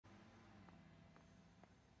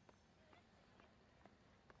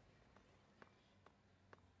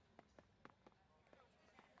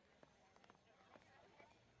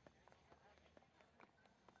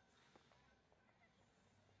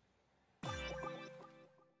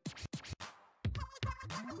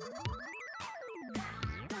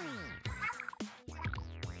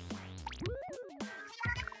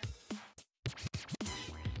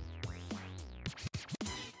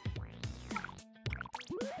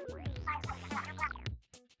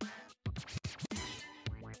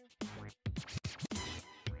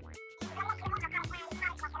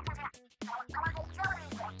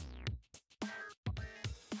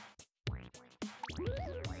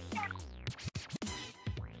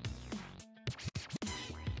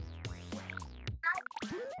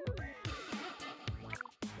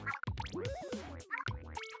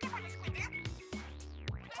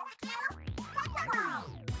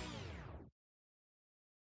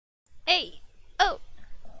Hey! Oh!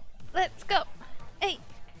 Let's go! Hey!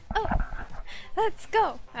 Oh! Let's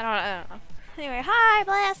go! I don't know. Anyway, hi,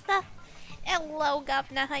 Blaster! Hello,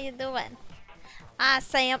 Governor, how you doing? Hi,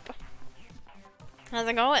 Samp. How's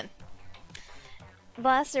it going?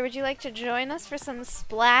 Blaster, would you like to join us for some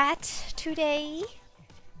Splat today?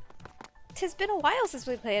 Tis been a while since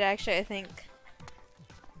we played, actually, I think.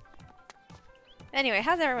 Anyway,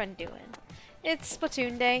 how's everyone doing? It's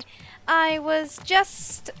Splatoon Day. I was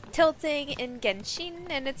just tilting in Genshin,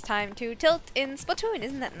 and it's time to tilt in Splatoon.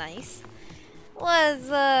 Isn't that nice?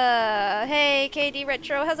 Hey, KD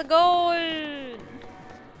Retro, how's it going?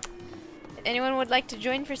 Anyone would like to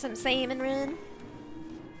join for some Salmon Run?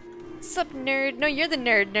 Sup, nerd? No, you're the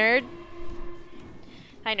nerd.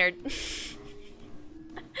 Hi, nerd.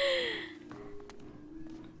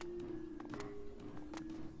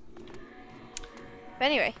 But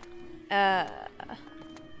anyway,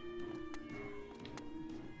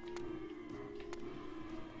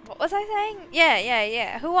 what was I saying?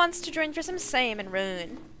 Yeah. Who wants to join for some Salmon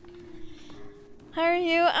Run? How are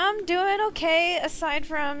you? I'm doing okay, aside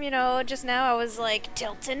from, you know, just now I was, like,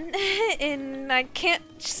 tilting, and I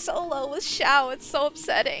can't solo with Xiao, it's so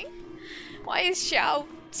upsetting. Why is Xiao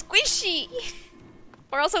squishy?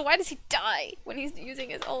 Or also, why does he die when he's using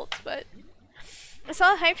his ult, but... I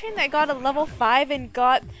saw a hype train that got a level 5 and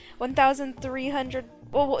got 1,300...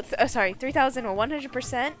 Oh, sorry,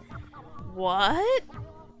 3,100%? What?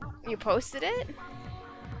 You posted it?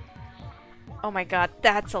 Oh my god,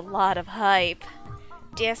 that's a lot of hype.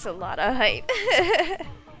 That's a lot of hype.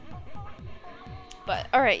 But,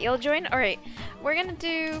 alright, you'll join? Alright, we're gonna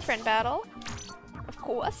do friend battle. Of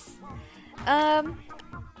course.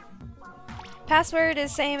 Password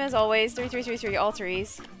is same as always, 3333, all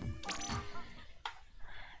threes.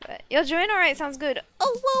 But you'll join? Alright, sounds good.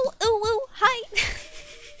 Oh, whoa, oh, whoa, hi!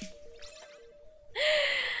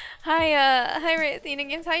 Hi, Athena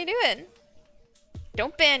Games, how you doing?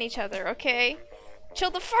 Don't ban each other, okay?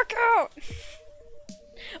 Chill the fuck out!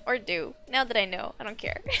 Or do. Now that I know, I don't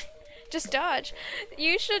care. Just dodge.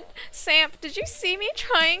 You should... Samp, did you see me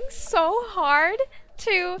trying so hard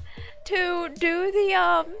to do the,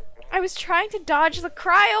 I was trying to dodge the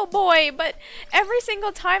Cryo Boy, but every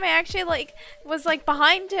single time I actually, like, was, like,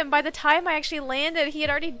 behind him. By the time I actually landed, he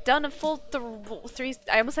had already done a full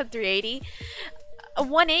I almost said 380. A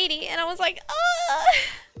 180, and I was like, ah!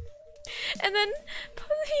 And then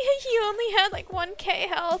he only had like 1k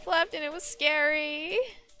health left, and it was scary.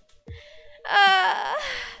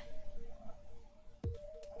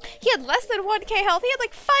 He had less than 1k health. He had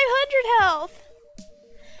like 500 health.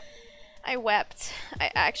 I wept.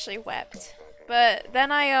 I actually wept. But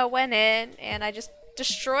then I went in and I just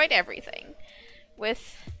destroyed everything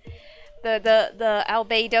with the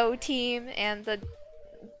Albedo team and the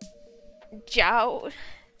Zhao.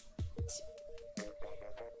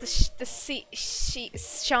 The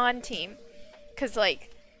Sean team, cause like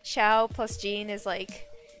Xiao plus Jean is like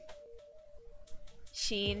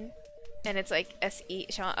Sheen, and it's like S-E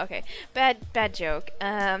Sean. Okay, bad joke.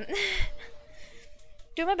 Do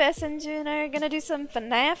my best, and you know, gonna do some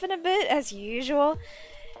FNAF in a bit as usual.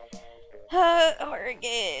 Horror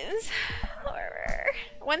games, horror.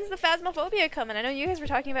 When's the Phasmophobia coming? I know you guys were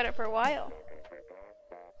talking about it for a while.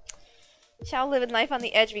 Xiao living life on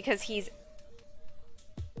the edge because he's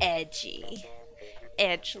edgy.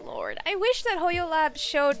 Edgelord. I wish that Hoyo Lab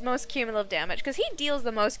showed most cumulative damage, because he deals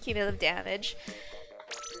the most cumulative damage.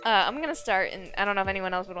 I'm gonna start, and I don't know if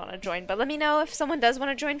anyone else would want to join, but let me know if someone does want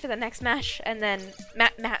to join for the next match, and then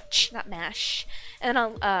match, not mash. And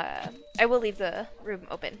then I will leave the room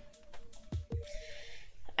open.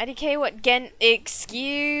 IDK, what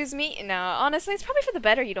excuse me? No, honestly, it's probably for the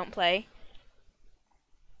better you don't play.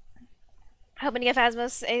 Hoping to get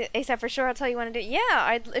Phasmos ASAP for sure. I'll tell you when to do it.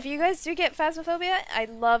 Yeah, if you guys do get Phasmophobia,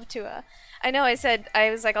 I'd love to. I know I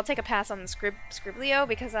was like, I'll take a pass on the Scriblio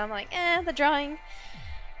because I'm like, the drawing.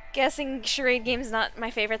 Guessing charade game's not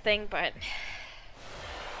my favorite thing, but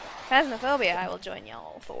Phasmophobia I will join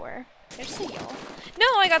y'all for. There's Seal. No,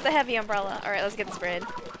 I got the heavy umbrella. Alright, let's get the spread.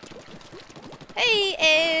 Hey,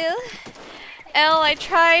 L. L,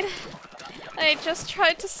 I just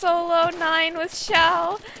tried to solo 9 with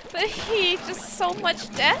Xiao, but he just so much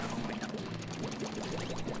death.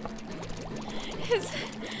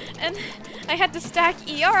 And I had to stack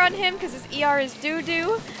ER on him because his ER is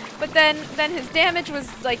doo-doo. But then his damage was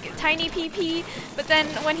like tiny PP. But then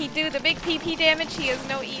when he do the big PP damage, he has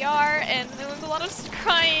no ER, and there was a lot of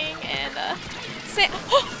crying and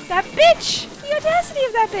oh, that bitch! The audacity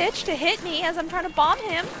of that bitch to hit me as I'm trying to bomb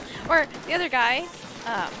him, or the other guy.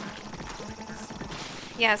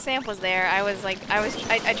 Yeah, Samp was there.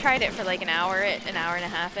 I tried it for like an hour and a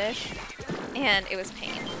half-ish, and it was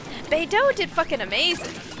pain. Beidou did fucking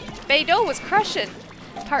amazing. Beidou was crushing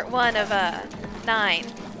part 1 of 9.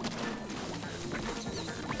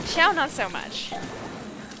 Xiao, not so much.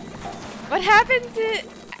 What happened to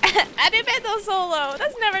Adibendo solo?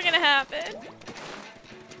 That's never gonna happen.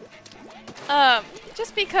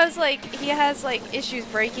 Just because like he has like issues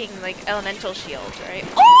breaking like elemental shields, right?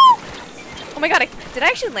 Oh! Oh my god, did I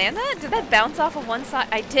actually land that? Did that bounce off of one side?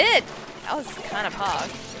 I did! That was kind of hog.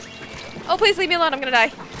 Oh, please leave me alone, I'm gonna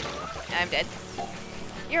die. I'm dead.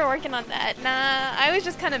 You're working on that. Nah, I was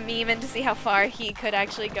just kind of memeing to see how far he could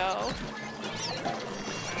actually go.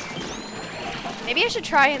 Maybe I should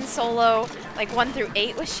try and solo like 1 through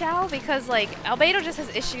 8 with Xiao, because like Albedo just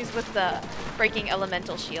has issues with the breaking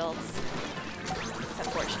elemental shields. It's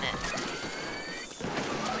unfortunate.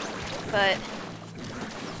 But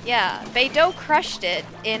yeah, Beidou crushed it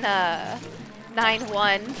in 9-1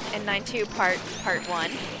 and 9-2 part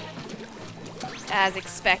 1. As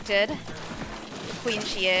expected. The queen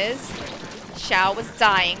she is. Xiao was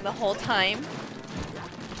dying the whole time.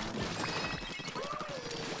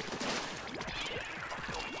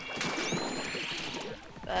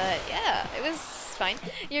 But yeah, it was fine.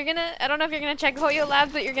 You're gonna, I don't know if you're gonna check Hoyo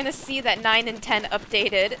Labs, but you're gonna see that 9 and 10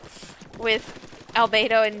 updated with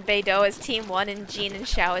Albedo and Beidou as Team 1 and Jean and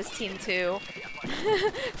Xiao as Team 2.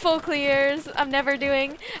 Full clears. I'm never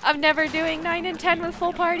doing 9 and 10 with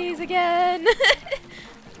full parties again.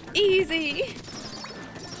 Easy.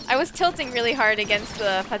 I was tilting really hard against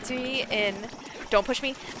the Fatsui in Don't Push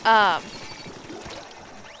Me.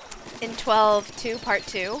 In 12-2 part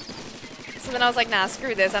 2. So then I was like, nah,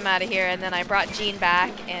 screw this, I'm out of here. And then I brought Jean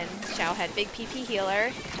back, and Xiao had big PP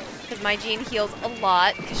healer. Because my Jean heals a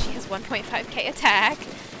lot, because she has 1.5k attack.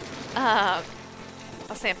 Oh,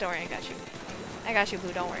 Sam, don't worry, I got you. I got you,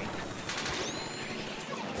 Blue, don't worry.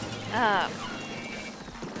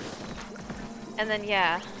 And then,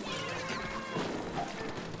 yeah.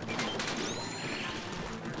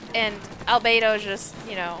 And Albedo just,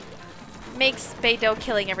 you know, makes Beidou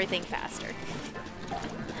killing everything faster.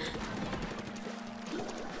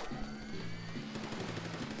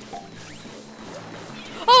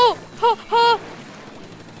 Oh! Oh! Oh!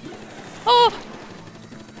 Oh!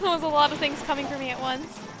 There was a lot of things coming for me at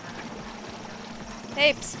once.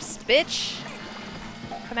 Hey, bitch!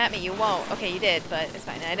 Come at me, you won't. Okay, you did, but it's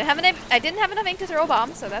fine. I didn't have enough ink to throw a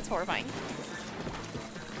bomb, so that's horrifying.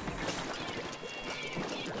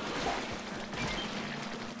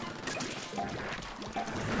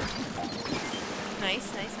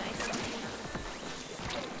 Nice, nice, nice.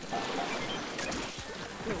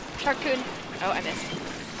 Ooh, Shark-kun. Oh, I missed.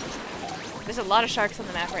 There's a lot of sharks on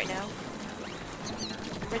the map right now.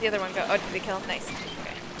 Where'd the other one go? Oh, did we kill him? Nice. Okay.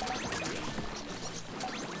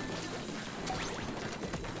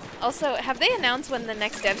 Also, have they announced when the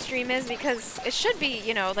next dev stream is? Because it should be,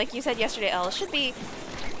 you know, like you said yesterday, Elle, it should be,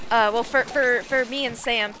 well, for me and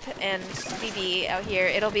Samp and BB out here,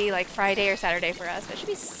 it'll be like Friday or Saturday for us, but it should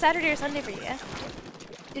be Saturday or Sunday for you.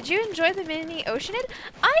 Did you enjoy the mini Oceanid?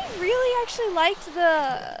 I really actually liked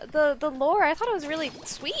the lore. I thought it was really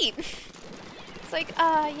sweet. It's like,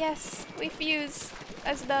 yes, we fuse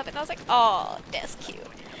as love, and I was like, oh, that's cute.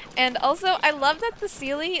 And also, I love that the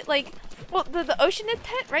Seelie, like, well, the Oceanid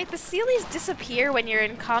pet, right? The Sealies disappear when you're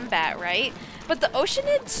in combat, right? But the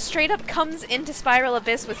Oceanid straight up comes into Spiral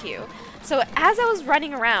Abyss with you. So as I was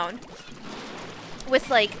running around with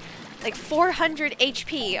like 400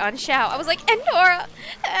 HP on Xiao, I was like, Endora,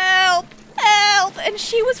 help, help! And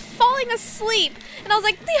she was falling asleep. And I was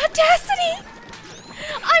like, the audacity!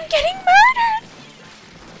 I'm getting murdered!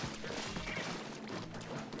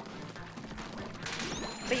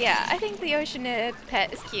 But yeah, I think the Oceanid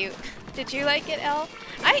pet is cute. Did you like it, Elle?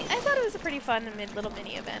 I thought it was a pretty fun little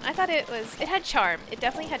mini event. I thought it had charm. It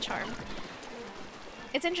definitely had charm.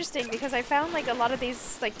 It's interesting because I found like a lot of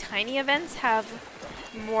these like tiny events have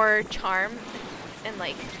more charm and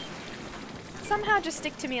like somehow just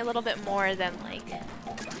stick to me a little bit more than like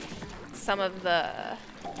some of the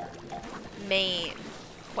main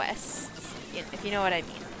quests, if you know what I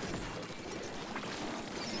mean.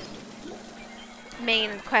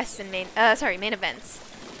 Main quests and main events,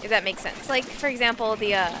 if that makes sense. Like, for example,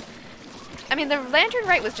 the Lantern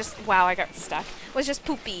Rite was just, wow, I got stuck, was just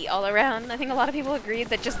poopy all around. I think a lot of people agreed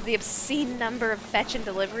that just the obscene number of fetch and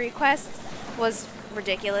delivery quests was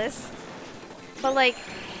ridiculous. But, like,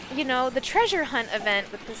 you know, the treasure hunt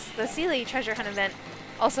event with the Seelie treasure hunt event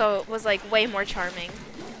also was, like, way more charming,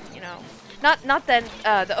 you know. Not that,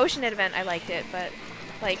 the Oceanid event, I liked it, but,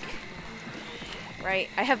 like, right,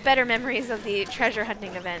 I have better memories of the treasure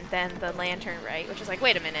hunting event than the Lantern Rite, which is like,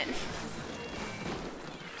 wait a minute.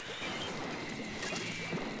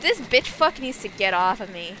 This bitch fuck needs to get off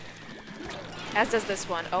of me. As does this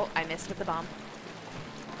one. Oh, I missed with the bomb.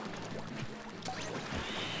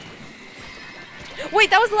 Wait,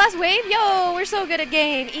 that was the last wave? Yo, we're so good at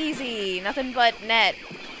game. Easy. Nothing but net.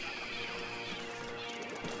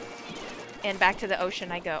 And back to the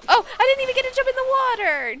ocean I go. Oh, I didn't even get to jump in the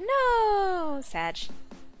water. No. Sad.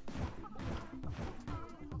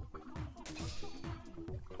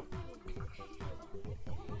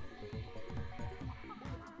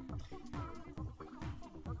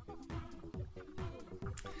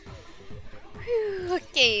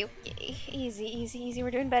 Okay, okay. Easy, easy, easy.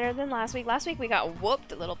 We're doing better than last week. Last week we got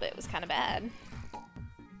whooped a little bit. It was kind of bad.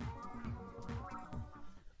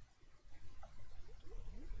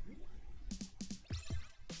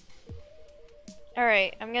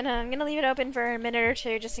 Alright, I'm gonna leave it open for a minute or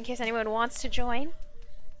two just in case anyone wants to join.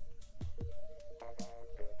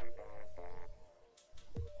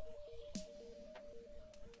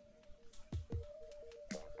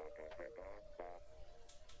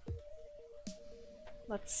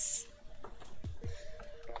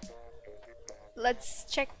 Let's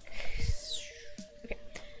check. Okay.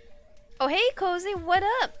 Oh, hey, Cozy, what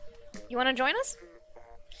up? You want to join us?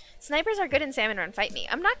 Snipers are good in Salmon Run. Fight me.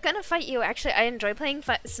 I'm not gonna fight you. Actually, I enjoy playing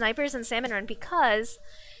snipers in Salmon Run because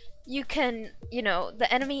you can, you know,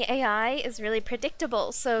 the enemy AI is really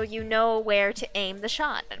predictable, so you know where to aim the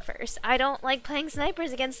shot at first. I don't like playing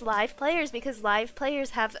snipers against live players because live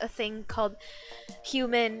players have a thing called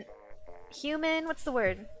human, what's the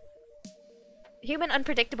word? Human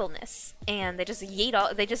unpredictableness, and they just yeet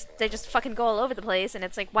all, they just fucking go all over the place, and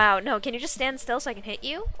it's like, wow, no, can you just stand still so I can hit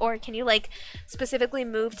you? Or can you, like, specifically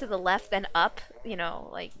move to the left then up? You know,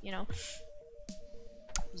 like, you know.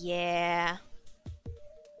 Yeah.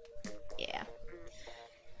 Yeah.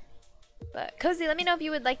 But, Cozy, let me know if you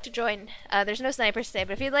would like to join. There's no snipers today,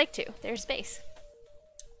 but if you'd like to, there's space.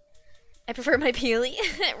 I prefer my Peely.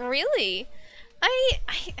 Really? I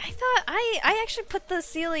thought I actually put the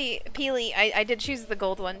Peely, I did choose the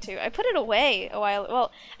gold one too. I put it away a while,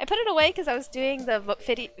 well, I put it away because I was doing the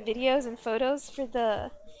videos and photos for the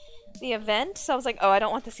event, so I was like, oh, I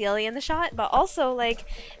don't want the Seelie in the shot, but also, like,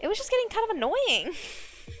 it was just getting kind of annoying.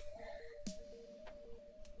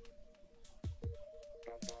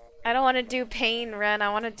 I don't want to do Pain Run, I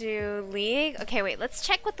want to do League. Okay, wait, let's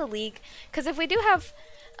check with the League, because if we do have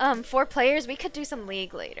 4 players, we could do some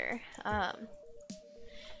League later.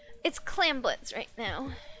 It's Clam Blitz right now.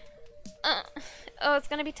 Oh, it's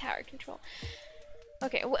gonna be tower control.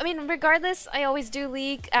 Okay, well, I mean, regardless, I always do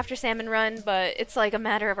League after Salmon Run, but it's like a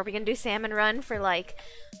matter of, are we gonna do Salmon Run for like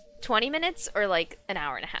 20 minutes or like an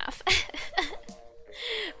hour and a half?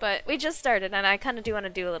 But we just started, and I kind of do want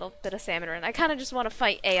to do a little bit of Salmon Run. I kind of just want to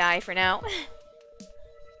fight AI for now.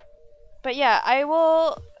 But yeah, I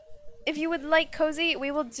will, if you would like, Cozy,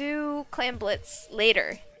 we will do Clam Blitz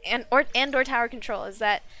later. And or tower control. Does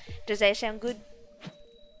that sound good?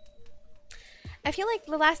 I feel like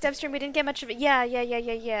the last dev stream we didn't get much of it. Yeah.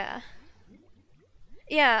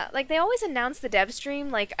 Yeah, like they always announce the dev stream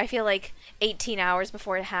like I feel like 18 hours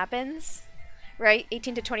before it happens. Right?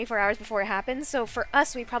 18 to 24 hours before it happens. So for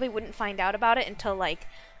us, we probably wouldn't find out about it until like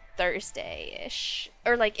Thursday-ish.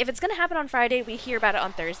 Or like if it's gonna happen on Friday, we hear about it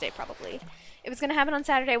on Thursday probably. If it's gonna happen on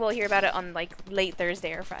Saturday, we'll hear about it on like late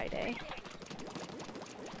Thursday or Friday.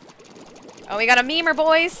 Oh, we got a memer,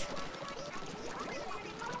 boys!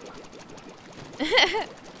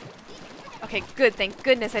 Okay, good. Thank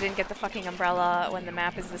goodness I didn't get the fucking umbrella when the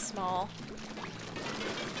map is this small.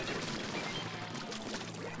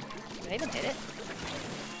 Did I even hit it?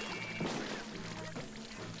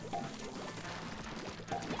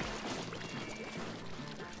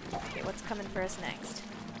 Okay, what's coming for us next?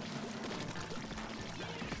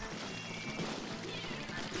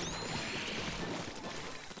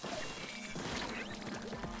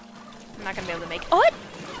 I'm not gonna be able to make it. Oh, what?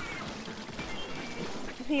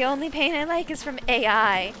 The only pain I like is from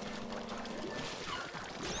AI.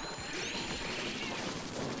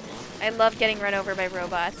 I love getting run over by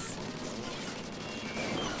robots.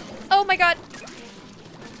 Oh my god!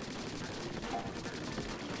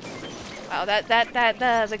 Wow,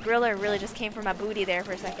 the griller really just came from my booty there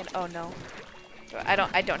for a second. Oh no. I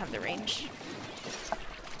don't have the range.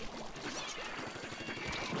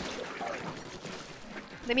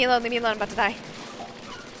 Leave me alone, I'm about to die.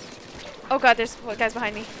 Oh god, there's guys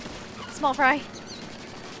behind me. Small fry.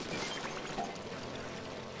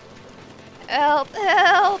 Help,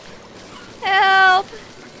 help, help!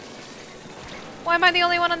 Why am I the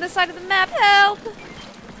only one on this side of the map? Help!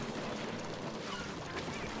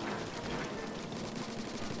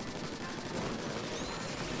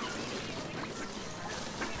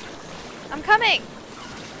 I'm coming!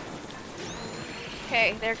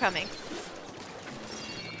 Okay, they're coming.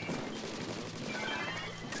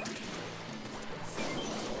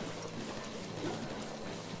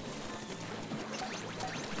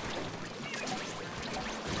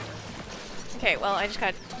 Okay, well, I just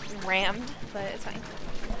got rammed, but it's fine.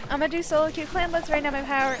 I'm gonna do solo queue clan blitz. Right now my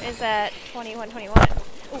power is at 2121.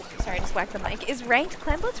 Oh, sorry, I just whacked the mic. Is ranked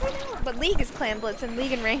clan blitz right now? But league is clan blitz, and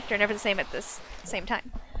league and ranked are never the same at this same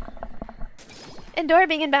time. Endora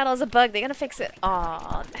being in battle is a bug. They're gonna fix it.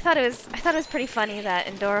 Aw, I thought it was pretty funny that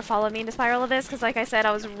Endora followed me into Spiral Abyss, because like I said,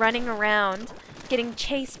 I was running around getting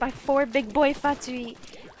chased by 4 big boy Fatsui,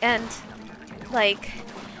 and like,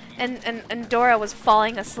 and Endora was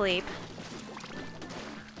falling asleep.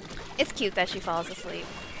 It's cute that she falls asleep.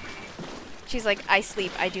 She's like, I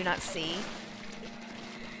sleep, I do not see.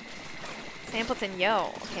 Sampleton, yo,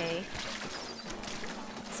 okay.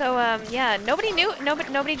 So, yeah,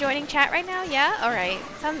 nobody joining chat right now? Yeah? Alright.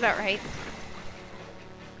 Sounds about right.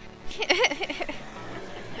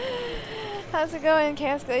 How's it going,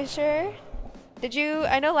 Chaos Glacier? Did you,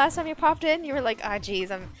 I know last time you popped in, you were like, ah, geez,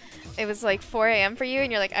 it was like 4 AM for you,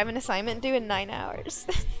 and you're like, I have an assignment due in 9 hours.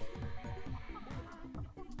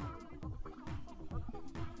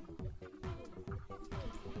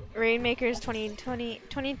 Rainmaker's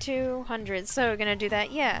 2200, so we're gonna do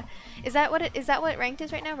that. Yeah, is that what ranked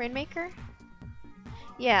is right now? Rainmaker.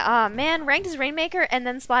 Yeah. Man, ranked is Rainmaker and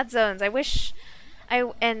then Spot Zones. I wish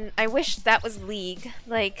that was League.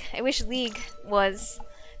 Like, I wish League was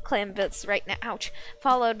Clan Blitz right now. Ouch.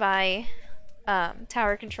 Followed by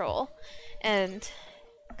Tower Control, and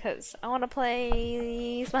because I want to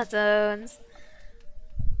play Spot Zones.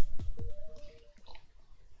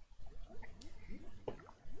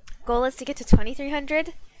 Goal is to get to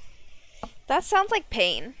 2300. That sounds like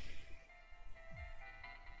pain.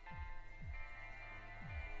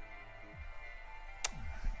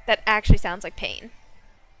 That actually sounds like pain.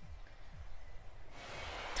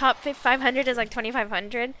 Top 500 is like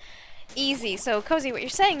 2500. Easy. So, Cozy, what you're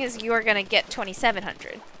saying is you're gonna get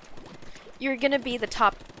 2700. You're gonna be the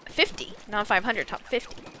top 50, not 500, top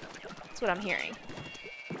 50. That's what I'm hearing.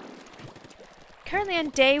 Currently on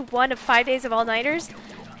day 1 of 5 days of all-nighters.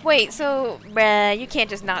 Wait, so, bruh, you can't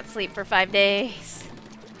just not sleep for 5 days.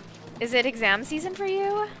 Is it exam season for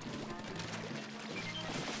you?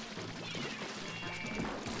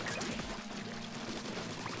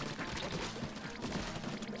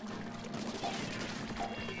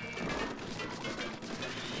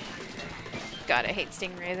 God, I hate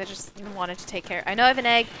stingrays. I just wanted to take care. I know I have an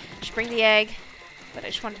egg. I should bring the egg, but I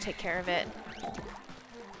just want to take care of it.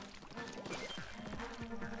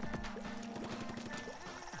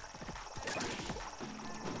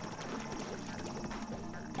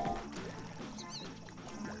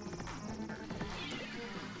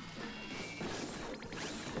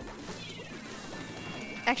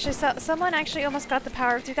 Actually, someone actually almost got the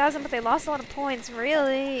power of 2000, but they lost a lot of points.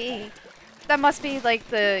 Really? That must be like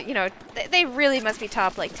the, you know, they really must be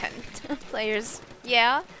top like 10 players.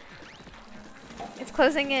 Yeah? It's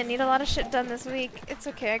closing in. Need a lot of shit done this week. It's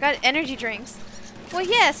okay. I got energy drinks. Well,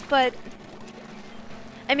 yes, but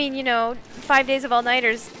I mean, you know, 5 days of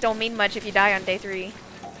all-nighters don't mean much if you die on day 3.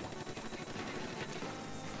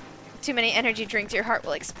 Too many energy drinks, your heart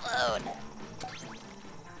will explode.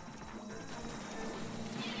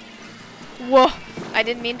 Whoa! I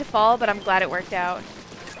didn't mean to fall, but I'm glad it worked out.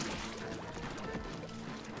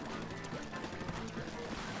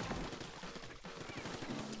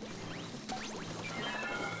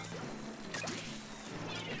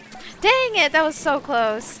 Dang it! That was so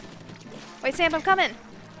close. Wait, Sam, I'm coming.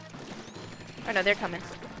 Oh no, they're coming.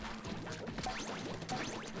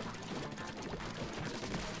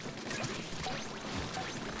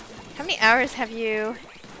 How many hours have you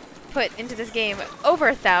put into this game? Over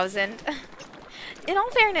 1,000. In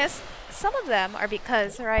all fairness, some of them are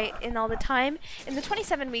because, right, in all the time, in the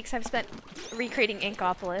 27 weeks I've spent recreating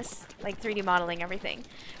Inkopolis, like 3D modeling everything,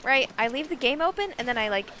 right, I leave the game open and then I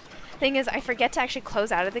like Thing is, I forget to actually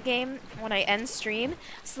close out of the game when I end stream,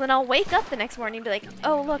 so then I'll wake up the next morning and be like,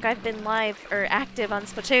 oh look, I've been live or active on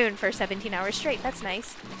Splatoon for 17 hours straight. That's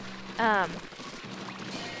nice. Yeah,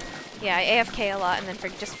 I AFK a lot and then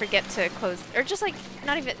just forget to close, or just like,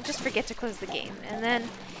 not even, just forget to close the game. And then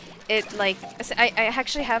it like, I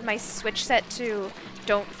actually have my switch set to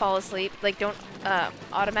don't fall asleep, like don't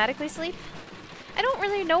automatically sleep. I don't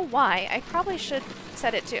really know why. I probably should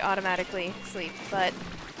set it to automatically sleep, but,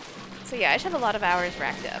 so yeah, I just have a lot of hours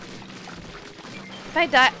racked up.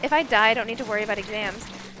 If I die, I don't need to worry about exams.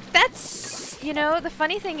 That's, you know, the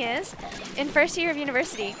funny thing is, in first year of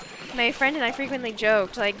university, my friend and I frequently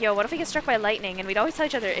joked, like, yo, what if we get struck by lightning? And we'd always tell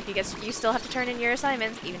each other, if you still have to turn in your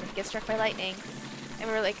assignments, even if you get struck by lightning. And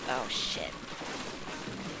we were like, oh, shit.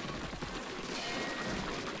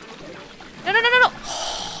 No, no, no, no, no!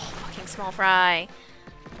 Fucking small fry.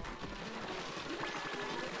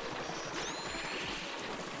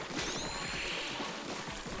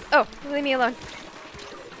 Oh, leave me alone.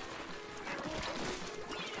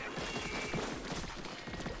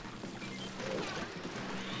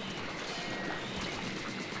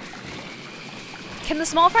 Can the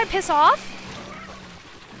small fry piss off?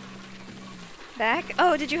 Back?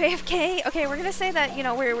 Oh, did you AFK? Okay, we're gonna say that, you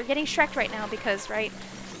know, we're getting Shrek'd right now because, right,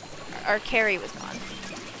 our carry was gone.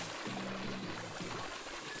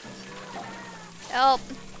 Help.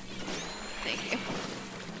 Thank you.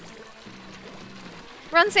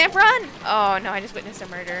 Run, Samp, run! Oh no, I just witnessed a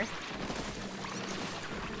murder.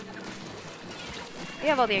 We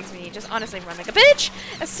have all the eggs we need. Just honestly run like a bitch!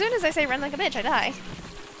 As soon as I say run like a bitch, I die.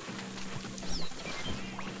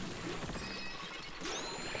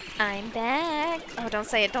 I'm back. Oh, don't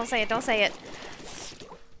say it, don't say it, don't say it.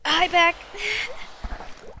 Hi, back.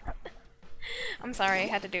 I'm sorry, I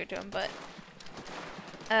had to do it to him, but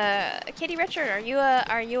Katie Richard,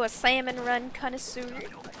 are you a salmon run connoisseur?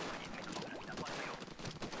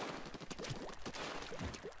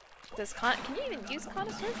 Can you even use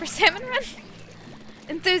connoisseur for salmon run?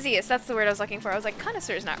 Enthusiast, that's the word I was looking for. I was like,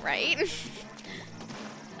 connoisseur is not right.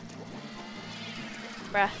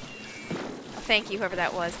 Bruh. Oh, thank you, whoever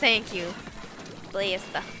that was. Thank you.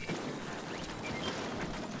 Blasta.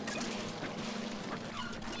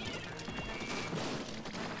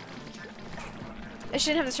 I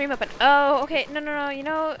shouldn't have the stream open. Oh, okay. No, no, no. You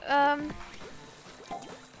know,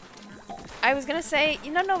 I was gonna say,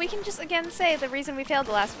 no, we can just again say the reason we failed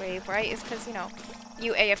the last wave, right, is because, you know,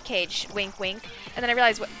 you AFK'd, wink, wink, and then I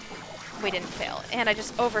realized we didn't fail, and I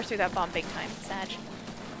just overthrew that bomb big time. Sag.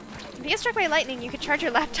 If you get struck by lightning, you could charge your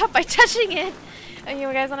laptop by touching it. And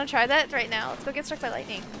you guys want to try that right now? Let's go get struck by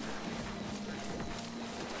lightning.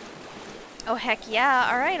 Oh, heck yeah.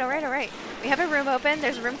 Alright, alright, alright. We have a room open.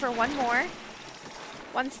 There's room for one more.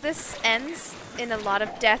 Once this ends in a lot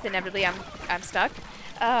of death, inevitably I'm stuck.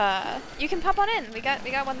 You can pop on in. We got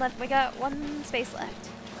one left. We got one space left.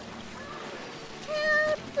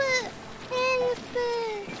 Help! Help!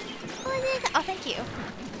 Oh, thank you.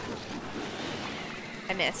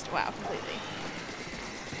 I missed. Wow, completely.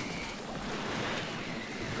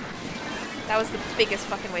 That was the biggest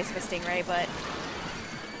fucking waste of a stingray, but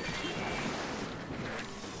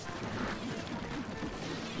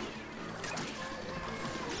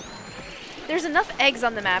there's enough eggs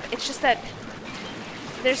on the map. It's just that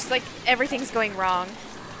there's like everything's going wrong.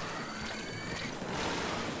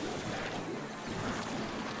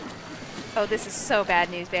 Oh, this is so bad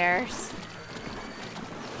news, bears.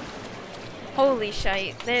 Holy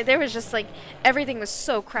shite. There was just like, everything was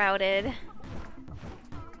so crowded.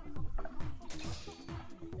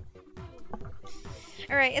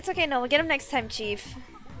 Alright, it's okay, no, we'll get him next time, Chief.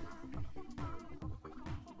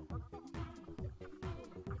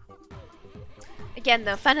 Again,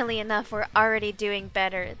 though, funnily enough, we're already doing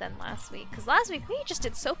better than last week. Because last week, we just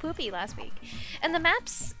did so poopy last week. And the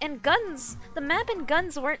maps and guns, the map and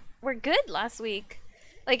guns were good last week.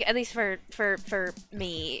 Like, at least for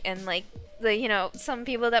me and, like, the, you know, some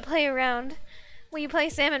people that play around when you play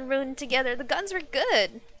Sam and Rune together. The guns were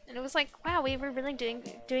good. And it was like, wow, we were really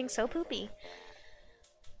doing so poopy.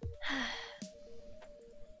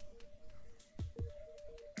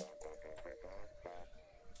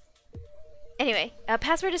 Anyway,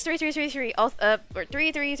 password is 3333, all, or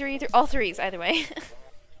 3333, all threes, either way.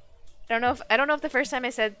 I don't know if the first time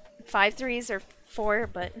I said 5 threes or 4,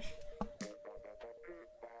 but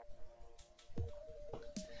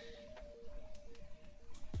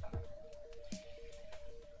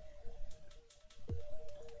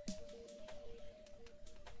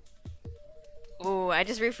ooh, I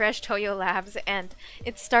just refreshed Toyo Labs and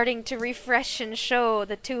it's starting to refresh and show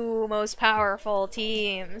the 2 most powerful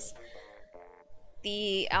teams.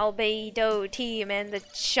 the Albedo team and the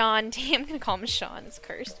Sean team. I'm gonna call him Sean, it's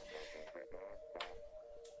cursed.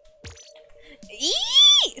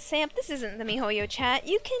 Eee! Samp, this isn't the MiHoYo chat.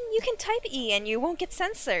 You can type E and you won't get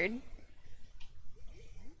censored.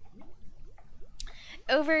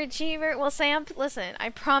 Overachiever. Well, Samp, listen, I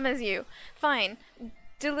promise you. Fine.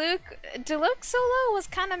 Diluc solo was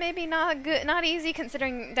kind of maybe not good, not easy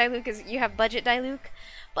considering Diluc is, you have budget Diluc,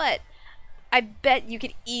 but I bet you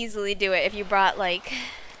could easily do it if you brought like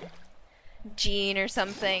Jean or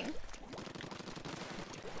something.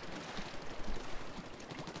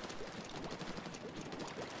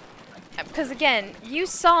 Because again, you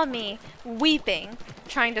saw me weeping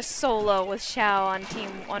trying to solo with Xiao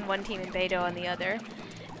on one team and Beidou on the other,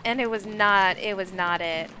 and it was not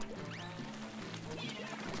it.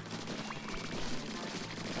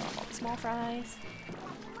 Small fries.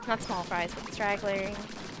 Not small fries, but straggler.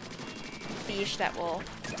 Fish that will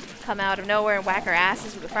come out of nowhere and whack our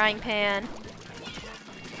asses with a frying pan.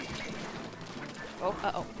 Oh,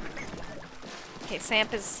 uh-oh. Okay,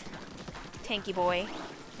 Samp is tanky boy.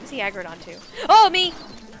 Who's he aggroed onto? Oh, me!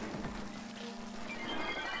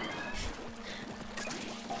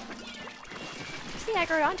 Who's he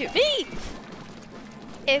aggroed onto? Me!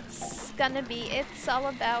 It's gonna be, it's all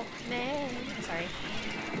about me. Sorry.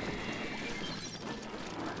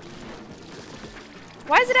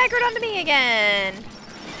 Why is it aggroed onto me again?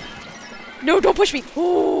 No, don't push me!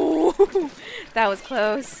 Ooh, that was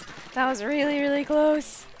close. That was really, really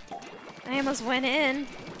close. I almost went in.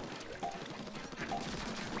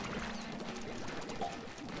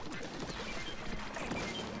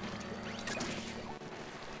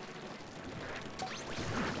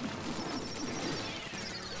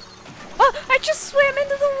 Oh, I just swam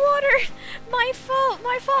into the water! My fault,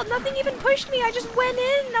 my fault. Nothing even pushed me. I just went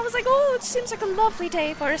in. I was like, oh, it seems like a lovely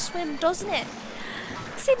day for a swim, doesn't it?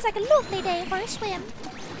 Seems like a lovely day for a swim.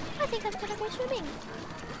 I think I'm gonna go swimming.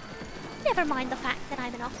 Never mind the fact that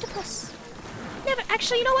I'm an octopus.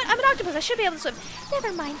 Actually, you know what? I'm an octopus. I should be able to swim.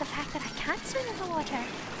 Never mind the fact that I can't swim in the water.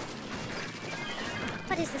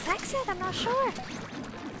 What is this accent? I'm not sure.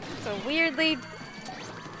 It's a weirdly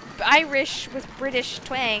Irish with British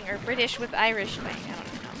twang, or British with Irish twang. I don't know.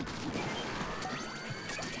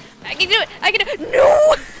 I can do it! I can do it!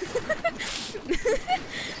 No!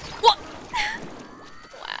 What?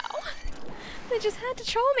 Wow. They just had to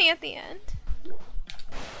troll me at the end.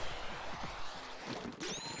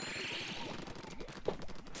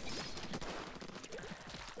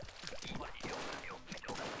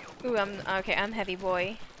 Ooh, okay, I'm heavy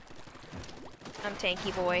boy. I'm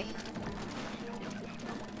tanky boy.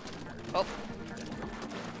 Oh.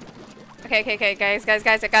 Okay, guys,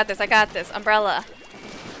 I got this. Umbrella.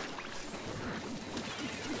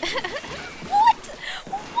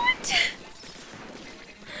 What?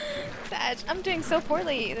 Sag, I'm doing so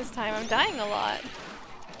poorly this time. I'm dying a lot.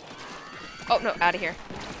 Oh, no, out of here.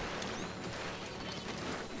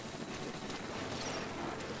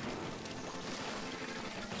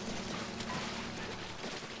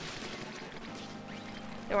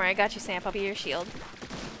 Don't worry, I got you, Samp. I'll be your shield.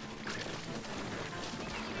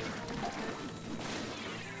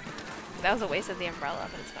 That was a waste of the umbrella,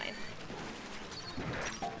 but it's fine.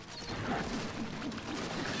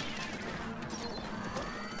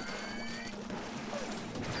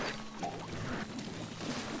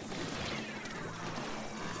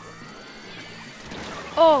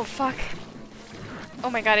 Oh, fuck.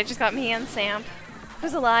 Oh my god, it just got me and Samp.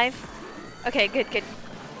 Who's alive? Okay, good.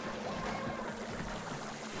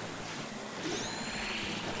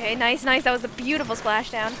 Okay, nice. That was a beautiful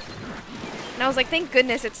splashdown. And I was like, thank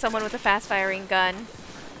goodness it's someone with a fast-firing gun.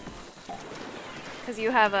 Because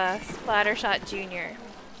you have a Splattershot Junior.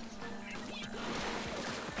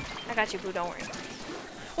 I got you, Boo, don't worry.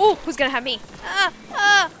 Oh, who's gonna have me?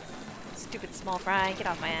 Ah! Stupid small fry, get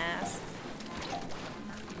off my ass.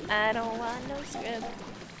 I don't want no script.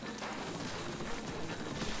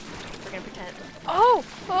 We're gonna pretend. Oh!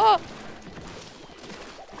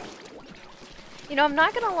 You know, I'm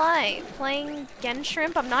not gonna lie. Playing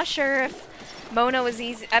Genshrimp, I'm not sure if Mona was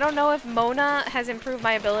easy. I don't know if Mona has improved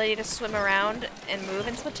my ability to swim around and move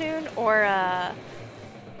in Splatoon, or,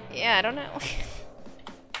 yeah, I don't know.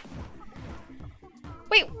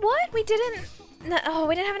 Wait, what? We didn't... No, oh,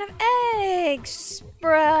 we didn't have enough eggs!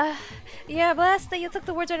 Bruh. Yeah, bless that you took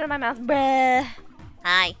the words right out of my mouth. Bruh.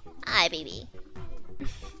 Hi, baby.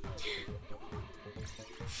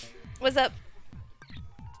 What's up?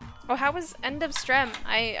 Oh, how was end of Strem?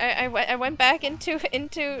 I went back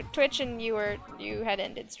into Twitch and you had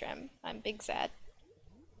ended Strem. I'm big sad.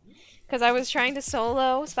 Because I was trying to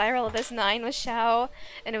solo Spiral Abyss 9 with Xiao,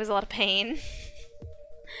 and it was a lot of pain.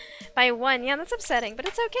 By 1. Yeah, that's upsetting, but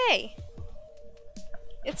it's okay.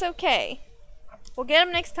 It's okay. We'll get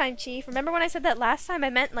him next time, Chief. Remember when I said that last time? I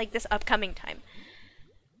meant, like, this upcoming time.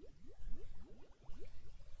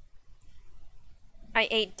 I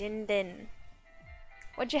ate din din.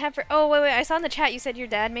 What'd you have for— oh, wait, I saw in the chat you said your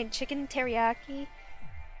dad made chicken teriyaki.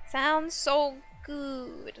 Sounds so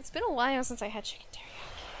good. It's been a while since I had chicken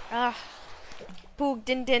teriyaki. Ah. Boog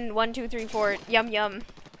din din 1 2 3 4. Yum yum.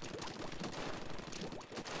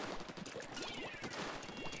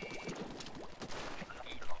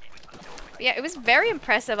 But yeah, it was very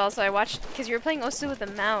impressive also. I watched because you were playing Osu with a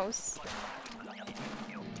mouse.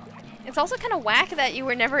 It's also kind of whack that you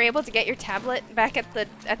were never able to get your tablet back at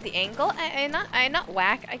the angle. I not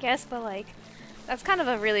whack, I guess, but like that's kind of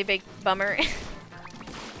a really big bummer.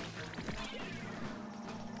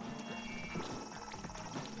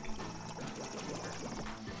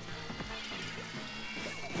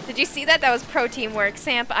 Did you see that? That was pro teamwork.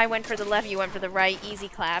 Samp, I went for the left, you went for the right. Easy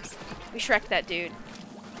claps. We Shrek that dude.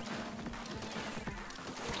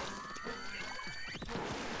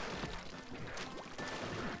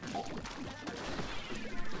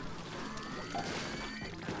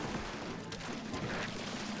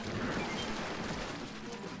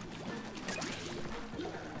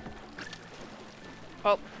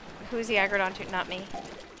 Oh, who's he aggroed onto? Not me.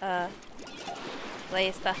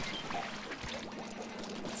 Leista.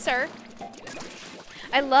 Sir.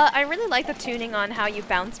 I really like the tuning on how you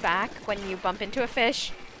bounce back when you bump into a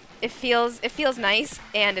fish. It feels nice,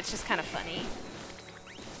 and it's just kind of funny.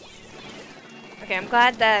 Okay, I'm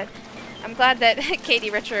glad that Katie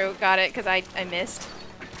Retro got it because I missed.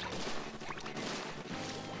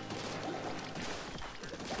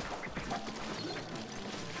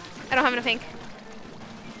 I don't have enough ink.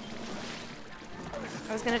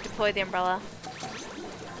 I was gonna deploy the umbrella.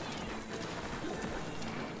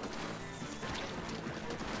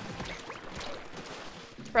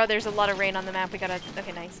 Bro, there's a lot of rain on the map. We gotta—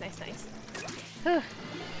 okay, nice. Whew.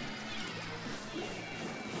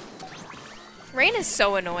 Rain is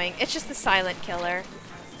so annoying. It's just the silent killer.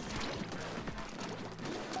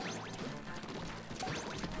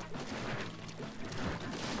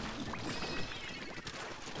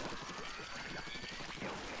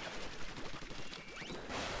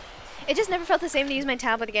 It just never felt the same to use my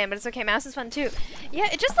tablet again, but it's okay. Mouse is fun too. Yeah,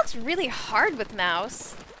 it just looks really hard with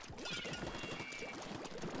mouse.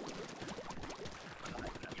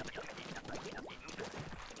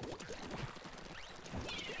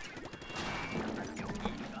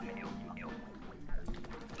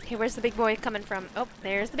 Okay, where's the big boy coming from? Oh,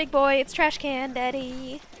 there's the big boy. It's Trash Can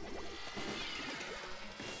Daddy.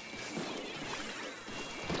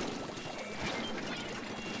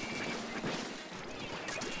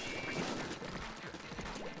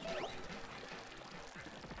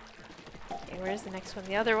 Okay, where's the next one?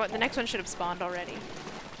 The other one— the next one should have spawned already.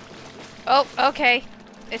 Oh, okay.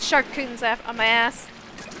 It's Shark Coons on my ass.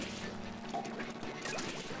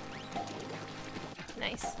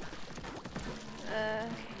 Nice.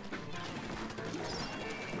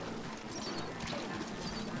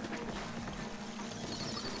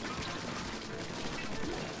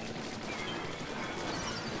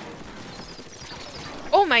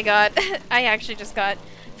 Oh my god, I actually just got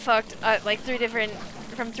fucked like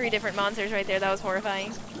from three different monsters right there. That was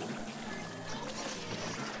horrifying.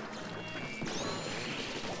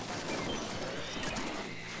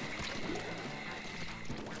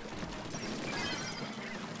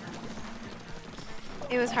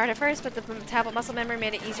 It was hard at first, but the tablet muscle memory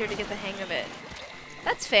made it easier to get the hang of it.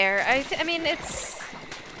 That's fair. I mean, it's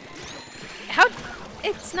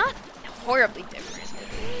not horribly different.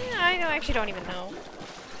 I actually don't even know.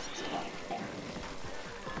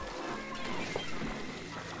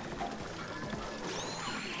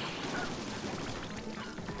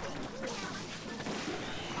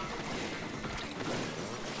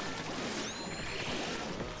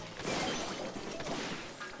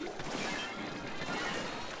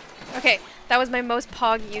 Okay, that was my most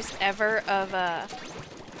pog use ever of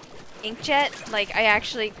Inkjet. Like, I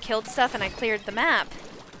actually killed stuff and I cleared the map.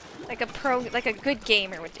 Like a good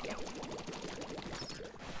gamer would do.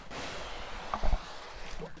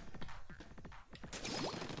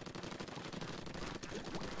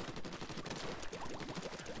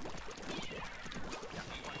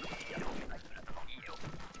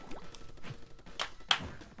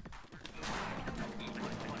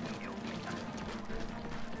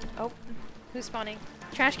 Oh, who's spawning?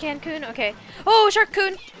 Trash Can Coon? Okay. Oh, Shark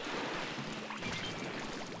Coon!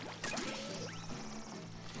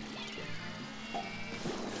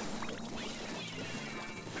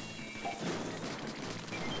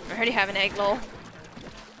 I already have an egg, lol.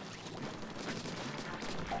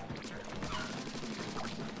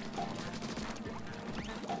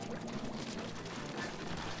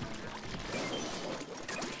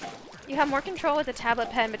 You have more control with the tablet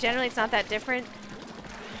pen, but generally it's not that different.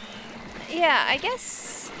 Yeah, I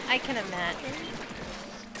guess I can imagine.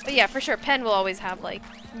 But yeah, for sure, pen will always have like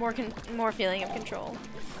more feeling of control.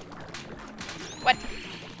 What?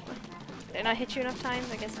 Did I not hit you enough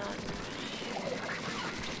times? I guess not.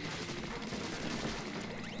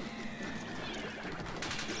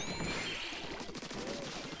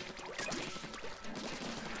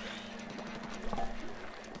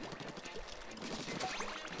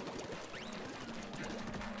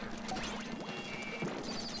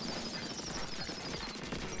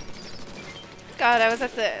 God, I was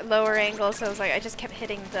at the lower angle, so I was like, I just kept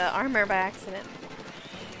hitting the armor by accident.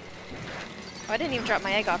 Oh, I didn't even drop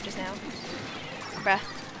my egg off just now. Bruh.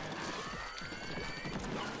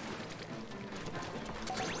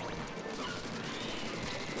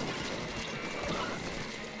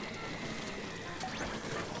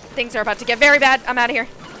 Things are about to get very bad. I'm out of here.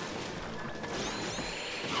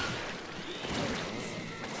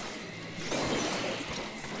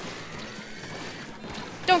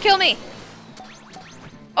 Don't kill me!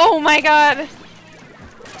 Oh my god!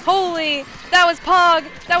 Holy! That was Pog!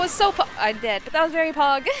 That was so Pog! I'm dead, but that was very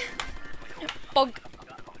Pog. Pog.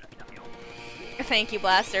 Thank you,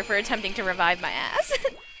 Blaster, for attempting to revive my ass.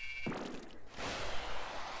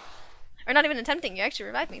 Or not even attempting, you actually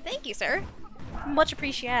revived me. Thank you, sir. Much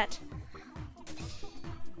appreciate.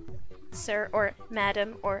 Sir, or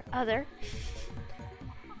madam, or other.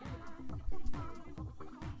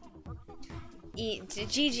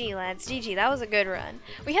 GG, lads. GG. That was a good run.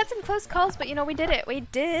 We had some close calls, but you know, we did it. We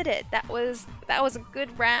did it. That was a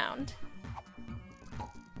good round.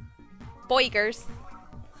 Boigers.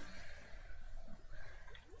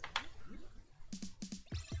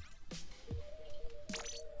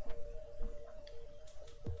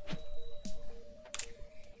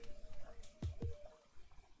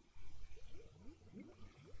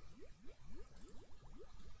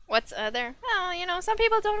 What's other? Well, you know, some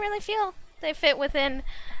people don't really feel they fit within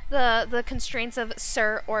the constraints of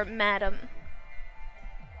sir or madam.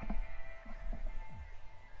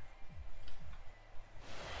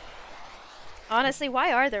 Honestly,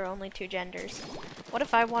 why are there only two genders? What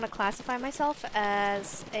if I want to classify myself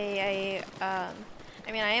as I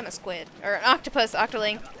mean, I am a squid. Or an octopus,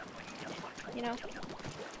 octoling. You know?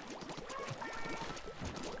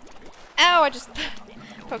 Ow, I just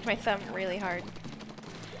poked my thumb really hard.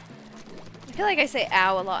 I feel like I say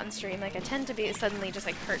ow a lot on stream, like I tend to be suddenly just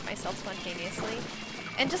like hurt myself spontaneously.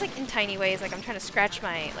 And just like in tiny ways, like I'm trying to scratch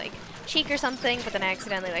my like cheek or something, but then I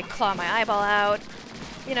accidentally like claw my eyeball out.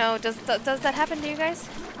 You know, does that happen to you guys?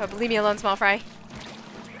 Oh, leave me alone, small fry.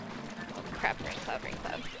 Oh crap, rain cloud, rain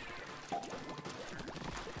cloud.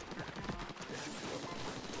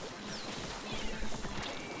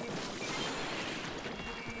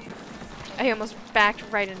 I almost backed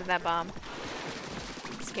right into that bomb.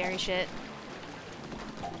 Scary shit.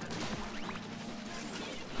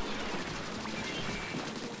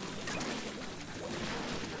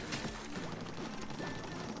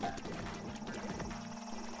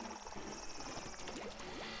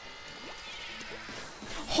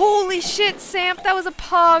 Holy shit, Samp, that was a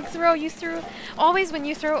pog throw you threw. Always when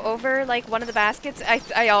you throw over like one of the baskets,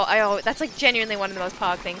 that's like genuinely one of the most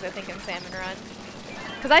pog things I think in Salmon Run.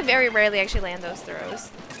 Because I very rarely actually land those throws.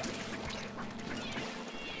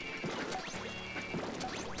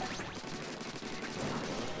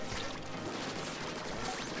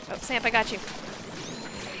 Oh, Samp, I got you.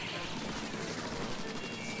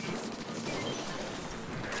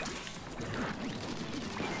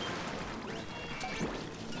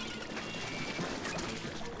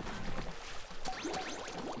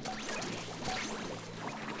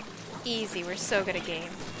 Easy, we're so good at game.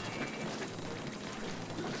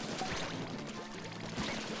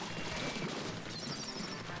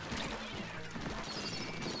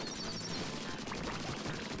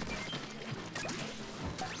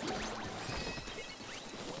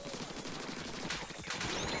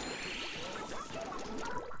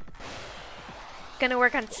 Gonna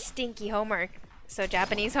work on stinky homework. So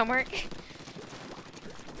Japanese homework.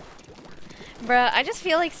 Bruh, I just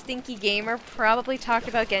feel like Stinky Gamer probably talked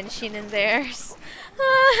about Genshin in theirs.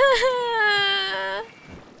 Oh,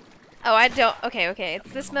 I don't. Okay,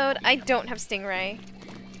 it's this mode. I don't have Stingray.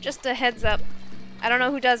 Just a heads up. I don't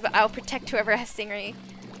know who does, but I'll protect whoever has Stingray.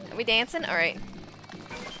 Are we dancing? Alright.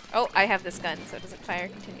 Oh, I have this gun, so it doesn't fire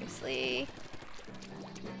continuously.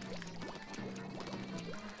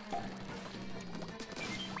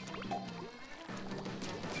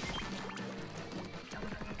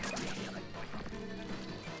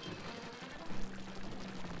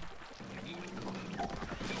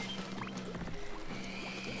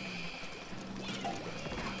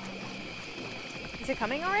 it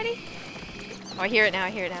coming already? Oh, I hear it now, I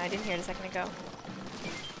hear it now. I didn't hear it a second ago.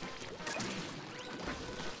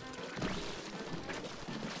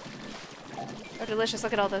 Oh, delicious.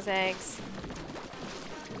 Look at all those eggs.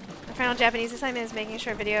 My final Japanese assignment is making a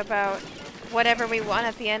short video about whatever we want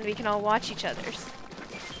at the end. We can all watch each other's.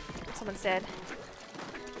 Someone's dead.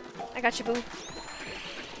 I got you, boo.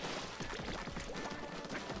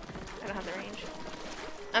 I don't have the range.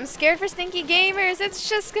 I'm scared for stinky gamers. It's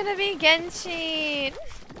just gonna be Genshin.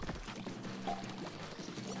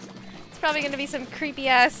 It's probably gonna be some creepy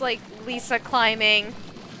ass like Lisa climbing.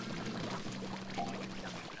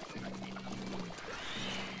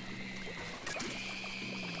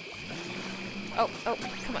 Oh,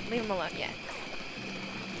 come on, leave him alone, yeah.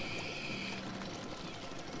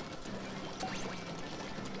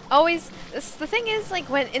 Always, the thing is, like,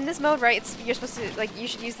 when in this mode, right, you're supposed to, like, you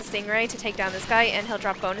should use the Stingray to take down this guy, and he'll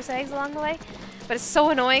drop bonus eggs along the way. But it's so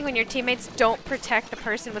annoying when your teammates don't protect the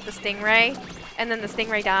person with the Stingray, and then the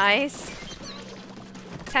Stingray dies.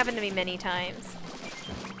 It's happened to me many times.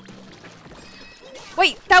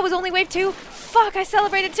 Wait, that was only wave 2? Fuck, I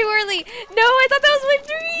celebrated too early! No, I thought that was wave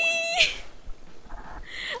 3!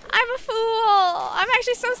 I'm a fool! I'm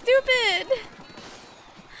actually so stupid!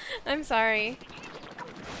 I'm sorry.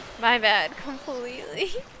 My bad,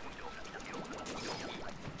 completely.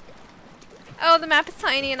 Oh, the map is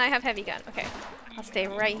tiny and I have heavy gun. Okay, I'll stay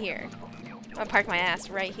right here. I'm gonna park my ass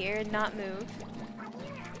right here and not move.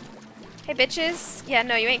 Hey, bitches. Yeah,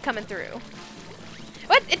 no, you ain't coming through.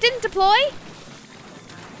 What? It didn't deploy?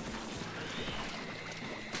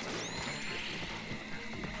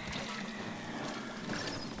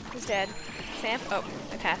 Who's dead? Sam? Oh,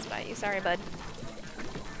 I passed by you. Sorry, bud.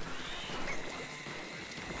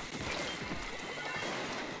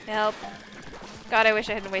 Help. God, I wish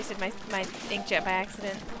I hadn't wasted my inkjet by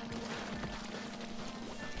accident.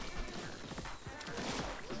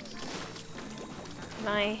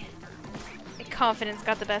 My confidence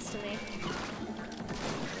got the best of me.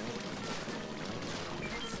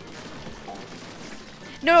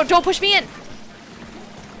 No, don't push me in!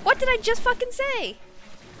 What did I just fucking say?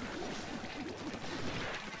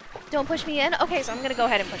 Don't push me in? Okay, so I'm gonna go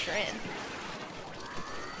ahead and push her in.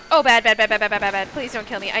 Oh, bad, bad, bad, bad, bad, bad, bad, bad. Please don't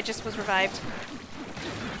kill me. I just was revived.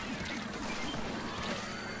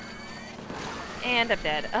 And I'm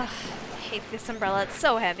dead. Ugh, I hate this umbrella. It's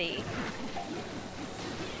so heavy.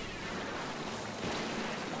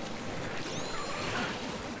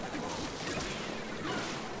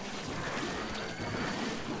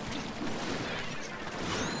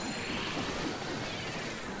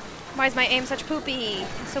 Why is my aim such poopy?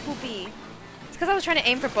 So poopy. It's because I was trying to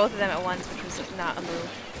aim for both of them at once, which was not a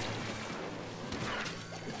move.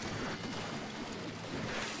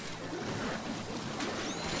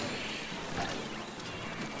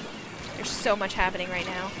 There's so much happening right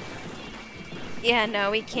now. Yeah, no,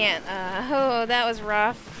 we can't. Oh, that was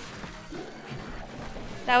rough.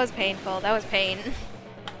 That was painful. That was pain.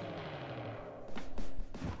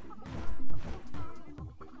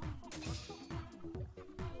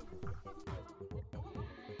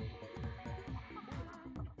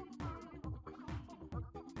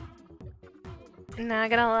 Not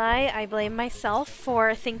gonna lie, I blame myself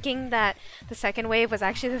for thinking that the second wave was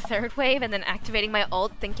actually the third wave and then activating my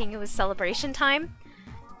ult thinking it was celebration time.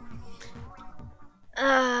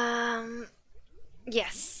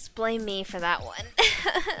 Yes, blame me for that one.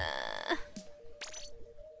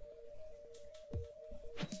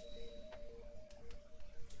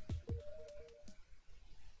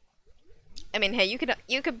 I mean, hey,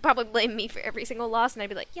 you could probably blame me for every single loss and I'd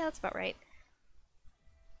be like, yeah, that's about right.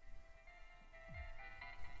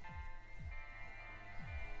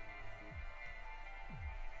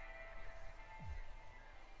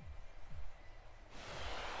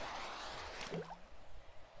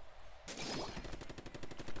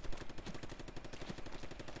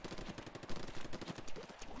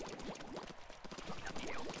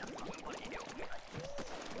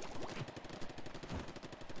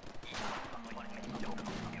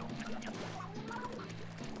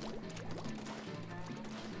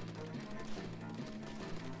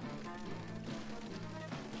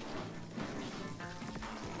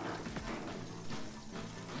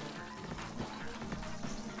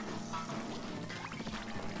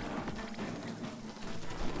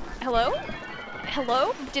 Hello?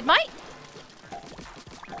 Hello? Did my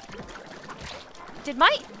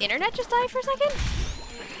internet just die for a second?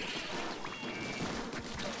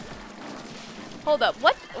 Hold up,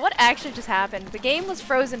 what actually just happened? The game was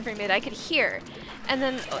frozen for a minute, I could hear. And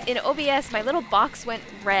then in OBS, my little box went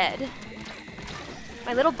red.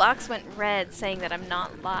 My little box went red saying that I'm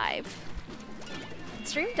not live. Did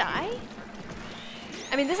stream die?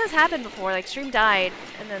 I mean, this has happened before. Like, stream died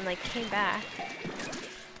and then like came back.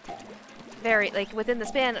 Very like within the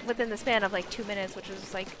span of like 2 minutes, which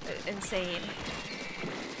was like insane.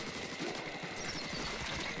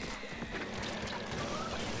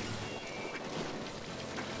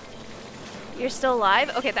 You're still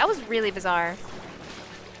alive? Okay, that was really bizarre.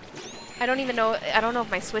 I don't know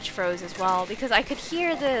if my Switch froze as well, because I could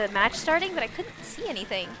hear the match starting, but I couldn't see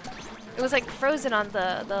anything. It was like frozen on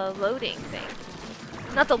the loading thing.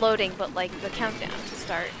 Not the loading, but like the countdown to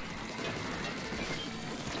start.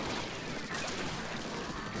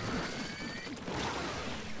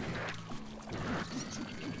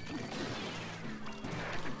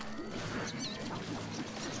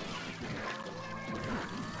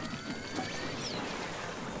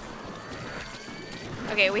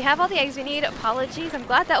 Okay, we have all the eggs we need. Apologies. I'm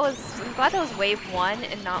glad that was wave 1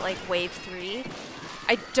 and not like wave 3.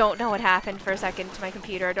 I don't know what happened for a second to my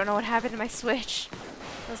computer. I don't know what happened to my Switch.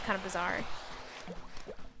 That was kind of bizarre.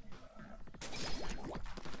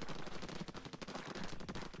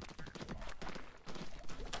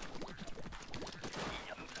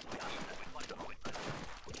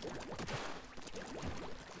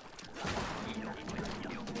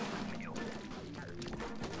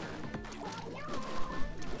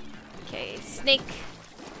 Okay, Snake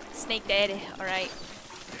dead. Alright.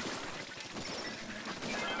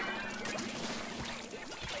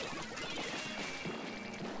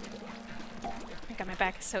 God, my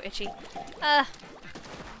back is so itchy.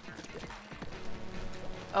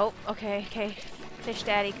 Oh, okay. Fish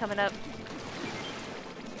Daddy coming up.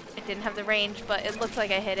 It didn't have the range, but it looks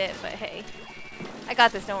like I hit it, but hey. I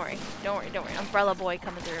got this, don't worry. Don't worry. Umbrella Boy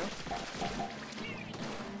coming through.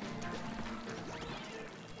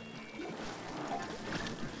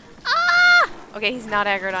 Okay, he's not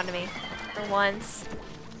aggroed onto me. For once.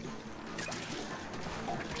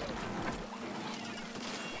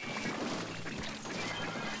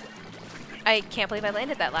 I can't believe I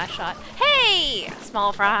landed that last shot. Hey!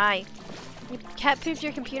 Small fry! You cat-pooped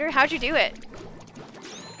your computer? How'd you do it?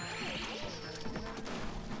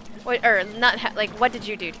 What, or not, like, what did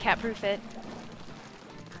you do to cat-proof it?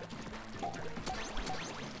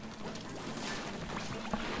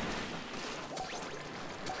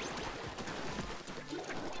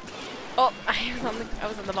 Oh, I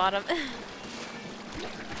was on the bottom.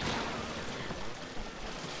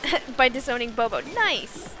 By disowning Bobo.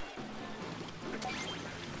 Nice!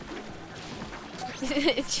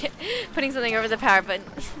 Putting something over the power button.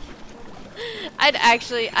 I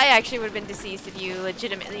actually would have been deceased if you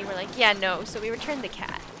legitimately were like, yeah, no, so we returned the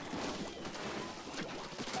cat.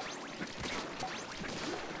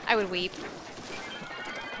 I would weep.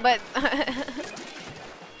 But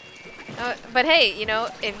but hey, you know,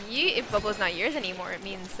 if Bobo's not yours anymore, it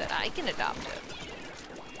means that I can adopt him.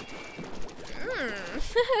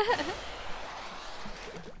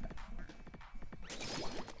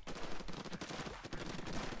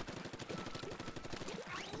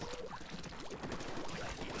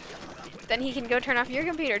 Then he can go turn off your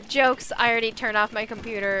computer. Jokes, I already turn off my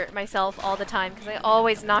computer myself all the time because I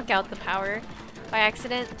always knock out the power by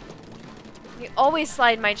accident. You always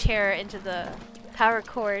slide my chair into the power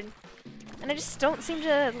cord. And I just don't seem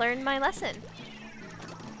to learn my lesson.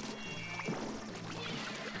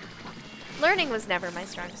 Learning was never my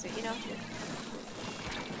strong suit, you know?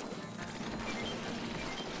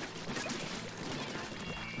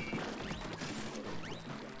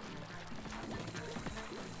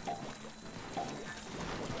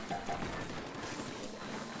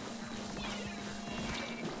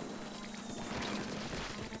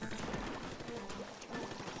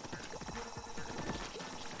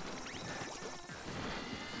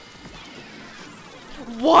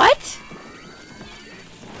 What?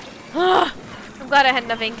 I'm glad I had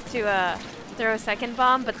enough ink to throw a second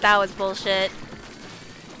bomb, but that was bullshit.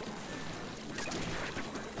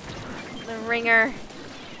 The ringer.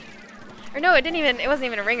 Or no, it wasn't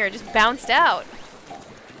even a ringer, it just bounced out.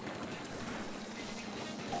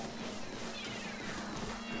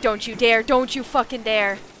 Don't you dare, don't you fucking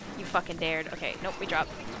dare. You fucking dared. Okay, nope, we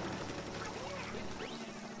dropped.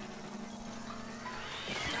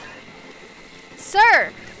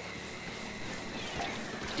 Sir!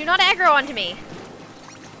 Do not aggro onto me.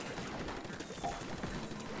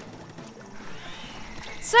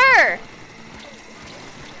 Sir!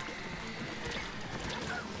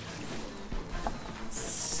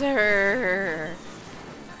 Sir!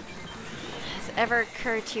 Has it ever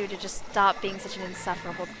occurred to you to just stop being such an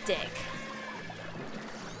insufferable dick?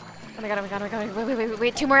 Oh my god, oh my god, oh my god.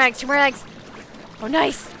 Wait, 2 more eggs, Oh,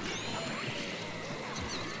 nice!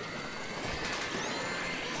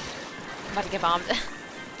 I'm about to get bombed.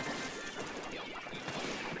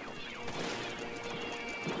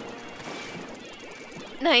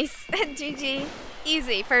 Nice. GG.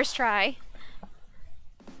 Easy. First try.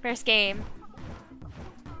 First game.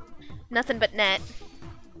 Nothing but net.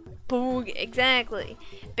 Boog. Exactly.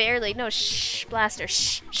 Barely. No, shh. Blaster.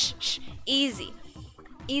 Shh. Shh. Shh. Easy.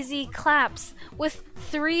 Easy claps. With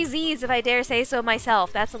 3 Z's, if I dare say so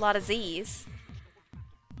myself. That's a lot of Z's.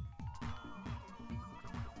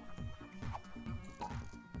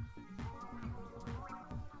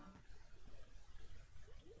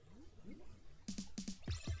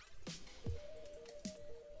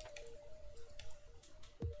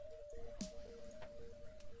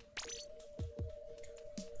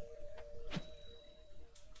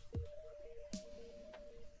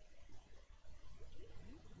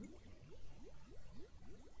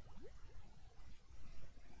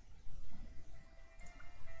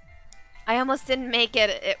 I almost didn't make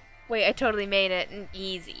it. Wait, I totally made it.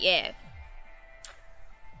 Easy, yeah.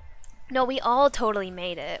 No, we all totally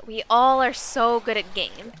made it. We all are so good at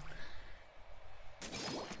game.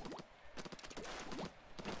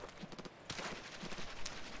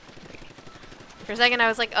 For a second, I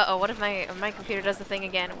was like, uh-oh, what if my computer does the thing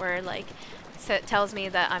again where, like, it tells me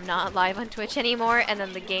that I'm not live on Twitch anymore, and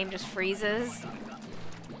then the game just freezes?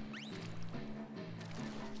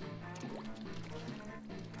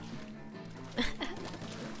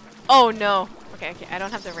 Oh no. Okay, I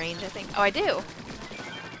don't have the range, I think. Oh, I do.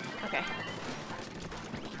 Okay.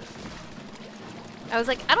 I was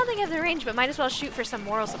like, I don't think I have the range, but might as well shoot for some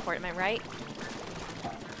moral support, am I right?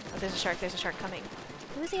 Oh, there's a shark coming.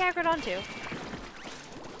 Who is he aggroed onto?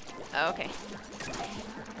 Oh, okay.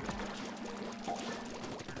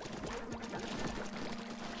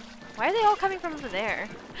 Why are they all coming from over there?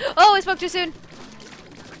 Oh, I spoke too soon!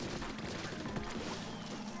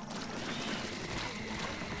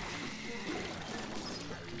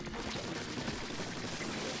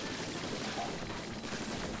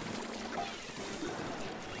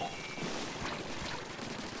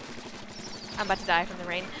 I'm about to die from the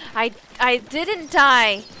rain. I didn't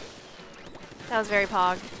die! That was very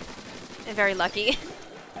pog. And very lucky.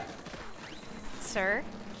 Sir?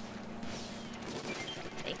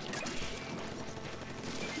 Thank you.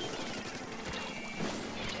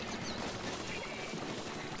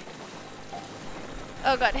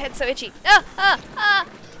 Oh god, head's so itchy. Ah! Ah! Ah!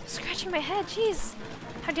 Scratching my head, jeez.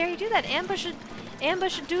 How dare you do that? Ambush a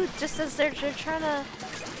dude just as they're trying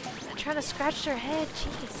to scratch their head,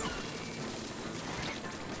 jeez.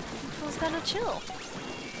 Fool's gotta chill.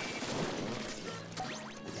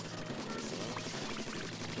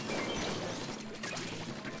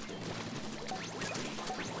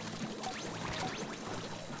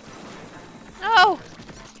 No!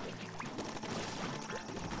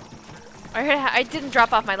 I didn't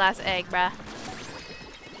drop off my last egg, bruh.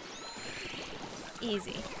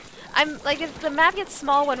 Easy. I'm like, if the map gets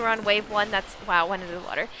small when we're on wave 1, that's wow, went into the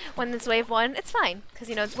water. When it's wave 1, it's fine, because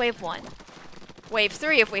you know it's wave 1. Wave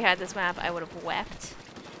 3, if we had this map, I would have wept.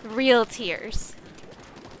 Real tears.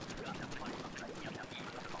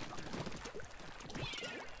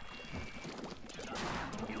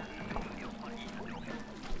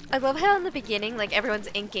 I love how in the beginning, like, everyone's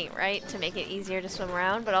inking, right? To make it easier to swim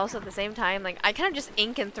around, but also at the same time, like, I kind of just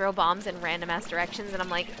ink and throw bombs in random-ass directions, and I'm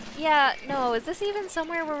like, yeah, no, is this even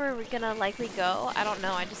somewhere where we're gonna likely go? I don't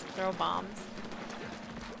know, I just throw bombs.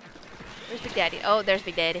 Where's Big Daddy? Oh, there's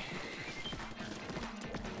Big Daddy.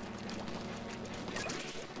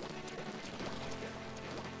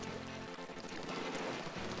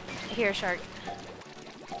 I hear a shark.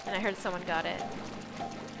 And I heard someone got it.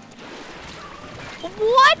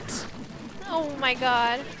 What? Oh my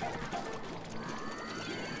god.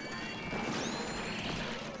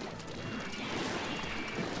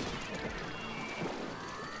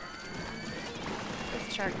 There's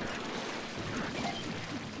a shark.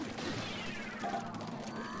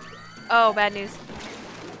 Oh, bad news.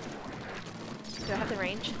 Do I have the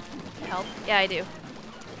range to help? Yeah, I do.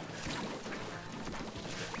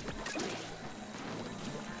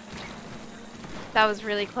 That was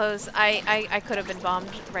really close. I could have been bombed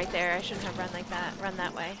right there. I shouldn't have run like that. Run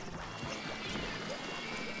that way.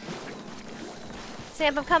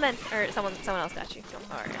 Samp, I'm coming! Or someone else got you.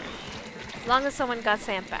 Or, as long as someone got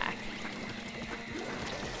Samp back.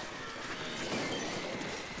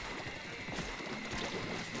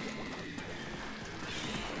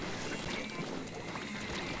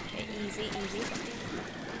 Okay, easy, easy.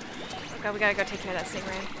 Oh god, we gotta go take care of that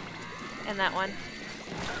stingray. And that one.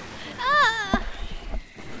 Ah!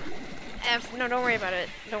 F. No, don't worry about it.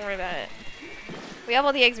 Don't worry about it. We have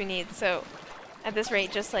all the eggs we need, so at this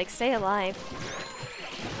rate, just like stay alive.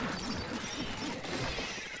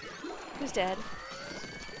 Who's dead?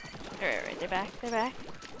 Alright, they're back. They're back.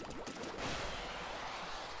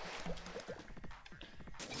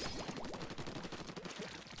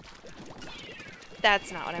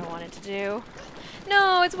 That's not what I wanted to do.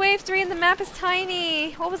 No, it's wave 3 and the map is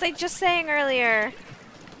tiny. What was I just saying earlier?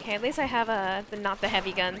 Okay, at least I have not the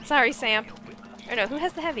heavy gun. Sorry, Samp. Or no, who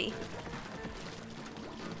has the heavy?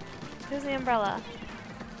 Who's the umbrella?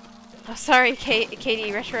 Oh, sorry,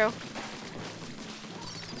 Katie Retro.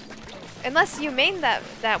 Unless you main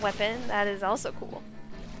that weapon, that is also cool.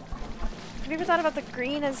 Have you ever thought about the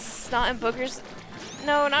green as snot and boogers?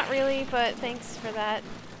 No, not really, but thanks for that.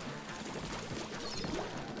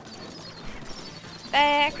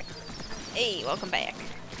 Back! Hey, welcome back.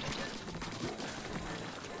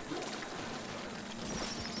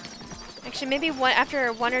 Actually, maybe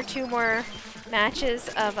after 1 or 2 more matches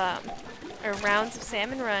of, or rounds of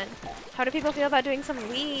Salmon Run, how do people feel about doing some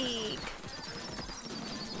League?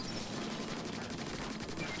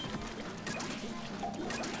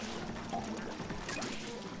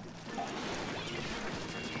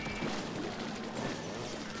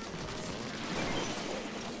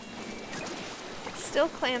 Still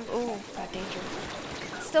ooh, got danger.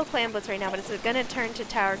 Still Clam Blitz right now, but it's gonna turn to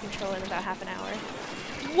tower control in about half an hour.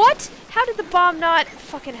 What? How did the bomb not?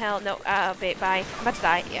 Fucking hell, no, bye. I'm about to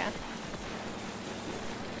die, yeah.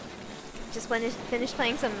 Just finished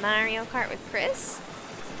playing some Mario Kart with Chris.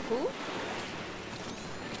 Who?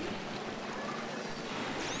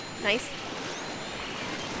 Nice.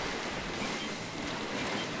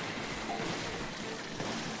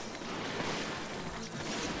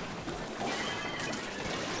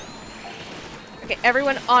 Okay,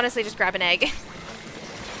 everyone honestly just grab an egg.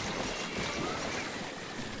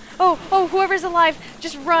 Oh, whoever's alive,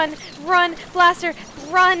 just run, Blaster,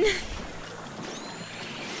 run!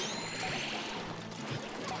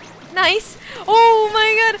 Nice! Oh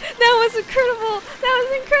my god, that was incredible! That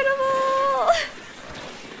was incredible!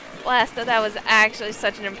 Blaster, that was actually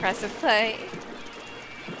such an impressive play.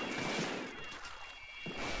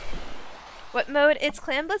 What mode? It's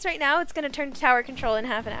Clam Blitz right now. It's gonna turn to tower control in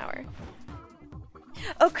half an hour.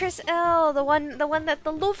 Oh, Chris L, the one that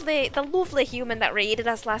the lovely human that raided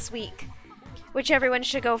us last week, which everyone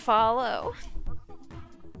should go follow.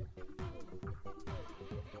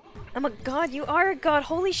 Oh my god, you are a god!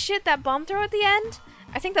 Holy shit, that bomb throw at the end?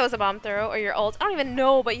 I think that was a bomb throw or your ult. I don't even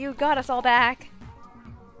know, but you got us all back.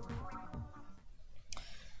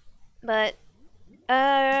 But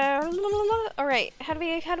all right. How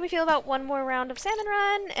do we feel about 1 more round of Salmon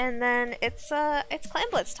Run, and then it's Clam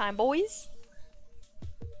Blitz time, boys.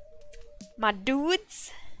 My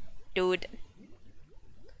dudes. Dude.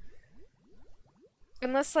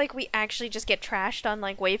 Unless, like, we actually just get trashed on,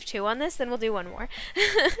 like, wave 2 on this, then we'll do 1 more.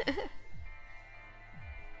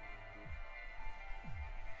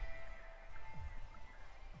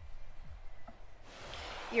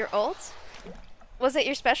 Your ult? Was it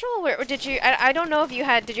your special? Or did you... I don't know if you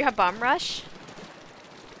had... Did you have Bomb Rush?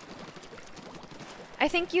 I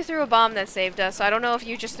think you threw a bomb that saved us, so I don't know if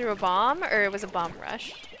you just threw a bomb, or it was a Bomb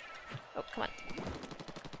Rush. Oh, come on.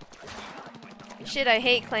 Shit, I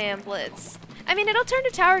hate Clam Blitz. I mean, it'll turn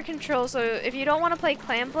to tower control, so if you don't want to play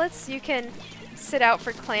Clam Blitz, you can sit out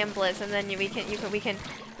for Clam Blitz, and then we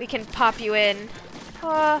can pop you in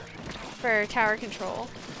for tower control.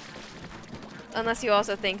 Unless you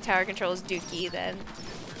also think tower control is dookie, then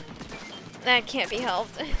that can't be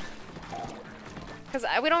helped. Because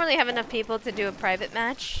we don't really have enough people to do a private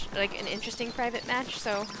match, like an interesting private match,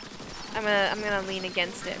 so I'm gonna lean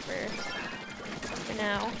against it for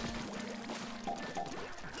now.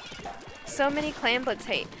 So many Clam Blitz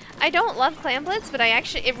hate. I don't love Clam Blitz, but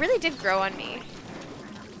it really did grow on me.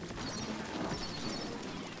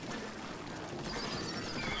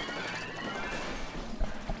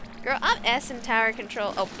 Girl, I'm S in tower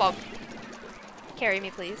control. Oh, bug. Carry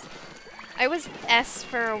me, please. I was S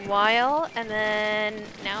for a while, and then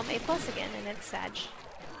now I'm A+ again, and it's Sag.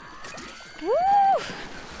 Woo!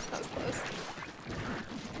 That was close.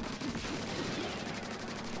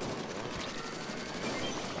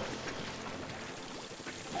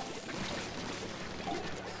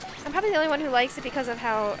 I'm probably the only one who likes it because of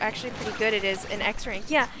how actually pretty good it is in X rank.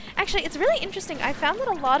 Yeah, actually, it's really interesting. I found that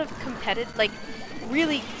a lot of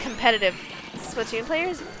really competitive Splatoon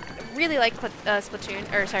players really like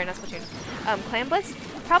Splatoon, or sorry, not Splatoon, Clam Blitz.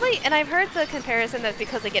 Probably, and I've heard the comparison that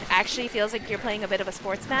because like it actually feels like you're playing a bit of a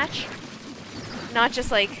sports match, not just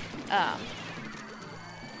like,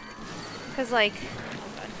 because like,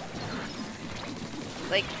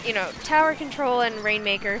 you know, tower control and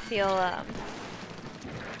Rainmaker feel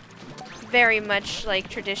very much like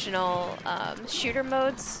traditional shooter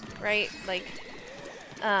modes, right? Like,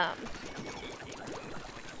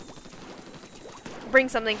 bring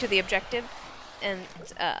something to the objective, and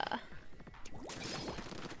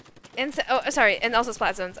And so, oh, sorry, and also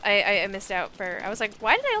Splat Zones. I missed out for, I was like,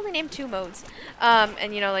 why did I only name 2 modes?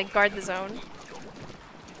 And you know, like, guard the zone.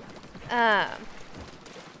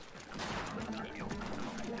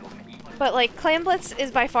 But like, Clan Blitz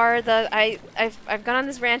is by far the, I've gone on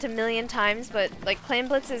this rant a million times, but like, Clan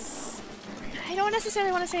Blitz is, I don't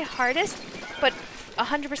necessarily want to say hardest, but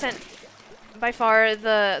 100% by far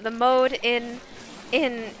the mode in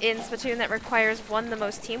Splatoon that requires 1, the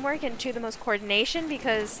most teamwork, and 2, the most coordination,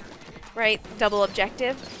 because, right, double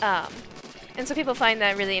objective. And so people find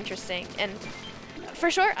that really interesting, and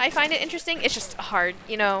for sure, I find it interesting. It's just hard,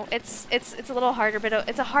 you know. It's a little harder, but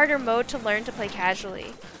it's a harder mode to learn to play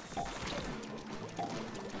casually.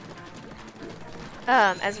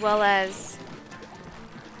 As well as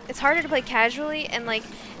it's harder to play casually, and like,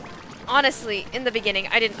 honestly, in the beginning,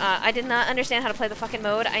 I did not understand how to play the fucking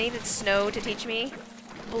mode. I needed Snow to teach me.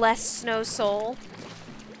 Bless Snow's soul.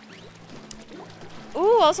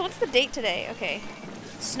 Ooh, also, what's the date today? Okay.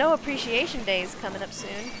 Snow Appreciation Day is coming up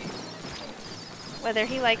soon. Whether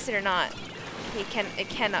he likes it or not, it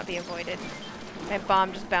cannot be avoided. My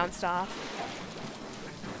bomb just bounced off.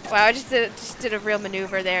 Wow, I just did a real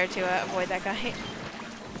maneuver there to avoid that guy.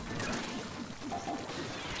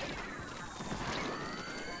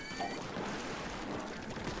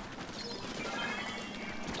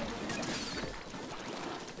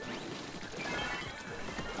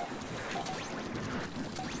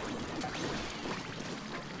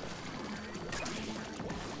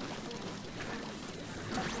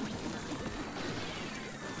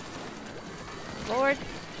 Lord,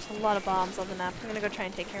 there's a lot of bombs on the map. I'm gonna go try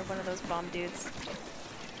and take care of one of those bomb dudes.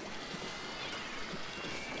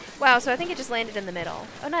 Wow, so I think it just landed in the middle.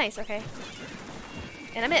 Oh, nice, okay.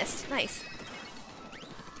 And I missed. Nice.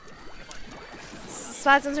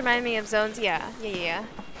 Splat zones remind me of zones. Yeah.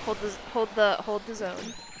 Hold the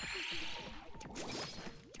zone.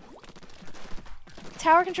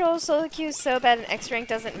 Tower control solo queue is so bad and X rank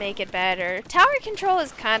doesn't make it better. Tower control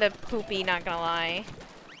is kind of poopy, not gonna lie.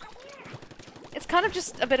 It's kind of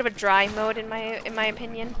just a bit of a dry mode in my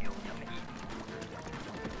opinion.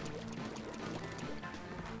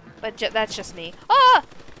 But that's just me. Ah!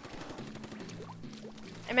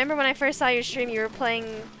 I remember when I first saw your stream, you were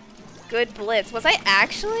playing Good Blitz. Was I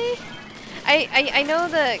actually? I know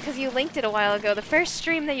because you linked it a while ago. The first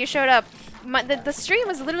stream that you showed up, the stream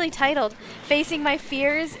was literally titled "Facing My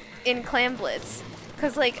Fears in Clan Blitz."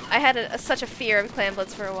 Because, like, I had such a fear of Clan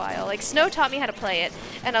Blitz for a while. Like, Snow taught me how to play it,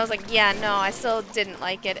 and I was like, yeah, no, I still didn't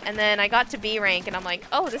like it. And then I got to B rank, and I'm like,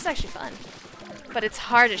 oh, this is actually fun. But it's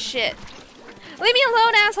hard as shit. Leave me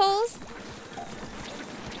alone, assholes!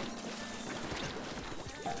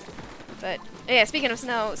 But, yeah, speaking of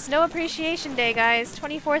Snow, Snow Appreciation Day, guys.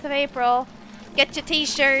 24th of April. Get your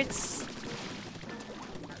t-shirts.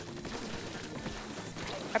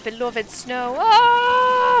 Our beloved Snow.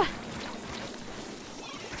 Ah!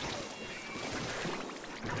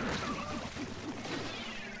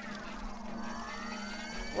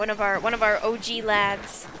 One of our OG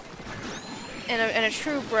lads, and a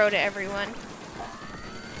true bro to everyone.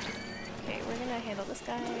 Okay, we're gonna handle this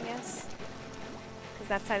guy, I guess, because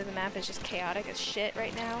that side of the map is just chaotic as shit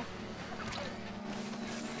right now.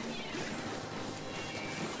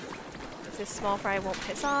 If this small fry won't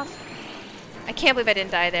piss off. I can't believe I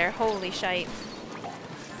didn't die there. Holy shite.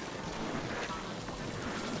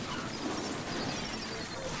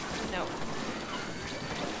 No.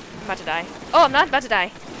 I'm about to die. Oh, I'm not about to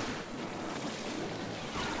die.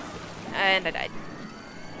 And I died.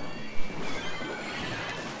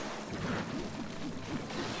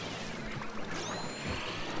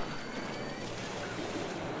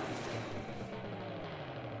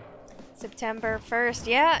 September 1st.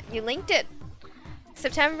 Yeah, you linked it.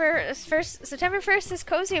 September 1st is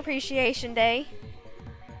Cozy Appreciation Day.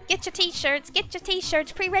 Get your t-shirts. Get your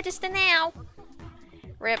t-shirts. Pre-register now.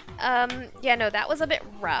 Rip. Yeah, no, that was a bit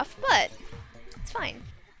rough, but it's fine.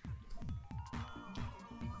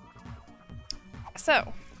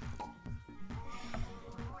 So,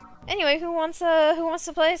 anyway, who wants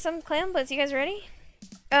to play some Clan Blitz? You guys ready?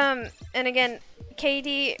 And again,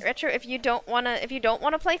 KD Retro, if you don't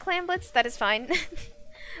wanna play Clan Blitz, that is fine.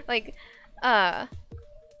 Like,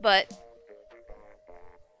 but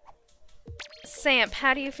Samp,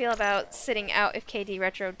 how do you feel about sitting out if KD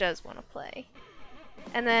Retro does want to play?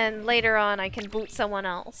 And then later on, I can boot someone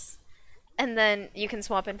else, and then you can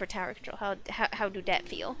swap in for tower control. How do that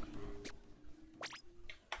feel?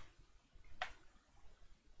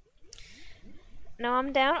 No,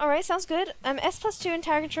 I'm down. Alright, sounds good. S+2 in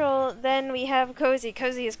tower control, then we have Cozy.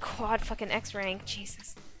 Cozy is quad fucking X rank.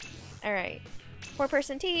 Jesus. Alright.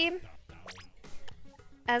 4-person team.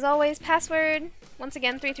 As always, password Once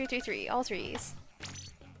again, 3333, all threes.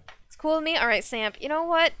 It's cool with me? Alright, Samp. You know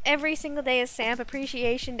what? Every single day is Samp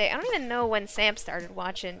Appreciation Day. I don't even know when Samp started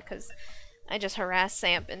watching, because I just harassed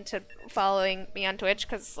Samp into following me on Twitch,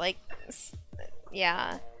 because, like,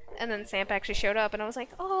 yeah. And then Samp actually showed up, and I was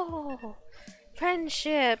like, oh,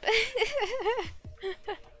 friendship.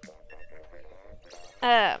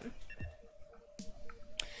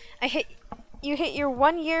 You hit your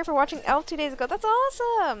 1 year for watching Elf 2 days ago. That's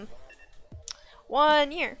awesome!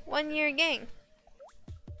 1 year. 1 year gang.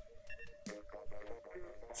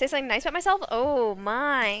 Say something nice about myself? Oh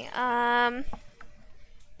my.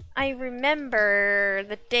 I remember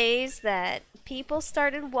the days that people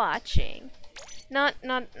started watching. Not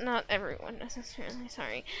everyone necessarily,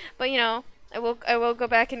 sorry. But you know, I will go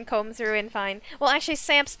back and comb through and find. Well, actually,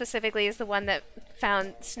 Samp specifically is the one that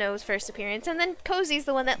found Snow's first appearance, and then Cozy's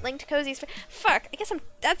the one that linked Cozy's. Fuck, I guess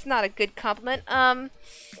that's not a good compliment.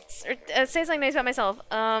 Say something nice about myself.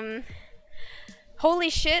 Holy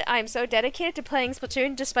shit, I'm so dedicated to playing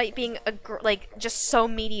Splatoon despite being like just so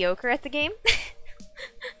mediocre at the game.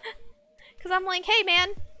 Cause I'm like, hey man,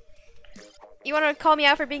 you wanna call me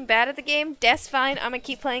out for being bad at the game? That's fine. I'm gonna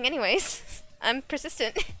keep playing anyways. I'm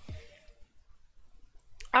persistent.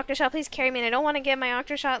 Octoshot, please carry me, and I don't want to get my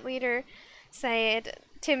Octoshot leader sad.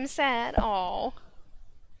 Tim sad. Aww.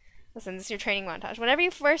 Listen, this is your training montage. Whenever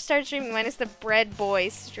you first start streaming, mine is the Bread Boy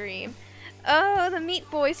stream. Oh, the Meat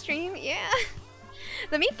Boy stream? Yeah.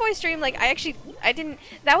 The Meat Boy stream, like, I didn't...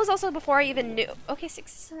 That was also before I even knew... Okay,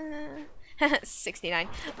 69.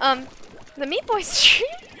 The Meat Boy stream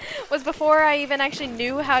was before I even actually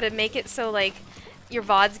knew how to make it so, like, your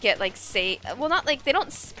VODs get, like, saved... Well, not, like, they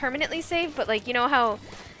don't permanently save, but, like, you know how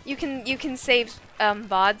you can save,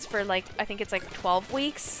 VODs for, like, I think it's, like, 12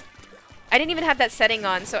 weeks? I didn't even have that setting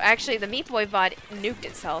on, so actually the Meat Boy VOD nuked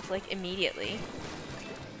itself, like, immediately.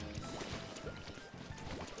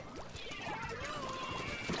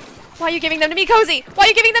 Why are you giving them to me, Cozy? Why are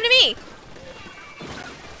you giving them to me?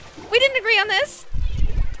 We didn't agree on this!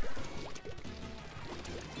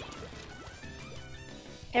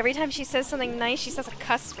 Every time she says something nice, she says a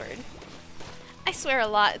cuss word. I swear a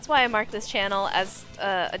lot. It's why I marked this channel as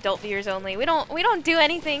adult viewers only. We don't do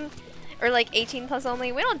anything, or like 18 plus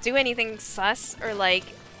only. We don't do anything sus or like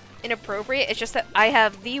inappropriate. It's just that I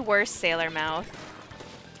have the worst sailor mouth.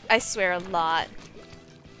 I swear a lot.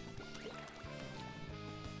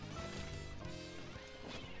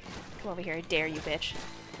 Come over here, I dare you, bitch.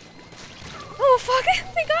 Oh fuck!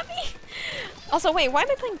 They got me! Also, wait, why am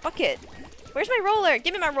I playing Bucket? Where's my roller?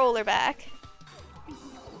 Give me my roller back.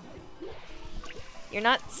 You're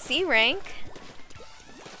not C rank.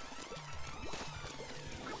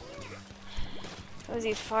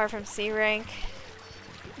 Cozy's far from C rank.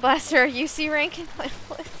 Blaster, are you C rank in my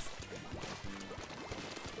blitz?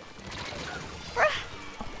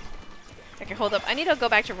 Okay, hold up. I need to go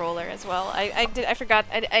back to roller as well. I forgot.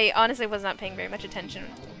 I honestly was not paying very much attention.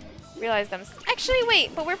 Realized I'm actually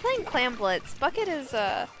wait, but we're playing Clam Blitz. Bucket is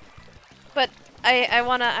but I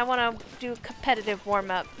wanna do competitive warm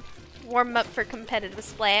up for competitive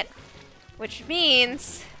splat, which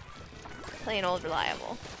means playing old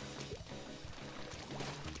reliable.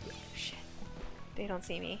 Shit, they don't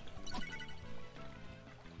see me.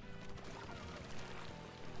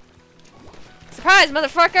 Surprise,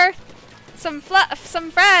 motherfucker! Some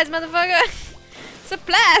fries, motherfucker!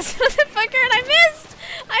 Supplies, motherfucker, and I missed!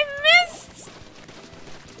 I missed!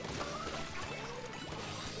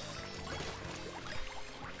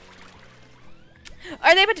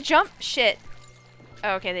 Are they about to jump? Shit.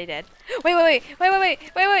 Oh, okay, they did. Wait,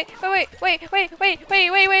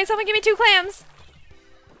 someone give me 2 clams!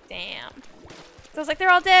 Damn. So I was like, they're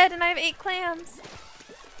all dead and I have 8 clams.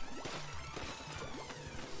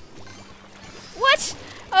 What?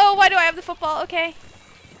 Oh, why do I have the football? Okay.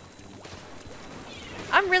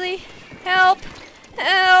 I'm really... Help!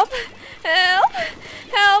 Help! Help!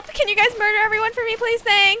 Help! Can you guys murder everyone for me, please?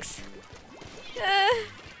 Thanks! Oh,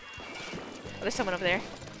 there's someone over there.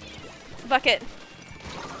 It's the Bucket.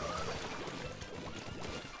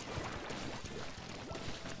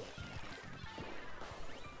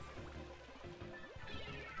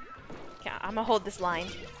 Yeah, I'm gonna hold this line.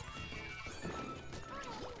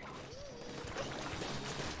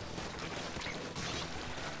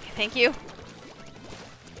 Okay, thank you.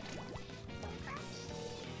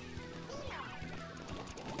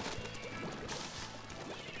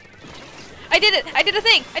 I did it! I did a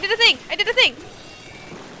thing! I did a thing! I did a thing!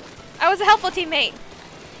 I was a helpful teammate.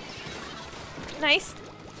 Nice.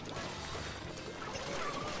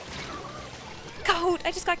 Kahoot!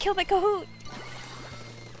 I just got killed by Kahoot!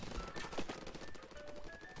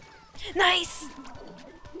 Nice!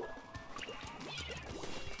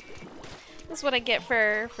 This is what I get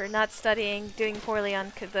for not studying, doing poorly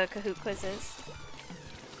on the Kahoot quizzes.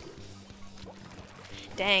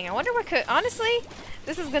 Dang, I wonder what honestly,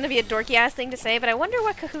 this is gonna be a dorky ass thing to say, but I wonder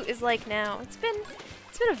what Kahoot is like now. It's been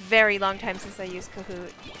a very long time since I used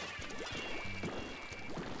Kahoot.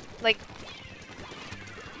 Like,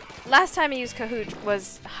 last time I used Kahoot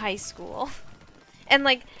was high school. And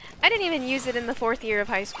like, I didn't even use it in the 4th year of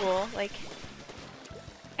high school. Like,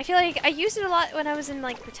 I feel like I used it a lot when I was in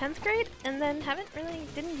like the 10th grade, and then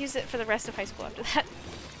didn't use it for the rest of high school after that.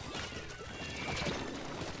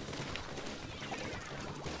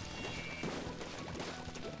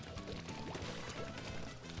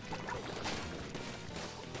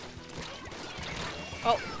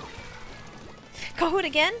 Oh. Kahoot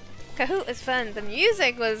again? Kahoot was fun. The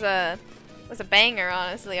music was a banger,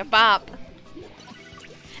 honestly, a bop.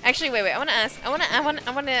 Actually, wait. I want to ask. I want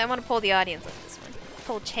to poll the audience on this one.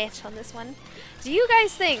 Poll chat on this one. Do you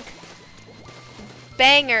guys think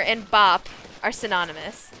banger and bop are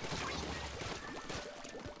synonymous?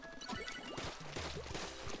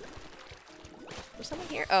 There's someone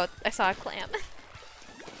here. Oh, I saw a clam.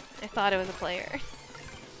 I thought it was a player.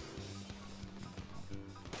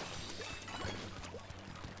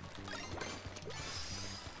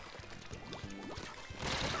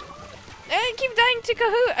 I keep dying to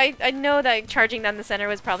Kahoot! I know that charging down the center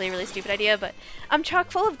was probably a really stupid idea, but I'm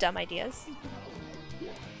chock full of dumb ideas.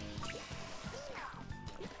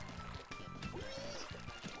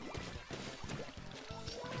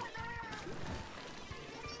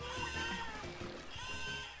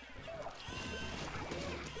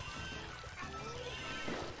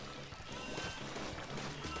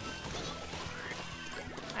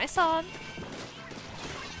 I saw them.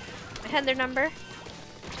 I had their number.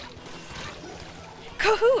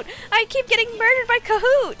 Kahoot! I keep getting murdered by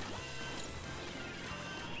Kahoot!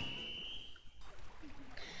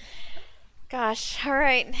 Gosh,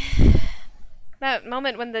 alright. That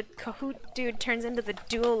moment when the Kahoot dude turns into the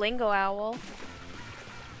Duolingo owl.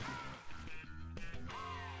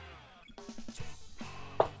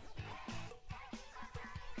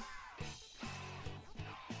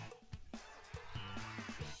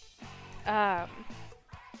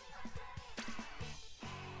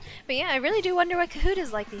 But yeah, I really do wonder what Kahoot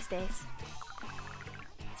is like these days.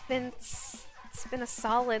 It's been a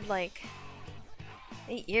solid, like,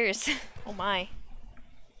 8 years. Oh my.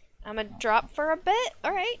 I'm gonna drop for a bit.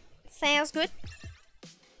 Alright. Sounds good.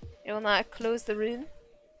 It will not close the room.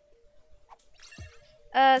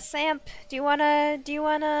 Samp, do you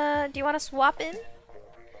wanna swap in?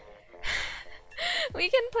 We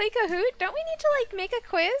can play Kahoot? Don't we need to, like, make a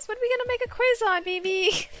quiz? What are we gonna make a quiz on,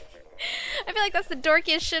 baby? I feel like that's the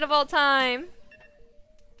dorkiest shit of all time.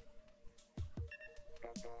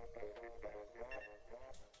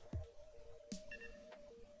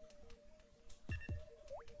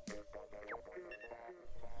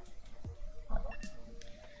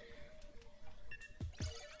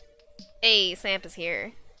 Hey, Samp is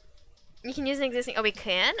here. You can use an existing— oh, we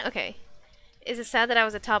can? Okay. Is it sad that I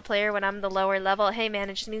was a top player when I'm the lower level? Hey man,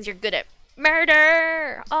 it just means you're good at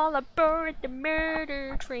murder! All aboard the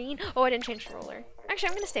murder train. Oh, I didn't change the roller. Actually,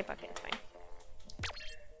 I'm gonna stay bucket, it's fine.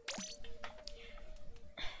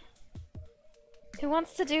 Who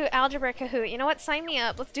wants to do algebra Kahoot? You know what? Sign me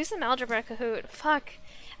up. Let's do some algebra Kahoot. Fuck.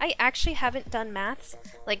 I actually haven't done maths,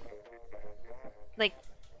 like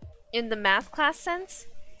in the math class sense,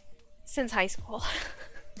 since high school.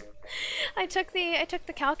 I took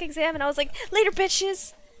the calc exam and I was like, later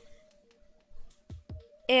bitches!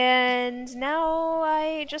 And now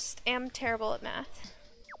I just am terrible at math.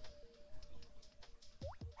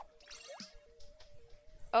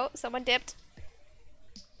 Oh, someone dipped.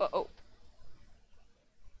 Uh-oh.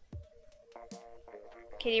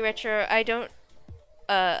 Katie Retro, I don't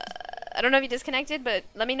know if you disconnected, but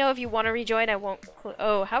let me know if you want to rejoin. I won't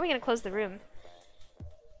oh, how are we gonna close the room?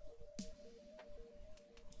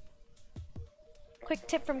 Quick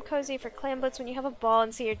tip from Cozy for Clam Blitz: when you have a ball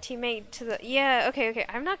and see your teammate to the— yeah, okay.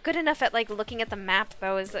 I'm not good enough at, like, looking at the map,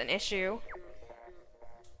 though, is an issue.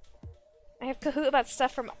 I have Kahoot about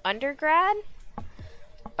stuff from undergrad?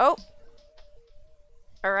 Oh.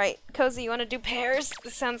 Alright, Cozy, you wanna do pairs?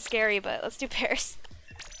 This sounds scary, but let's do pairs.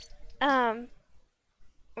 Where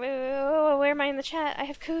am I in the chat? I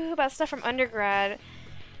have Kahoot about stuff from undergrad.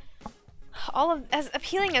 As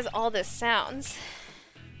appealing as all this sounds.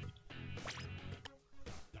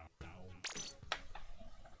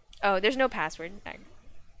 Oh, there's no password.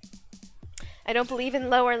 I don't believe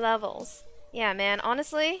in lower levels. Yeah, man,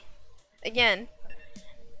 honestly, again,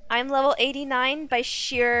 I'm level 89 by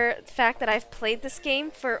sheer fact that I've played this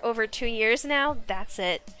game for over 2 years now. That's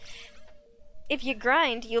it. If you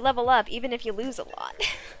grind, you level up even if you lose a lot.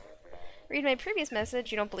 Read my previous message.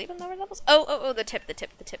 You don't believe in lower levels? Oh, the tip.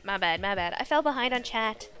 My bad. I fell behind on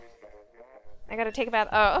chat. I gotta take a bath.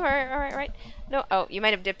 Oh, alright. No, oh, you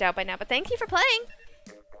might have dipped out by now, but thank you for playing.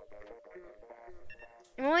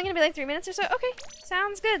 I'm only gonna be like 3 minutes or so. Okay,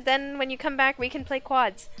 sounds good. Then when you come back, we can play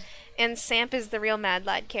quads. And Samp is the real Mad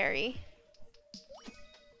Lad carry.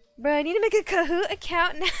 Bro, I need to make a Kahoot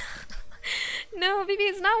account now. No, BB,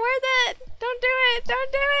 it's not worth it. Don't do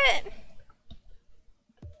it.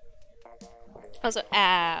 Also,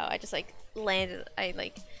 ow, I just like landed, I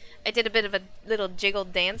did a bit of a little jiggle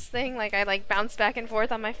dance thing, like I like bounced back and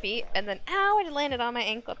forth on my feet, and then ow, I landed on my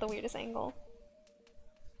ankle at the weirdest angle.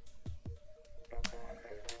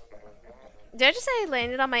 Did I just say I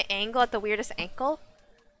landed on my ankle at the weirdest ankle?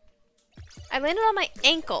 I landed on my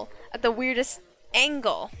ankle at the weirdest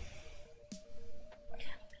angle.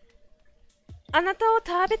 Anata o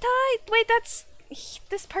tabetai? Wait, that's...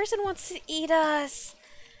 This person wants to eat us.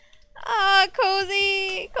 Ah,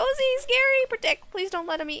 Cozy! Cozy, scary! Protect! Please don't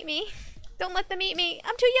let him eat me. Don't let them eat me.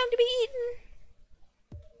 I'm too young to be eaten.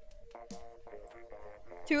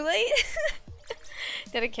 Too late?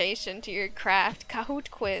 Dedication to your craft. Kahoot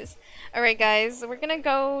quiz. Alright guys, we're gonna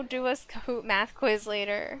go do a Kahoot math quiz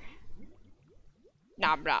later.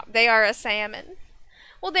 Nom nom. They are a salmon.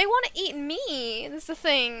 Well, they want to eat me. That's the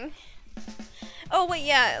thing. Oh wait,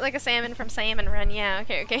 yeah, like a salmon from Salmon Run. Yeah,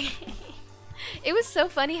 okay. It was so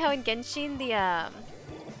funny how in Genshin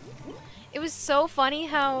it was so funny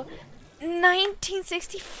how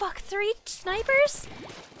 1960 fuck 3 snipers?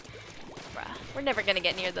 Bruh, we're never gonna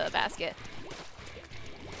get near the basket.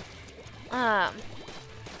 What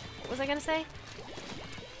was I gonna say?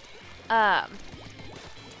 I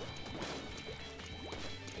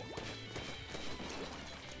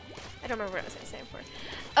don't remember what I was gonna say before.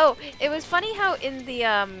 Oh, it was funny how in the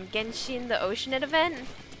Genshin the Oceanit event,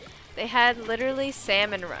 they had literally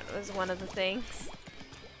Salmon Run was one of the things.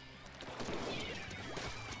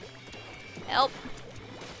 Help!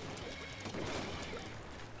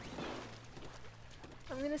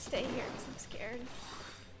 I'm gonna stay here because I'm scared.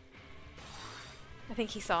 I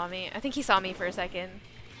think he saw me. I think he saw me for a second.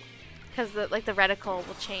 Because the reticle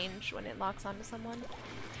will change when it locks onto someone.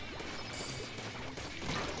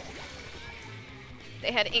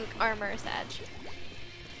 They had ink armor, Sag.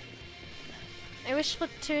 I wish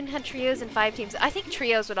Splatoon had trios and 5 teams. I think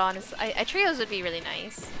trios would trios would be really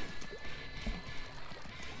nice.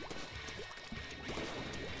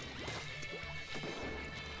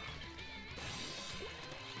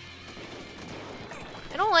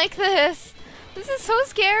 I don't like this. This is so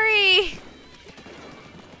scary.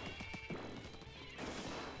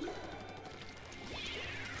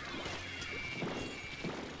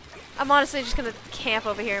 I'm honestly just gonna camp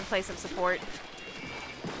over here and play some support.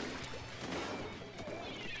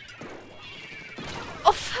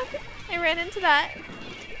 Oh fuck! I ran into that.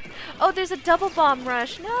 Oh, there's a double bomb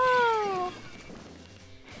rush. No!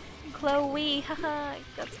 Chloe, haha,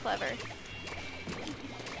 that's clever.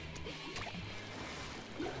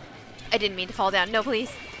 I didn't mean to fall down. No,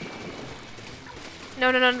 please.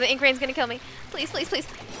 No, the ink rain's gonna kill me. Please.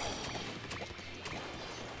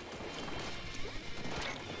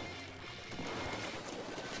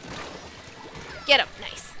 Get him.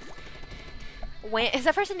 Nice. Is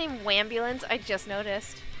that person named Wambulance? I just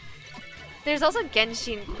noticed. There's also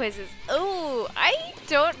Genshin quizzes. Oh, I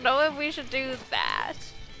don't know if we should do that.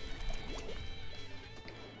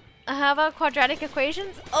 How about quadratic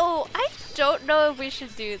equations? Oh, I don't know if we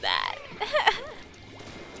should do that.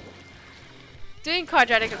 Doing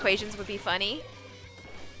quadratic equations would be funny.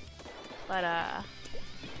 But,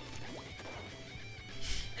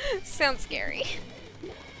 sounds scary.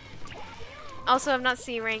 Also, I'm not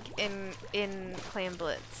C rank in Clan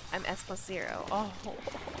Blitz. I'm S+0. Oh,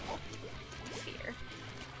 fear.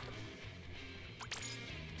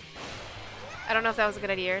 I don't know if that was a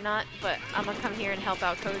good idea or not, but I'm gonna come here and help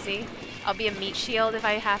out Cozy. I'll be a meat shield if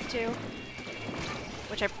I have to.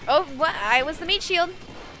 Which oh, what? I was the meat shield.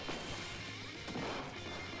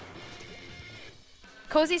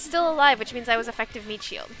 Cozy's still alive, which means I was effective meat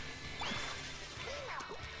shield.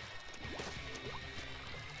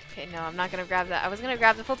 Okay, no, I'm not gonna grab that. I was gonna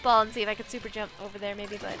grab the football and see if I could super jump over there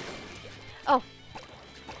maybe, but... Oh!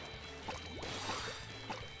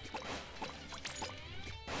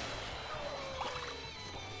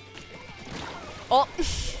 Oh!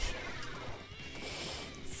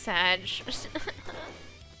 Sag.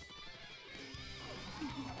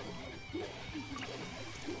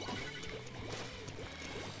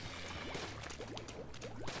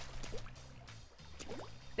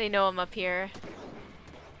 They know I'm up here.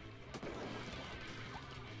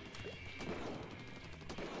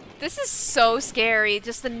 This is so scary,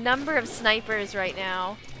 just the number of snipers right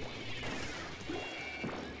now.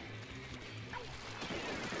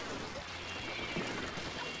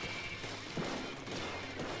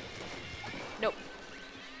 Nope.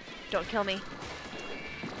 Don't kill me.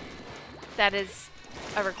 That is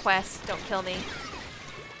a request. Don't kill me.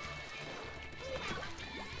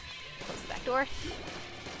 Close the back door.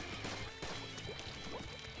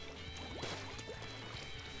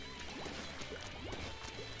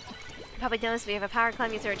 Probably noticed we have a power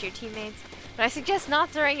climb, you throw it to your teammates. But I suggest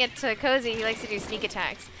not throwing it to Cozy. He likes to do sneak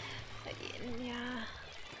attacks. Yeah.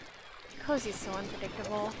 Cozy's so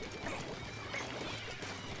unpredictable.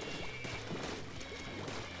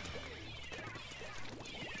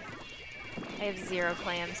 I have 0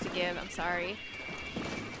 clams to give, I'm sorry.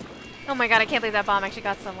 Oh my god, I can't believe that bomb actually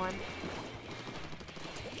got someone.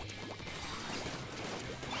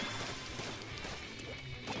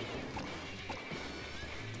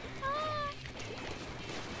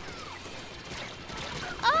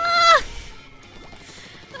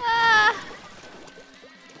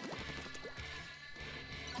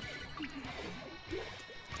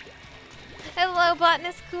 Hello,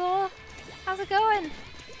 Botanist Cool. How's it going?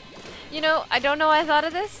 You know, I don't know why I thought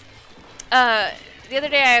of this. The other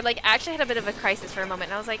day I actually had a bit of a crisis for a moment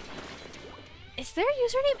and I was like, is their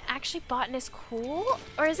username actually Botanist Cool?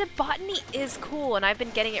 Or is it Botany is Cool and I've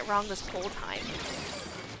been getting it wrong this whole time?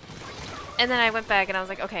 And then I went back and I was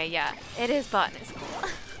like, okay, yeah, it is Botanist Cool.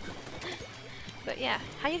 But yeah,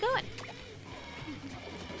 how you going?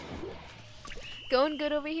 Going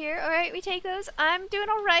good over here. Alright, we take those. I'm doing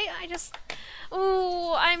alright.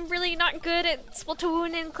 Ooh, I'm really not good at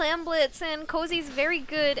Splatoon and Clam Blitz, and Cozy's very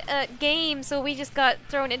good at games, so we just got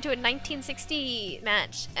thrown into a 1960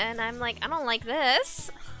 match, and I'm like, I don't like this.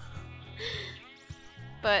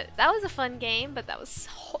 But that was a fun game, but that was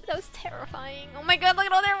terrifying. Oh my god, look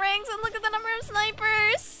at all their ranks, and look at the number of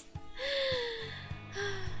snipers!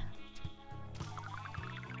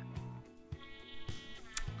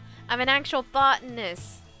 I'm an actual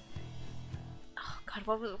botanist. Oh god,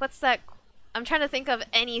 what's that? I'm trying to think of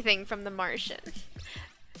anything from The Martian.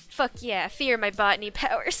 Fuck yeah, fear my botany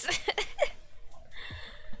powers.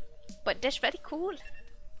 But that's very cool.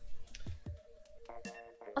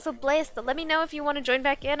 Also, Blaze, let me know if you want to join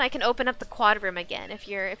back in. I can open up the quad room again if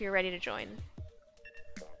you're ready to join.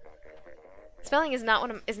 Spelling is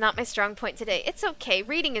not my strong point today. It's okay.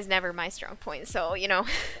 Reading is never my strong point, so you know.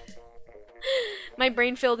 My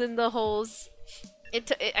brain filled in the holes.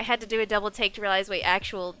 I had to do a double take to realize, wait,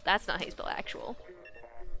 actual, that's not how you spell actual.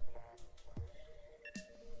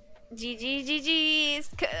 GG's.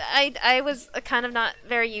 I was kind of not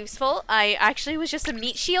very useful. I actually was just a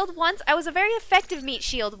meat shield once. I was a very effective meat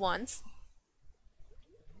shield once.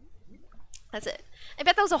 That's it. I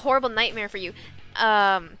bet that was a horrible nightmare for you.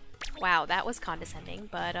 Wow, that was condescending,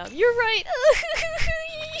 but you're right.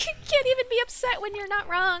 You can't even be upset when you're not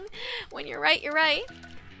wrong. When you're right, you're right.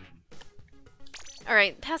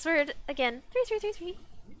 Alright, password again. 3333.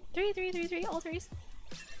 3333, all threes.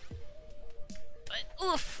 But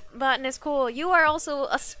oof, Botanist Cool. You are also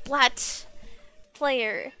a Splat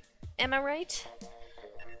player. Am I right?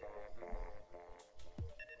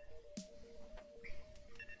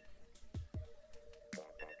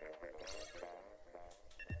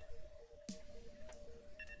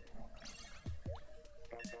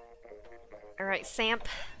 Alright, Samp.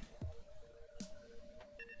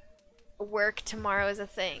 Work tomorrow is a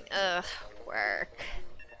thing. Ugh, work.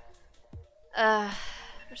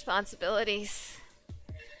 Responsibilities.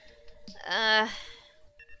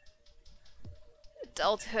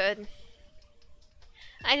 Adulthood.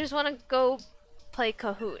 I just want to go play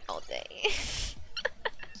Kahoot all day.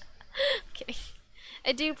 Okay.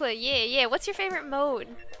 I do play, yeah. What's your favorite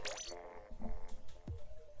mode?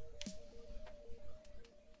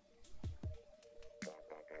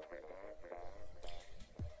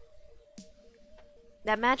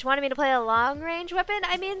 That match wanted me to play a long-range weapon?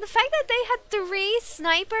 I mean, the fact that they had 3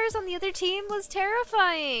 snipers on the other team was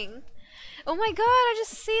terrifying. Oh my god, I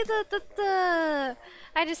just see the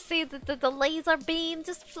laser beam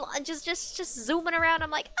just zooming around. I'm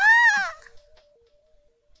like, ah!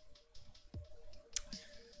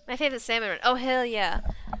 My favorite salmon run. Oh hell yeah.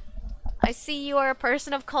 I see you are a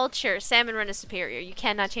person of culture. Salmon run is superior. You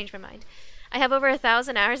cannot change my mind. I have over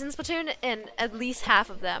 1,000 hours in Splatoon, and at least half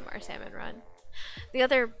of them are salmon run. The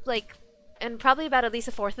other, like, and probably about at least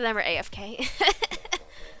a fourth of them are AFK.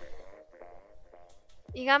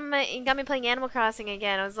 You got me playing Animal Crossing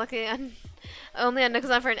again. I was looking on, only on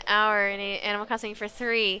Nookazon for an hour and Animal Crossing for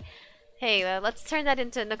 3. Hey, let's turn that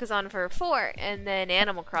into Nookazon for 4 and then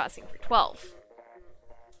Animal Crossing for 12.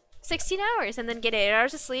 16 hours and then get 8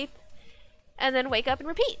 hours of sleep and then wake up and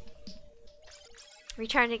repeat.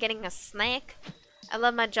 Return to getting a snack. I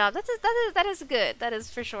love my job. That is good. That is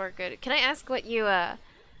for sure good. Can I ask what you well,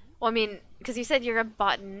 I mean, because you said you're a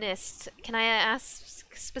botanist. Can I ask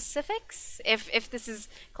specifics? If this is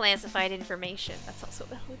classified information, that's also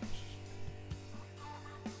valid.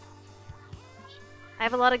 I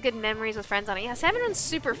have a lot of good memories with friends on it. Yeah, Salmon Run's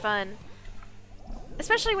super fun.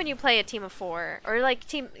 Especially when you play a team of 4. Or like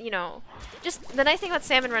team, you know. Just the nice thing about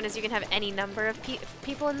Salmon Run is you can have any number of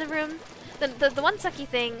people in the room. The one sucky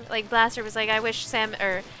thing, like Blaster was like, I wish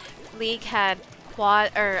League had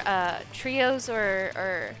quad or trios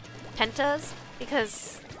or pentas,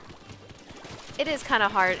 because it is kind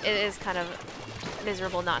of hard. It is kind of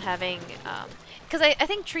miserable not having, because I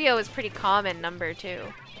think trio is pretty common number too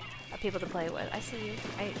of people to play with. I see you.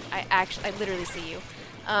 I literally see you.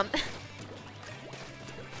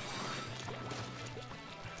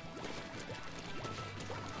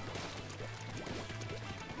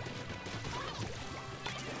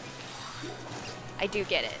 I do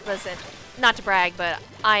get it. Listen, not to brag, but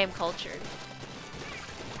I am cultured.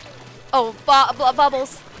 Oh,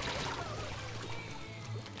 bubbles.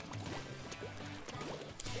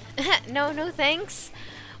 No thanks.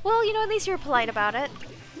 Well, you know, at least you were polite about it.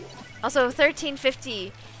 Also,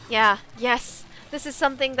 1350. Yeah, yes. This is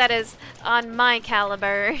something that is on my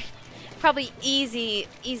caliber. Probably easy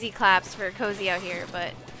claps for Cozy out here,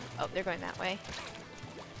 but... Oh, they're going that way.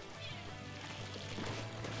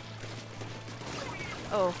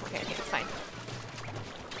 Oh, okay, that's fine.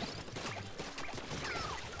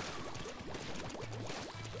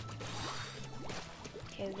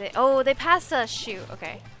 Okay, they passed us. Shoot,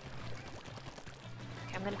 okay.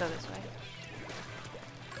 Okay, I'm gonna go this way.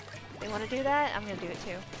 They want to do that? I'm gonna do it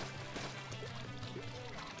too.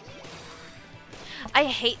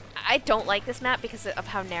 I don't like this map because of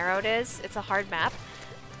how narrow it is. It's a hard map.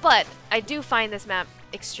 But I do find this map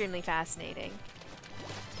extremely fascinating.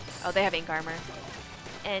 Oh, they have ink armor.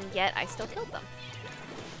 And yet I still killed them.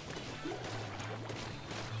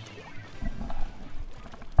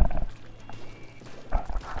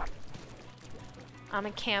 I'm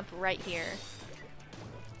in camp right here.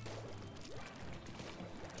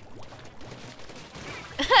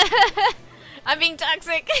 I'm being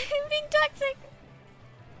toxic. I'm being toxic.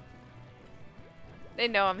 They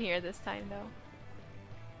know I'm here this time though.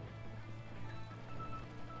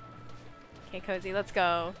 Okay, Cozy, let's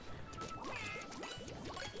go.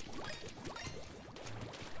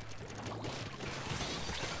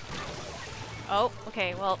 Oh,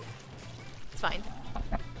 okay, well, it's fine.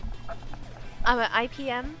 I'm an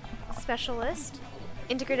IPM specialist,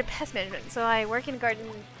 integrated pest management. So I work in a garden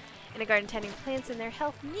tending plants and their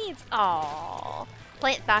health needs. Aww,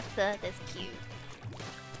 plant bacta, that's cute.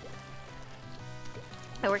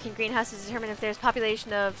 I work in greenhouses to determine if there's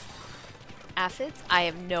population of aphids. I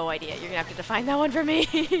have no idea. You're gonna have to define that one for me.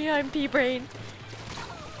 I'm pea-brain.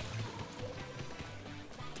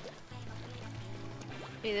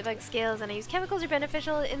 The bug scales, and I use chemicals or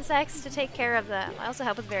beneficial insects to take care of them. I also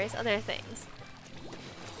help with various other things.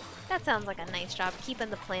 That sounds like a nice job,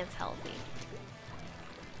 keeping the plants healthy.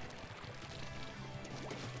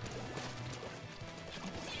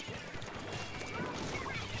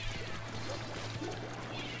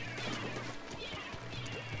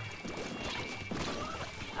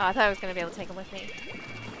 Oh, I thought I was going to be able to take them with me.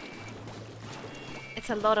 It's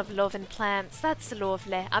a lot of love in plants. That's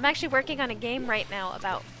lovely. I'm actually working on a game right now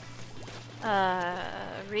about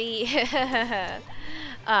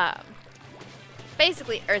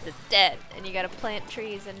basically Earth is dead and you gotta plant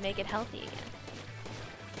trees and make it healthy again.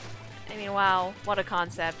 I mean, wow, what a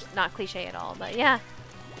concept. Not cliche at all, but yeah.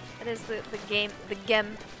 That is the game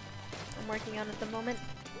I'm working on at the moment.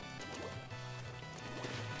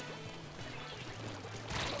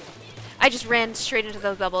 I just ran straight into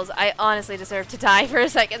those bubbles. I honestly deserved to die for a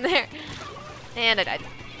second there. And I died.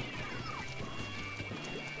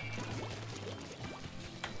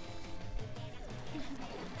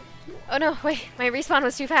 Oh no, wait. My respawn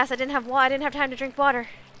was too fast. I didn't have time to drink water.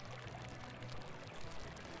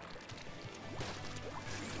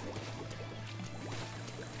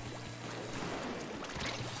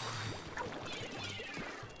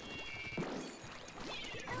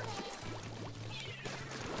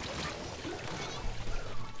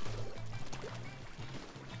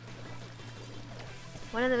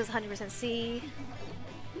 One of them is 100% C.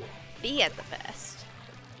 B at the best.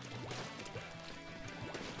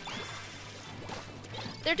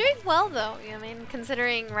 They're doing well though, you know what I mean?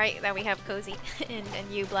 Considering, right, that we have Cozy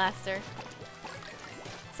and you, Blaster.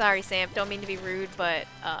 Sorry, Sam, don't mean to be rude, but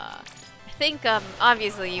I think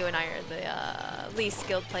obviously you and I are the least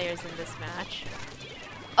skilled players in this match.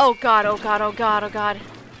 Oh god, oh god, oh god, oh god.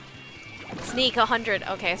 Sneak 100.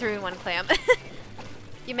 Okay, 3-1 clam.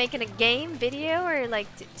 You making a game video or like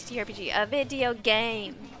TRPG? A video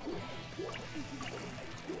game.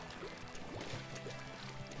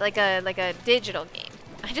 Like a digital game.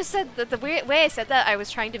 I just said that the weird way I said that I was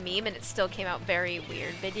trying to meme and it still came out very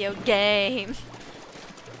weird. Video game.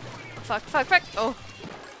 Fuck, fuck, fuck. Oh.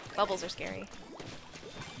 Bubbles are scary.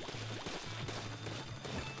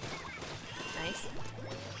 Nice.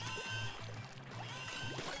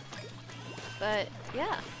 But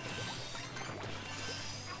yeah.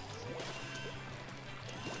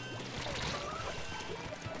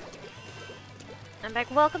 I'm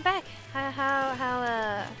back. Welcome back.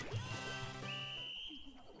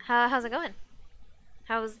 How's it going?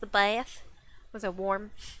 How was the bath? Was it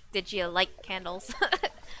warm? Did you light candles?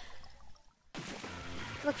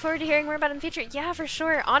 Look forward to hearing more about it in the future. Yeah, for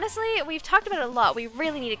sure. Honestly, we've talked about it a lot. We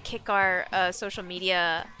really need to kick our social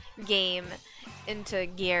media game into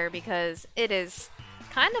gear because it is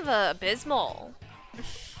kind of abysmal.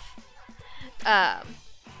 But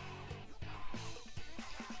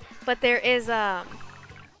there is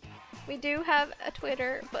we do have a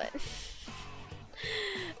Twitter, but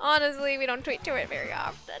honestly, we don't tweet to it very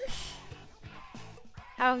often.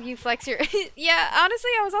 How you flex your yeah,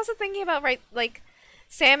 honestly, I was also thinking about like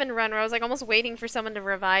Salmon Run, where I was like almost waiting for someone to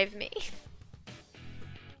revive me.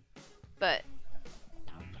 But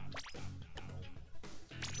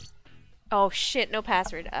oh shit, no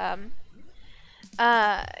password.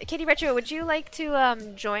 Katie Retro, would you like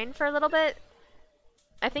to join for a little bit?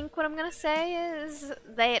 I think what I'm gonna say is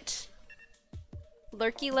that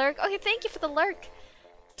lurky lurk. Okay, thank you for the lurk.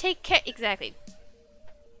 Take care. Exactly.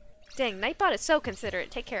 Dang, Nightbot is so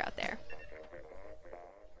considerate. Take care out there.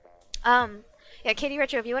 Yeah, Katie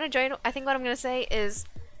Retro, if you want to join, I think what I'm gonna say is,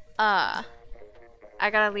 I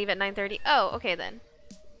gotta leave at 9:30. Oh, okay then.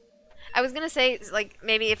 I was gonna say, like,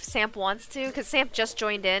 maybe if Samp wants to, because Samp just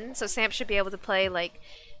joined in, so Samp should be able to play, like,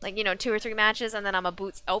 you know, 2 or 3 matches, and then I'm a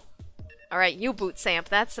boot. Oh. Alright, you boot Samp.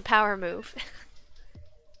 That's the power move.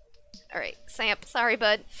 Alright, Samp. Sorry,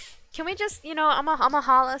 bud. Can we just, you know, I'm a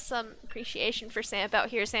holla some appreciation for Samp out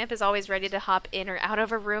here. Samp is always ready to hop in or out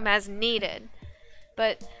of a room as needed.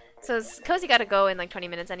 But, so Cozy gotta go in like 20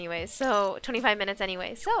 minutes anyway, so, 25 minutes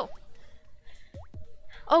anyway, so.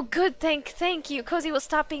 Oh good, thank you. Cozy will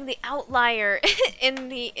stop being the outlier in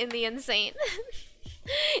the insane.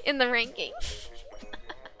 In the ranking.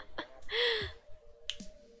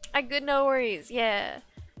 I good, no worries, yeah.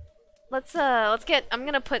 Let's get, I'm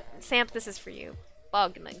gonna put, Samp, this is for you.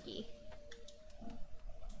 Bog Nuggy.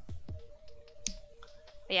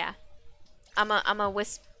 Yeah. I'm a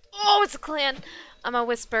whisper, oh, it's a clan! I'm a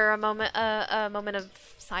whisper a moment of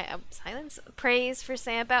silence, praise for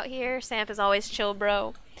Samp out here. Samp is always chill,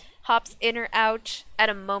 bro. Hops in or out at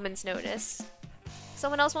a moment's notice.